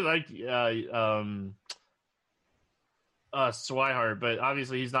 I really like Swihart, but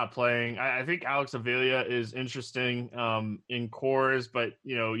obviously he's not playing. I think Alex Avila is interesting in cores, but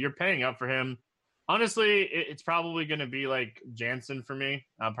you're paying up for him. Honestly, it's probably going to be like Jansen for me.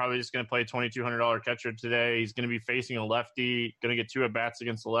 I'm probably just going to play $2,200 catcher today. He's going to be facing a lefty, going to get 2 at-bats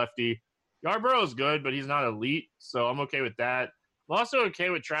against the lefty. Yarbrough is good, but he's not elite, so I'm okay with that. I'm also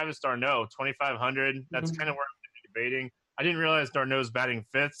okay with Travis d'Arnaud, 2,500. That's kind of where I'm debating. I didn't realize d'Arnaud's batting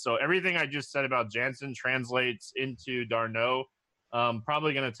 5th, so everything I just said about Jansen translates into d'Arnaud.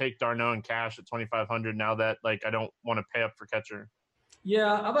 Probably going to take d'Arnaud in cash at 2,500 now that I don't want to pay up for catcher.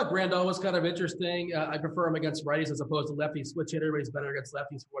 Yeah, I thought Grandal was kind of interesting. I prefer him against righties as opposed to lefties. Switch hitter, but he's better against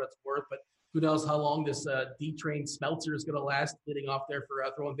lefties for what it's worth. But who knows how long this D-Train Smeltzer is going to last, leading off there for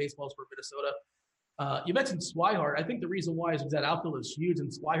throwing baseballs for Minnesota. You mentioned Swihart. I think the reason why is because that outfield is huge,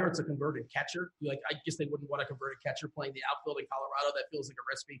 and Swihart's a converted catcher. I guess they wouldn't want a converted catcher playing the outfield in Colorado. That feels like a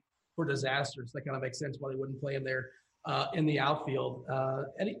recipe for disaster. So that kind of makes sense why they wouldn't play him there in the outfield.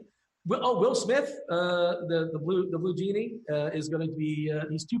 Will Smith, the Blue Genie, is going to be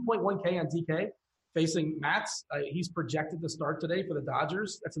he's 2.1K on DK facing Mats. He's projected to start today for the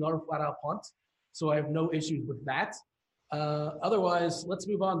Dodgers. That's another flat-out punt, so I have no issues with that. Otherwise, let's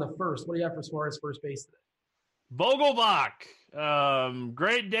move on to first. What do you have as far as first base today? Vogelbach.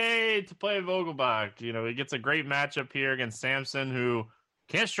 Great day to play Vogelbach. He gets a great matchup here against Samson, who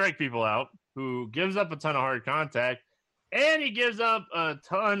can't strike people out, who gives up a ton of hard contact, and he gives up a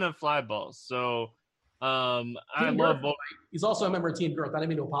ton of fly balls. So I love Vogelbach. He's also a member of Team Growth. I didn't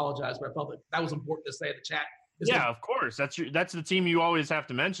mean to apologize, but I felt like that was important to say in the chat. Yeah, of course. That's the team you always have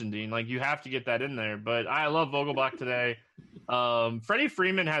to mention, Dean. You have to get that in there. But I love Vogelbach today. Freddie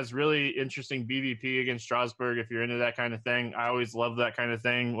Freeman has really interesting BVP against Strasburg if you're into that kind of thing. I always love that kind of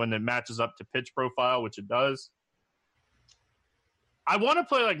thing when it matches up to pitch profile, which it does. I want to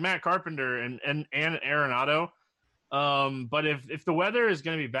play like Matt Carpenter and Arenado. But if the weather is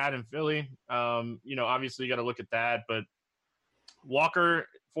going to be bad in Philly, obviously you got to look at that. But Walker,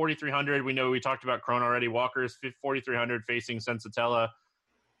 4,300. We talked about Cron already. Walker is 4,300 facing Sensatella.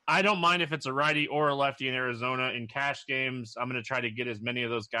 I don't mind if it's a righty or a lefty in Arizona. In cash games, I'm going to try to get as many of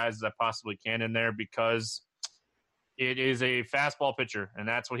those guys as I possibly can in there because it is a fastball pitcher, and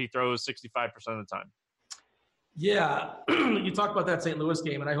that's what he throws 65% of the time. Yeah, you talk about that St. Louis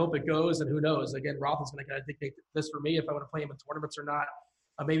game, and I hope it goes, and who knows. Again, Roth is going to kind of dictate this for me if I want to play him in tournaments or not.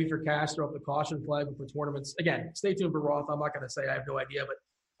 Maybe for cash, throw up the caution flag, but for tournaments, again, stay tuned for Roth. I'm not going to say I have no idea, but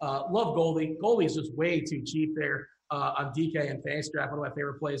love Goldie. Goldie is just way too cheap there on DK and Fangraphs. One of my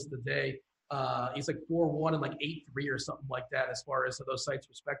favorite plays of the day. He's like 4-1 and like 8-3 or something like that as far as those sites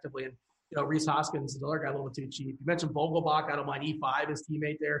respectively. And, Rhys Hoskins is another guy a little bit too cheap. You mentioned Vogelbach. I don't mind E5, his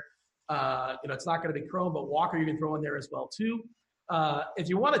teammate there. It's not going to be Chrome, but Walker you can throw in there as well too. If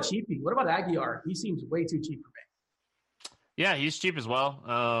you want a cheapie, what about Aguilar? He seems way too cheap for me. Yeah, he's cheap as well.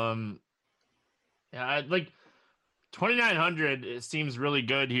 Like 2,900 seems really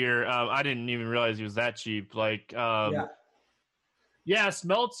good here. I didn't even realize he was that cheap.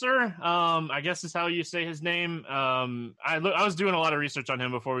 Smeltzer. I guess is how you say his name. I was doing a lot of research on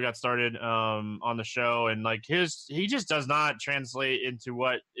him before we got started on the show, and he just does not translate into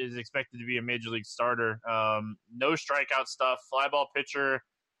what is expected to be a major league starter. No strikeout stuff. Fly ball pitcher.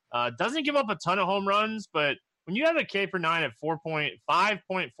 Doesn't give up a ton of home runs, but when you have a K per 9 at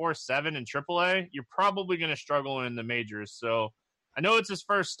 5.47 in AAA, you're probably going to struggle in the majors. So I know it's his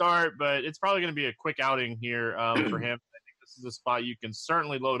first start, but it's probably going to be a quick outing here for him. I think this is a spot you can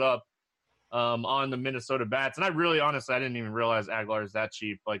certainly load up on the Minnesota bats. And I didn't even realize Aguilar is that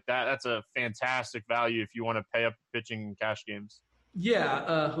cheap. Like that's a fantastic value if you want to pay up pitching in cash games.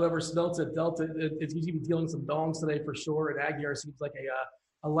 Yeah, whoever smelt it dealt it. It's usually dealing some dongs today for sure, and Aguilar seems like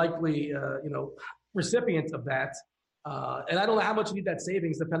a likely recipient of that. And I don't know how much you need that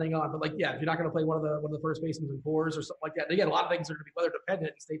savings depending on, but if you're not going to play one of the first basemen in Coors or something like that. And again, a lot of things are going to be weather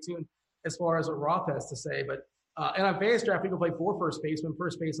dependent. Stay tuned as far as what Roth has to say. But and on Fantasy Draft, you can play 4 first basemen.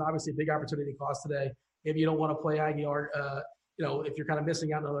 First base, obviously, a big opportunity cost today. Maybe you don't want to play Aguilar, if you're kind of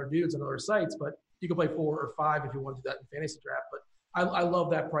missing out on other dudes on other sites, but you can play 4 or 5 if you want to do that in Fantasy Draft. But I love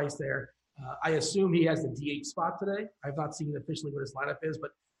that price there. I assume he has the DH spot today. I've not seen officially what his lineup is,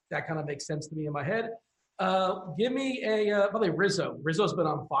 but that kind of makes sense to me in my head. Give me by the way, Rizzo. Rizzo's been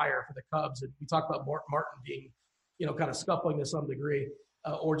on fire for the Cubs. And we talked about Martin being, kind of scuffling to some degree,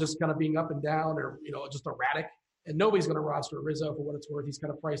 or just kind of being up and down, or just erratic. And nobody's going to roster Rizzo for what it's worth. He's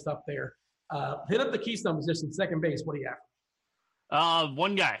kind of priced up there. Hit up the Keystone position, second base. What do you have?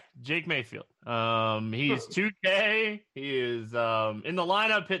 One guy, Jake Mayfield. He's 2K. He is in the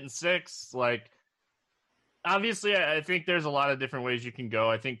lineup hitting 6. Obviously, I think there's a lot of different ways you can go.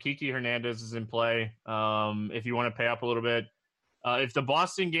 I think Kiki Hernandez is in play if you want to pay up a little bit. If the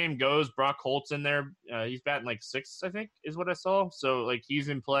Boston game goes, Brock Holt's in there. He's batting 6th, I think, is what I saw. So, he's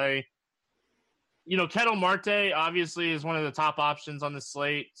in play. Ketel Marte obviously is one of the top options on the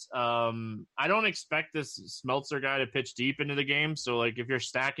slate. I don't expect this Smeltzer guy to pitch deep into the game. So, if you're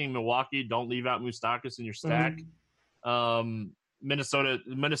stacking Milwaukee, don't leave out Moustakas in your stack. Mm-hmm.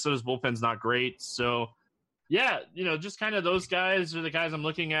 Minnesota's bullpen's not great. So, yeah, just kind of those guys are the guys I'm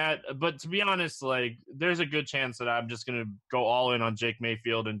looking at. But to be honest, there's a good chance that I'm just going to go all in on Jake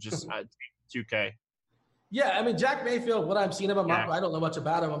Mayfield and just take 2K. Yeah, I mean, Jack Mayfield, what I've seen of him, I don't know much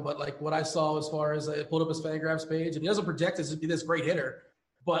about him, but what I saw as far as I pulled up his Fangraphs page, and he doesn't project to be this great hitter,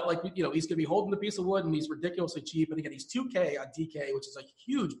 but he's going to be holding the piece of wood, and he's ridiculously cheap. And again, he's 2K on DK, which is a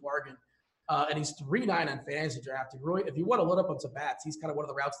huge bargain, and he's 3.9 on Fantasy Draft. If you want to load up on some bats, he's kind of one of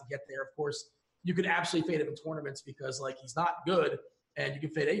the routes to get there. Of course, you could absolutely fade him in tournaments because he's not good, and you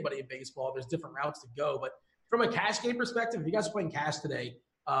can fade anybody in baseball. There's different routes to go, but from a cash game perspective, if you guys are playing cash today,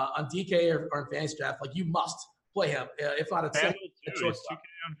 on DK or in Fantasy Draft, you must play him. If not, it's FanDuel too. He's 2K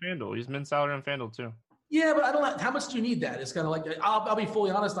on FanDuel. He's min salary on FanDuel too. Yeah, but I don't know how much do you need that. It's kind of I'll be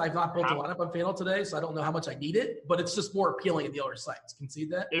fully honest. I've not built a lineup on FanDuel today, so I don't know how much I need it. But it's just more appealing in the other sites.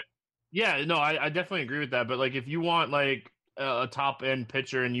 Concede that. I definitely agree with that. But if you want a top end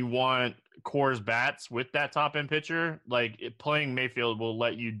pitcher and you want Coors bats with that top end pitcher, playing Mayfield will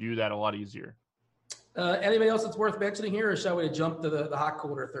let you do that a lot easier. Anybody else that's worth mentioning here, or shall we jump to the hot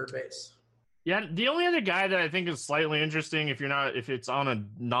corner third base? Yeah, the only other guy that I think is slightly interesting if it's on a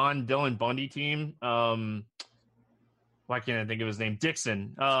non-Dylan Bundy team, why can't I think of his name?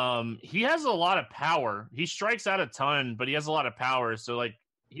 Dixon. He has a lot of power. He strikes out a ton, but he has a lot of power. So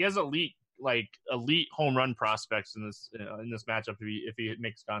he has elite home run prospects in this matchup if he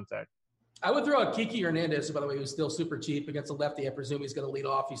makes contact. I would throw out Kiki Hernandez, by the way, who's still super cheap against a lefty. I presume he's going to lead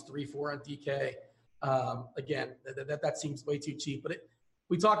off. He's 3-4 on DK. Again, that seems way too cheap. But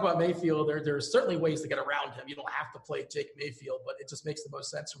we talk about Mayfield. There are certainly ways to get around him. You don't have to play Jake Mayfield, but it just makes the most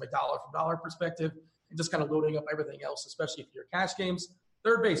sense from a dollar perspective and just kind of loading up everything else, especially if you're cash games.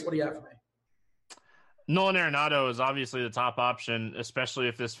 Third base, what do you have for me? Nolan Arenado is obviously the top option, especially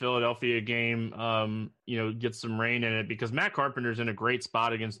if this Philadelphia game, gets some rain in it, because Matt Carpenter's in a great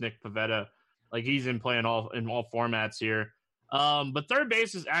spot against Nick Pivetta. He's in play in all formats here. But third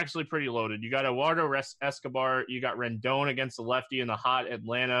base is actually pretty loaded. You got Eduardo Escobar. You got Rendon against the lefty in the hot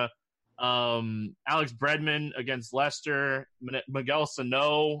Atlanta. Alex Bregman against Lester. Miguel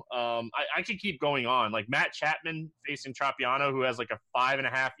Sano. I could keep going on. Matt Chapman facing Tropiano, who has a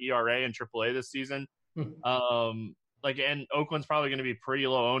 5.5 ERA in AAA this season. And Oakland's probably going to be pretty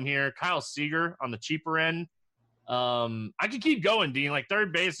low owned here. Kyle Seager on the cheaper end. I could keep going, Dean.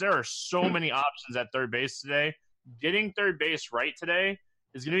 Third base, there are so many options at third base today. Getting third base right today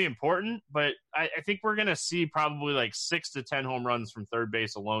is going to be important, but I think we're going to see probably 6 to 10 home runs from third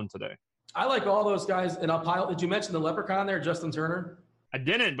base alone today. I like all those guys. And did you mention the leprechaun there, Justin Turner? I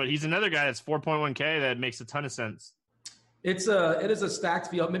didn't, but he's another guy that's 4.1K that makes a ton of sense. It is a stacked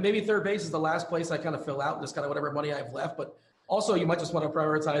field. Maybe third base is the last place I kind of fill out, just kind of whatever money I have left. But also, you might just want to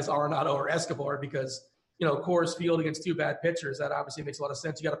prioritize Arenado or Escobar because, Coors Field against 2 bad pitchers, that obviously makes a lot of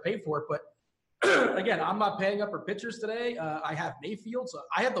sense. You got to pay for it. But again, I'm not paying up for pitchers today. I have Mayfield, so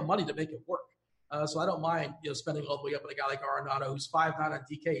I have the money to make it work. So I don't mind, spending all the way up on a guy like Arenado, who's 5.9 on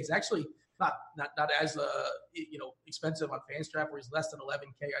DK. He's actually not as expensive on Fanstrap, where he's less than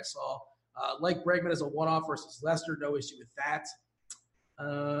 11K. I saw. Bregman as a one-off versus Lester, no issue with that.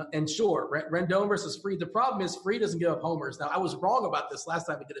 And sure, Rendon versus Fried. The problem is Fried doesn't give up homers. Now, I was wrong about this last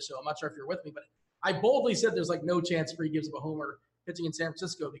time we did a show. I'm not sure if you're with me, but I boldly said there's like no chance Fried gives up a homer pitching in San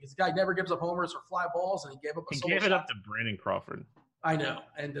Francisco because the guy never gives up homers or fly balls, and he gave up a solo He gave it shot. up to Brandon Crawford. I know.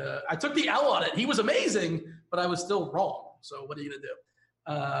 And I took the L on it. He was amazing, but I was still wrong. So what are you going to do?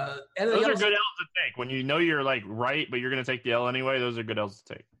 Those are good L's to take. When you know you're like right, but you're going to take the L anyway, those are good L's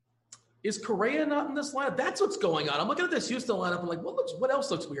to take. Is Correa not in this lineup? That's what's going on. I'm looking at this Houston lineup. I'm like, what else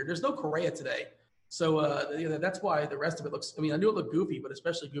looks weird? There's no Correa today. So that's why the rest of it looks – I mean, I knew it looked goofy, but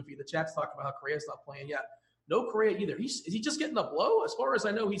especially goofy. The chat's talking about how Correa's not playing yet. No Correa either. Is he just getting a blow? As far as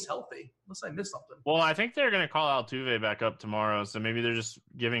I know, he's healthy, unless I missed something. Well, I think they're going to call Altuve back up tomorrow, so maybe they're just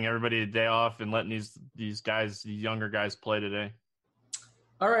giving everybody a day off and letting these guys, these younger guys, play today.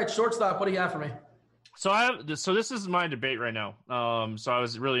 All right, shortstop, what do you have for me? So this is my debate right now. So I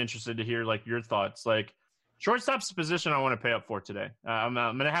was really interested to hear like your thoughts. Like shortstop's the position I want to pay up for today. I'm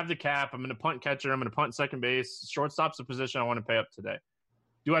going to have the cap. I'm going to punt catcher. I'm going to punt second base. Shortstop's the position I want to pay up today.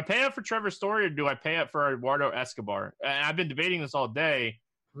 Do I pay up for Trevor Story or do I pay up for Eduardo Escobar? And I've been debating this all day.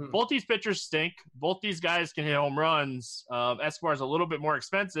 Both these pitchers stink. Both these guys can hit home runs. Escobar's a little bit more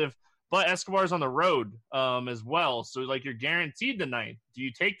expensive, but Escobar's on the road as well. So like you're guaranteed the ninth. Do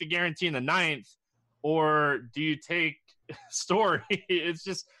you take the guarantee in the ninth? Or do you take Story? It's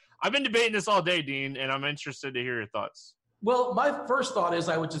just I've been debating this all day, Dean, and I'm interested to hear your thoughts. Well, my first thought is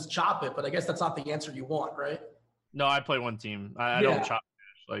I would just chop it, but I guess that's not the answer you want, right? No, I play one team. I don't chop.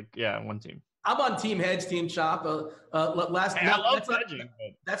 One team. I'm on Team Hedge, Team Chop. I love hedging.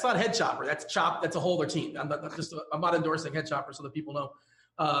 That's not Head Chopper. That's Chop. That's a whole other team. I'm not endorsing Head Chopper so that people know.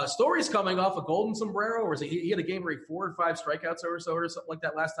 Story's coming off a golden sombrero, or he had a game where he 4 or 5 strikeouts or something like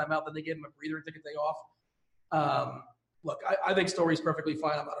that last time out. Then they gave him a breather and took a day off. Look, I think Story's perfectly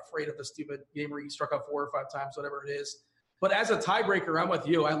fine. I'm not afraid of the stupid game where he struck out 4 or 5 times, whatever it is. But as a tiebreaker, I'm with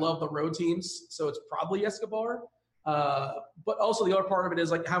you. I love the road teams, so it's probably Escobar. But also the other part of it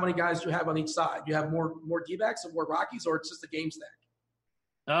is like how many guys do you have on each side? Do you have more D-backs or more Rockies, or it's just a game stack?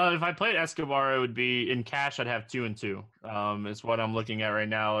 If I played Escobar, it would be in cash. I'd have 2 and 2. Is what I'm looking at right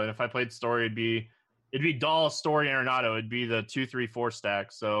now. And if I played Story, it'd be Dahl, Story, Arenado. It'd be the 2, 3, 4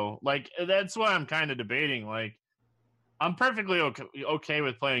 stack. So like that's what I'm kind of debating. Like I'm perfectly okay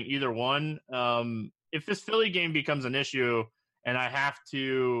with playing either one. If this Philly game becomes an issue and I have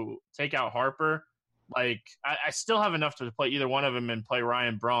to take out Harper, like I still have enough to play either one of them and play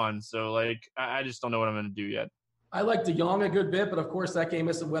Ryan Braun. So like I just don't know what I'm going to do yet. I like DeYoung a good bit, but of course that game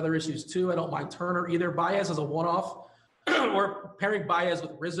has some weather issues too. I don't mind Turner either. Baez as a one-off, or pairing Baez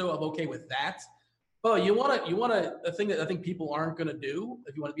with Rizzo, I'm okay with that. But you want a thing that I think people aren't going to do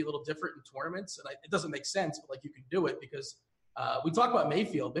if you want to be a little different in tournaments, and it doesn't make sense, but like you can do it because we talk about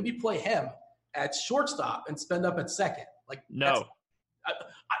Mayfield. Maybe play him at shortstop and spend up at second. Like no,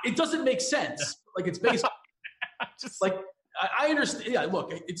 it doesn't make sense. Like it's baseball. Just like I understand. Yeah,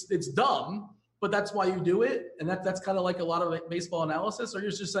 look, it's dumb. But that's why you do it, and that's kind of like a lot of baseball analysis. Or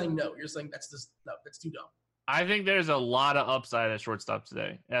you're just saying no. You're saying that's too dumb. I think there's a lot of upside at shortstop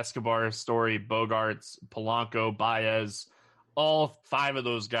today. Escobar, Story, Bogarts, Polanco, Baez, all 5 of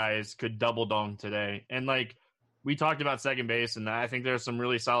those guys could double dong today. And like we talked about second base, and I think there's some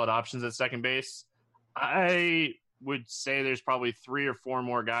really solid options at second base. I would say there's probably 3 or 4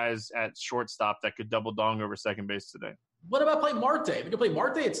 more guys at shortstop that could double dong over second base today. What about playing Marte? We can play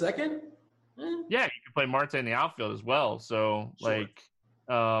Marte at second. Yeah, you can play Marte in the outfield as well. So, sure.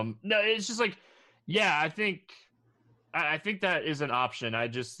 No, it's just like, yeah, I think that is an option. I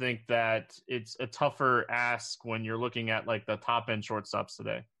just think that it's a tougher ask when you're looking at like the top end shortstops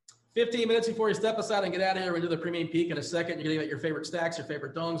today. 15 minutes before you step aside and get out of here, we're going to do the premium peak in a second. You're going to get your favorite stacks, your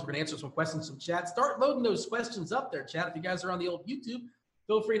favorite dongs. We're going to answer some questions from chat. Start loading those questions up there, chat. If you guys are on the old YouTube,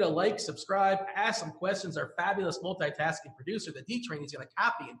 feel free to like, subscribe, ask some questions. Our fabulous multitasking producer, the D-Train, is going to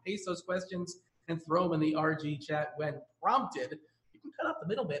copy and paste those questions and throw them in the RG chat when prompted. You can cut out the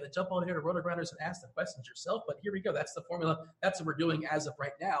middleman and jump on here to RotoGrinders and ask the questions yourself. But here we go. That's the formula. That's what we're doing as of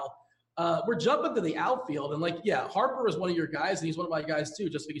right now. We're jumping to the outfield. And, Harper is one of your guys, and he's one of my guys too,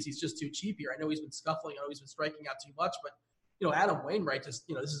 just because he's just too cheap here. I know he's been scuffling. I know he's been striking out too much. But, Adam Wainwright this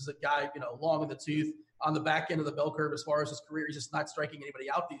is a guy, long in the tooth, on the back end of the bell curve as far as his career. He's just not striking anybody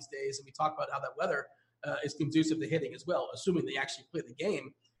out these days. And we talk about how that weather is conducive to hitting as well, assuming they actually play the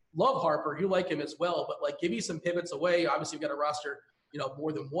game. Love Harper. You like him as well. But, give you some pivots away. Obviously, you've got a roster,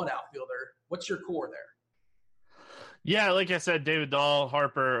 more than one outfielder. What's your core there? Yeah, like I said, David Dahl,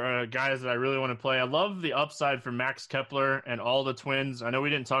 Harper, guys that I really want to play. I love the upside for Max Kepler and all the Twins. I know we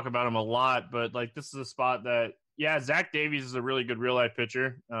didn't talk about him a lot, but, this is a spot that – yeah, Zach Davies is a really good real-life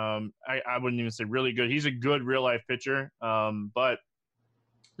pitcher. I wouldn't even say really good. He's a good real-life pitcher. But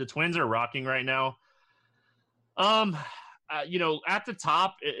The Twins are rocking right now. At the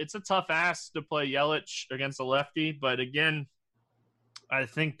top, it's a tough ask to play Yelich against a lefty, but again, I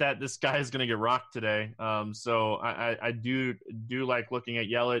think that this guy is going to get rocked today. So I do like looking at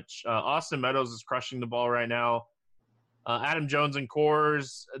Yelich. Austin Meadows is crushing the ball right now. Adam Jones and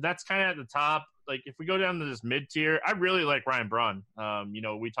Coors, that's kind of at the top. Like if we go down to this mid tier, I really like Ryan Braun.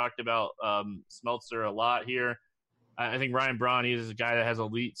 We talked about Smeltzer a lot here. I think Ryan Braun, he's a guy that has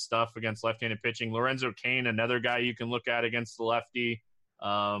elite stuff against left-handed pitching. Lorenzo Cain, another guy you can look at against the lefty.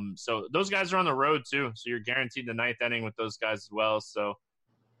 So those guys are on the road too. So you're guaranteed the ninth inning with those guys as well. So,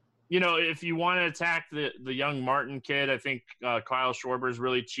 if you want to attack the young Martin kid, I think Kyle Schwarber is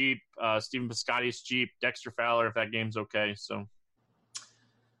really cheap. Stephen Piscotty's cheap. Dexter Fowler, if that game's okay. So.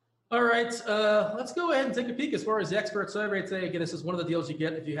 All right, let's go ahead and take a peek as far as the expert survey today. Again, this is one of the deals you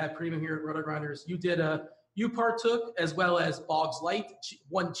get if you have premium here at Roto Grinders. You partook, as well as Boggs Light,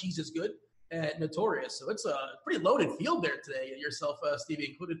 One Cheese is Good, and Notorious. So it's a pretty loaded field there today, yourself, Stevie,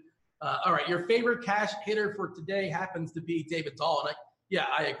 included. All right, your favorite cash hitter for today happens to be David Dahl. And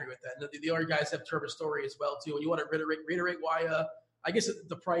I agree with that. The other guys have Trevor Story as well, too. And you want to reiterate why, I guess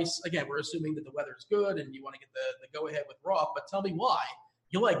the price, again, we're assuming that the weather is good and you want to get the go-ahead with Roth. But tell me why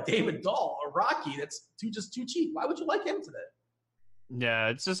you like David Dahl, a Rocky that's just too cheap. Why would you like him today? Yeah,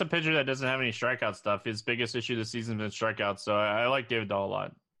 it's just a pitcher that doesn't have any strikeout stuff. His biggest issue this season has been strikeouts, so I like David Dahl a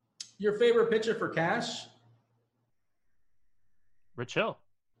lot. Your favorite pitcher for cash? Rich Hill.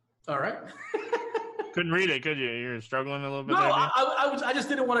 All right. Couldn't read it, could you? You're struggling a little bit. No, I just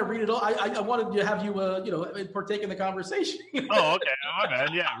didn't want to read it all. I wanted to have you, partake in the conversation. Oh, okay. My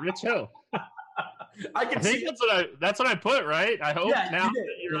bad. Yeah, Rich Hill. I think that's what I put, right? I hope now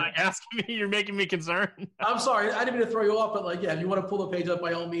you're like asking me, you're making me concerned. I'm sorry, I didn't mean to throw you off, but if you want to pull the page up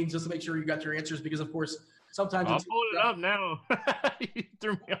by all means, just to make sure you got your answers, because of course sometimes I'll pull it up now. You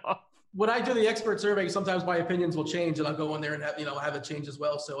threw me off. When I do the expert survey, sometimes my opinions will change, and I'll go in there and have it change as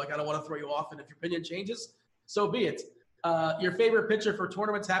well. So I don't want to throw you off, and if your opinion changes, so be it. Your favorite pitcher for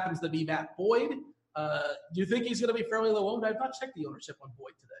tournaments happens to be Matt Boyd. Do you think he's going to be fairly low owned? I've not checked the ownership on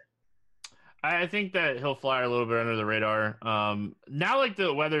Boyd today. I think that he'll fly a little bit under the radar. Now,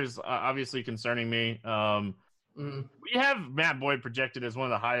 the weather's obviously concerning me. We have Matt Boyd projected as one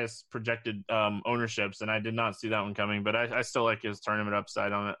of the highest projected ownerships, and I did not see that one coming. But I still like his tournament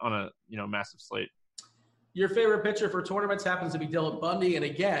upside on a massive slate. Your favorite pitcher for tournaments happens to be Dylan Bundy, and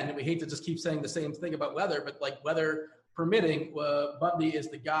again, we hate to just keep saying the same thing about weather, but weather permitting, Bundy is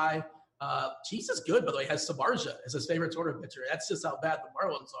the guy. Cheese is good, by the way. Has Samardzija as his favorite tournament pitcher. That's just how bad the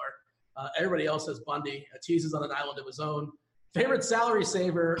Marlins are. Everybody else has Bundy. Cheese is on an island of his own. Favorite salary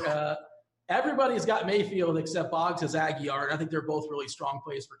saver. Everybody's got Mayfield except Boggs has Aguilar. And I think they're both really strong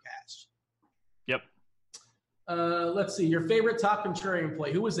plays for cash. Yep. Let's see. Your favorite top contrarian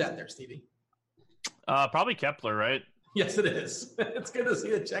play. Who was that there, Stevie? Probably Kepler, right? Yes, it is. It's good to see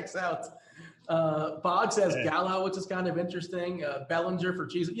it checks out. Boggs has Gallo, which is kind of interesting. Bellinger for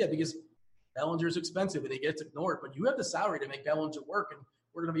Cheese. Yeah, because Bellinger's expensive and he gets ignored. But you have the salary to make Bellinger work, and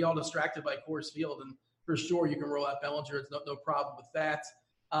we're going to be all distracted by Coors Field, and for sure you can roll out Bellinger. It's no problem with that.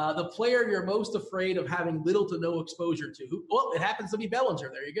 The player you're most afraid of having little to no exposure to. Well, it happens to be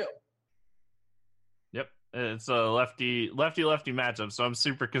Bellinger. There you go. Yep. It's a lefty matchup, so I'm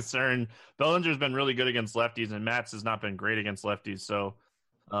super concerned. Bellinger's been really good against lefties, and Matz has not been great against lefties. So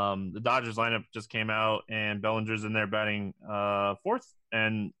the Dodgers lineup just came out, and Bellinger's in there batting fourth,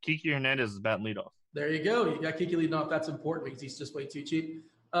 and Kiki Hernandez is batting leadoff. There you go. You got Kiki leading off. That's important because he's just way too cheap.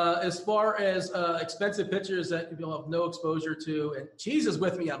 As far as expensive pitchers that you'll have no exposure to, and Cheese is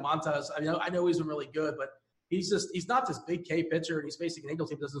with me on Montas. I know he's been really good, but he's not this big K pitcher, and he's facing an Angels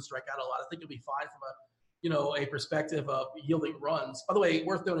team that doesn't strike out a lot. I think he'll be fine from a perspective of yielding runs. By the way,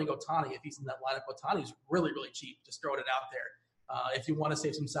 worth noting Ohtani, if he's in that lineup. Ohtani's really, really cheap. Just throwing it out there. If you want to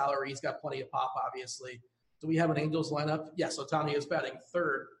save some salary, he's got plenty of pop, obviously. Do we have an Angels lineup? Yes, Ohtani is batting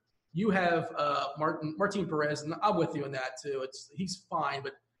third. You have Martin Perez, and I'm with you in that too. He's fine,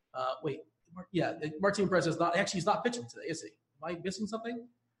 but Martin Perez is not. Actually, he's not pitching today, is he? Am I missing something?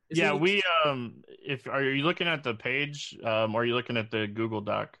 Are you looking at the page, or are you looking at the Google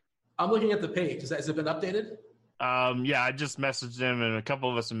Doc? I'm looking at the page. Has it been updated? I just messaged them, and a couple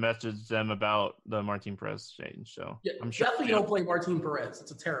of us have messaged them about the Martin Perez change. So yeah, I'm sure definitely don't play Martin Perez.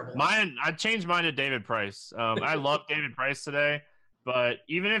 It's a terrible. I changed mine to David Price. I love David Price today. But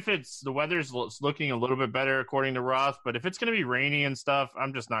even if the weather's looking a little bit better according to Roth, but if it's going to be rainy and stuff,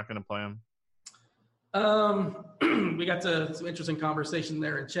 I'm just not going to play him. We got some interesting conversation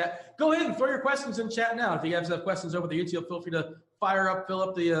there in chat. Go ahead and throw your questions in chat now. If you guys have questions over the YouTube, feel free to fill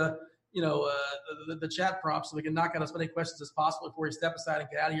up the the chat prompt so we can knock out as many questions as possible before you step aside and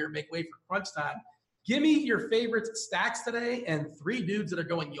get out of here and make way for crunch time. Give me your favorite stacks today and 3 dudes that are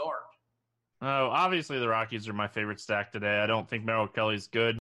going yard. Oh, obviously the Rockies are my favorite stack today. I don't think Merrill Kelly's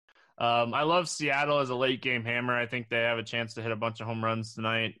good. I love Seattle as a late game hammer. I think they have a chance to hit a bunch of home runs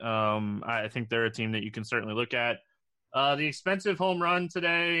tonight. I think they're a team that you can certainly look at. The expensive home run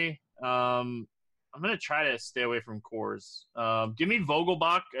today, I'm going to try to stay away from Coors. Give me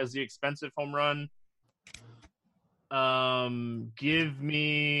Vogelbach as the expensive home run. Give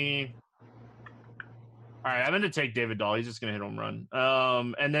me... All right, I'm going to take David Dahl. He's just going to hit a home run.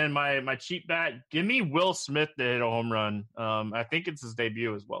 And then my cheap bet, give me Will Smith to hit a home run. I think it's his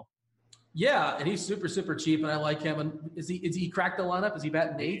debut as well. Yeah, and he's super, super cheap, and I like him. And is he cracked the lineup? Is he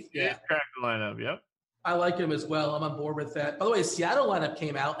batting 8th? Yeah, he's cracked the lineup, yep. I like him as well. I'm on board with that. By the way, Seattle lineup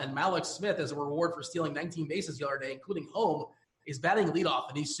came out, and Malik Smith, as a reward for stealing 19 bases the other day, including home, is batting leadoff,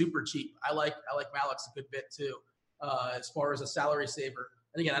 and he's super cheap. I like Malik's a good bit too, as far as a salary saver.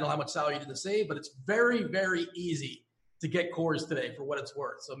 And again, I don't know how much salary you need to save, but it's very, very easy to get Coors today for what it's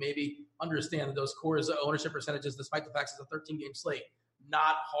worth. So maybe understand that those Coors ownership percentages, despite the fact it's a 13-game slate,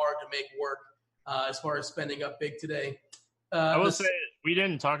 not hard to make work as far as spending up big today. I will say we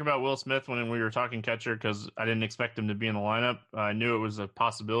didn't talk about Will Smith when we were talking catcher because I didn't expect him to be in the lineup. I knew it was a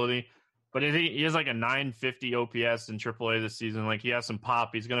possibility. But he has like a 950 OPS in AAA this season. Like, he has some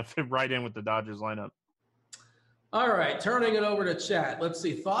pop. He's going to fit right in with the Dodgers lineup. All right, turning it over to chat. Let's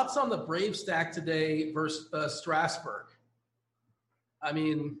see. Thoughts on the Brave stack today versus Strasburg? I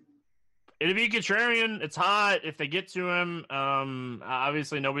mean, it'd be contrarian. It's hot. If they get to him,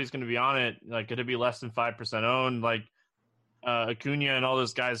 obviously nobody's going to be on it. Like, it'd be less than 5% owned. Like, Acuna and all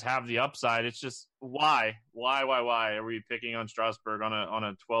those guys have the upside. It's just why are we picking on Strasburg on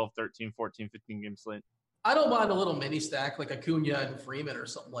a 12, 13, 14, 15 game slate? I don't mind a little mini stack like Acuna and Freeman or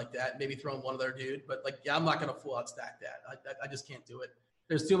something like that. Maybe throwing one of their dude, but I'm not going to full out stack that. I just can't do it.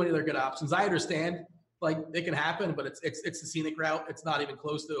 There's too many other good options. I understand it can happen, but it's a scenic route. It's not even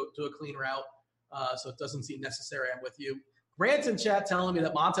close to a clean route. So it doesn't seem necessary. I'm with you. Grant's in chat telling me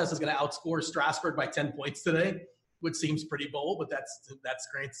that Montes is going to outscore Strasburg by 10 points today, which seems pretty bold, but that's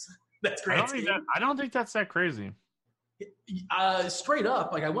Grant's. That's Grant's. I don't think that's that crazy. Straight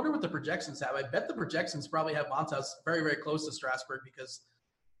up, I wonder what the projections have. I bet the projections probably have Montes very, very close to Strasburg because,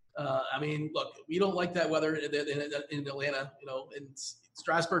 look, we don't like that weather in Atlanta, and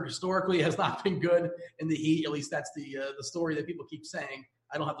Strasburg historically has not been good in the heat. At least that's the story that people keep saying.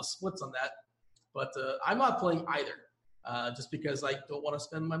 I don't have the splits on that, but I'm not playing either just because I don't want to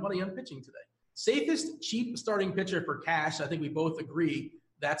spend my money on pitching today. Safest cheap starting pitcher for cash, I think we both agree,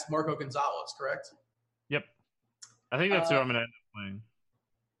 that's Marco Gonzalez, correct? Yep. I think that's who I'm going to end up playing.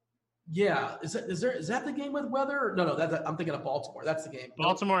 Yeah. Is that the game with weather? No, I'm thinking of Baltimore. That's the game.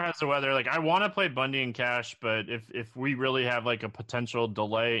 Baltimore has the weather. I want to play Bundy and cash, but if we really have a potential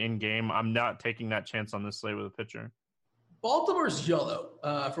delay in game, I'm not taking that chance on this slate with a pitcher. Baltimore's yellow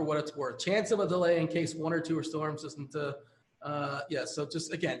for what it's worth. Chance of a delay in case 1 or 2 storms isn't so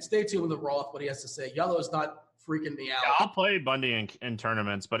just, again, stay tuned with the Roth, what he has to say. Yellow is not freaking me out. Yeah, I'll play Bundy in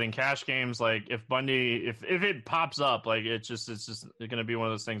tournaments, but in cash games, if Bundy, if it pops up, it's just going to be one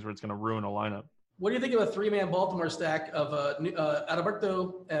of those things where it's going to ruin a lineup. What do you think of a 3-man Baltimore stack of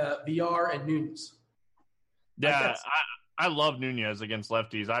Adalberto, VR, and Nunez? Yeah, I love Nunez against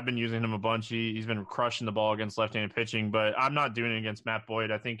lefties. I've been using him a bunch. He's been crushing the ball against left-handed pitching, but I'm not doing it against Matt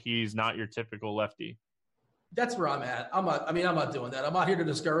Boyd. I think he's not your typical lefty. That's where I'm at. I'm not doing that. I'm not here to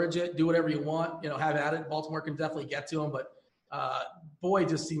discourage it. Do whatever you want. Have at it. Baltimore can definitely get to him, but Boyd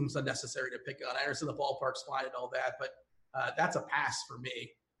just seems unnecessary to pick on. I understand the ballpark's fine and all that, but that's a pass for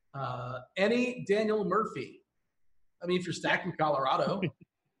me. Any Daniel Murphy? If you're stacking Colorado.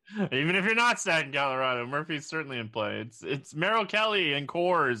 Even if you're not stacking Colorado, Murphy's certainly in play. It's Merrill Kelly and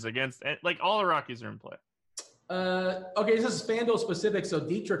Coors against all the Rockies are in play. Okay, this is FanDuel specific, so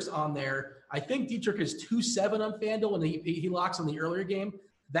Dietrich's on there. I think Dietrich is 2-7 on FanDuel, and he locks on the earlier game.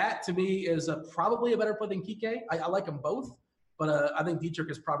 That, to me, is probably a better play than Kike. I like them both, but I think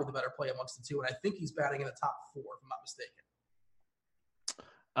Dietrich is probably the better play amongst the two, and I think he's batting in the top 4, if I'm not mistaken.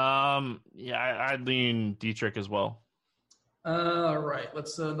 I'd lean Dietrich as well. All right,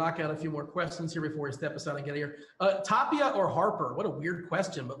 let's knock out a few more questions here before we step aside and get here. Tapia or Harper? What a weird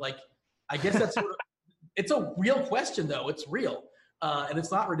question, but I guess that's sort of – it's a real question, though. It's real. And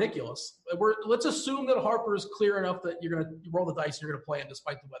it's not ridiculous. Let's assume that Harper is clear enough that you're going to roll the dice and you're going to play him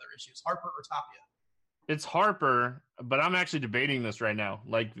despite the weather issues. Harper or Tapia? It's Harper, but I'm actually debating this right now.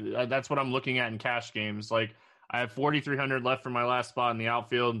 That's what I'm looking at in cash games. I have 4,300 left for my last spot in the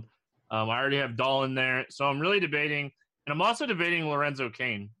outfield. I already have Dahl in there. So I'm really debating. And I'm also debating Lorenzo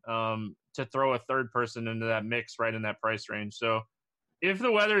Cain to throw a third person into that mix right in that price range. So if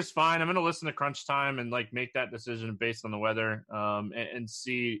the weather's fine, I'm going to listen to Crunch Time and like make that decision based on the weather and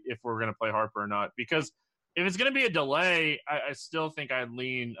see if we're going to play Harper or not. Because if it's going to be a delay, I still think I'd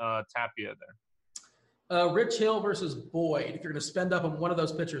lean Tapia there. Rich Hill versus Boyd. If you're going to spend up on one of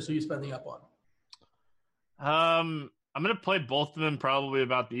those pitchers, who are you spending up on? I'm going to play both of them probably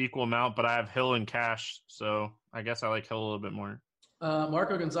about the equal amount, but I have Hill and Cash, so I guess I like Hill a little bit more.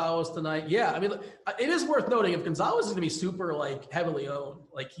 Marco Gonzalez tonight. Yeah, I mean, it is worth noting if Gonzalez is going to be super, like, heavily owned,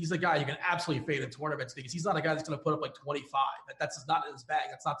 like, he's a guy you can absolutely fade in tournaments because he's not a guy that's going to put up, like, 25. That's not in his bag.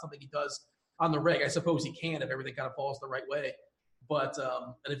 That's not something he does on the rig. I suppose he can if everything kind of falls the right way. But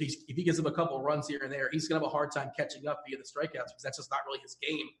and if he gives him a couple of runs here and there, he's going to have a hard time catching up via the strikeouts because that's just not really his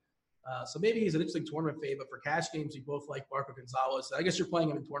game. So maybe he's an interesting tournament fave, but for cash games, we both like Marco Gonzalez. I guess you're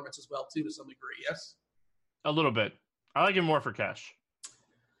playing him in tournaments as well, too, to some degree, yes? A little bit. I like him more for cash.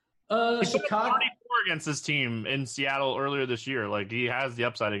 He put 34 against this team in Seattle earlier this year. Like, he has the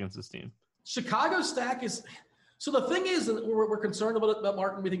upside against this team. Chicago's stack is – so the thing is, we're concerned about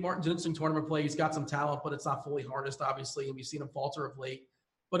Martin. We think Martin's an interesting tournament play. He's got some talent, but it's not fully harnessed, obviously, and we've seen him falter of late.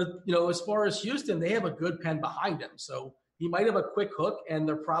 But, as far as Houston, they have a good pen behind him. So he might have a quick hook, and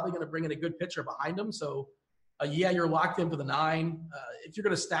they're probably going to bring in a good pitcher behind him. So, you're locked in for the 9. If you're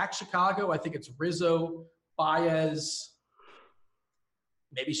going to stack Chicago, I think it's Rizzo, Baez,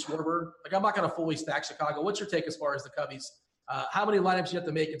 maybe Schwarber. Like, I'm not going to fully stack Chicago. What's your take as far as the Cubbies? How many lineups you have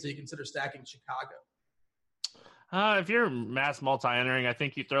to make until you consider stacking Chicago? If you're mass multi-entering, I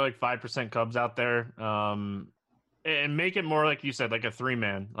think you throw like 5% Cubs out there and make it more like you said, like a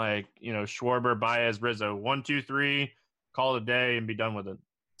 3-man, like, Schwarber, Baez, Rizzo, 1, 2, 3, call it a day and be done with it.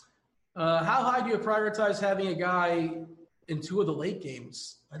 How high do you prioritize having a guy in 2 of the late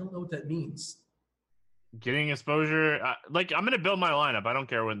games? I don't know what that means. Getting exposure, I'm going to build my lineup. I don't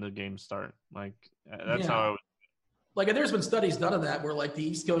care when the games start. Like, that's how I would. Like, there's been studies done of that where, like, the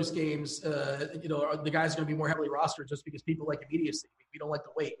East Coast games, the guys are going to be more heavily rostered just because people like immediacy. We don't like to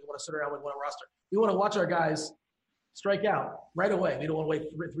wait. We want to sit around with one roster. We want to watch our guys strike out right away. We don't want to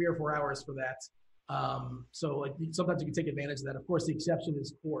wait 3 or 4 hours for that. So, like, sometimes you can take advantage of that. Of course, the exception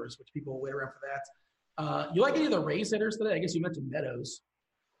is Coors, which people will wait around for that. You like any of the Rays hitters today? I guess you mentioned Meadows.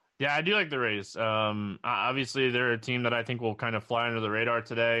 Yeah, I do like the Rays. Obviously, they're a team that I think will kind of fly under the radar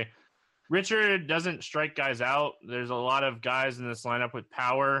today. Richard doesn't strike guys out. There's a lot of guys in this lineup with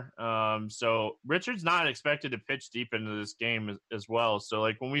power. So Richard's not expected to pitch deep into this game as well. So,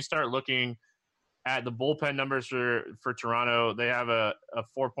 like, when we start looking at the bullpen numbers for Toronto, they have a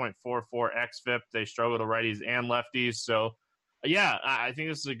 4.44 xFIP. They struggle to righties and lefties. So, yeah, I think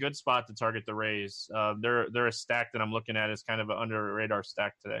this is a good spot to target the Rays. They're a stack that I'm looking at as kind of an under-radar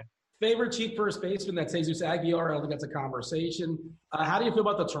stack today. Favorite cheap first baseman, that's Jesus Aguilar. I don't think that's a conversation. How do you feel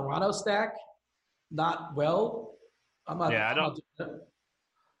about the Toronto stack? Not well. No.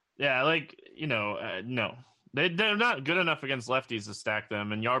 They're not good enough against lefties to stack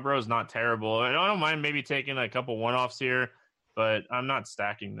them, and Yarbrough's not terrible. I don't mind maybe taking a couple one-offs here, but I'm not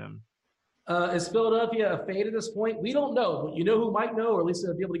stacking them. Is Philadelphia a fade at this point? We don't know, but who might know, or at least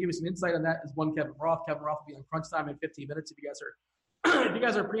be able to give you some insight on that is one Kevin Roth. Kevin Roth will be on Crunch Time in 15 minutes if you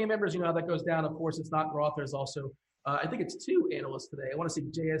guys are premium members, how that goes down. Of course, it's not Roth. There's also, I think it's 2 analysts today. I want to see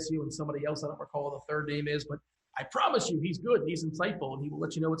JSU and somebody else. I don't recall what the third name is, but I promise you he's good and he's insightful, and he will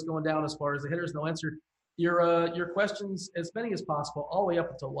let you know what's going down as far as the hitters. And they'll answer your questions, as many as possible, all the way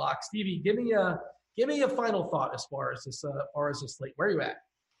up until lock. Stevie, give me a final thought as far as this slate. Where are you at?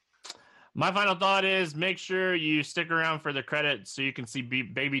 My final thought is make sure you stick around for the credits so you can see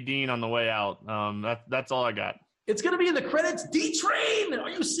Baby Dean on the way out. That's all I got. It's going to be in the credits. D-Train! Are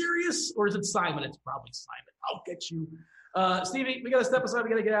you serious? Or is it Simon? It's probably Simon. I'll get you. Stevie, we got to step aside. We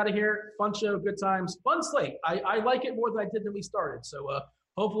got to get out of here. Fun show, good times. Fun slate. I like it more than I did when we started. So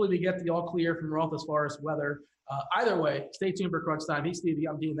hopefully we get the all clear from Roth as far as weather. Either way, stay tuned for Crunch Time. He's Stevie.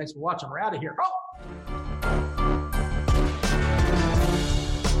 I'm Dean. Thanks for watching. We're out of here. Oh!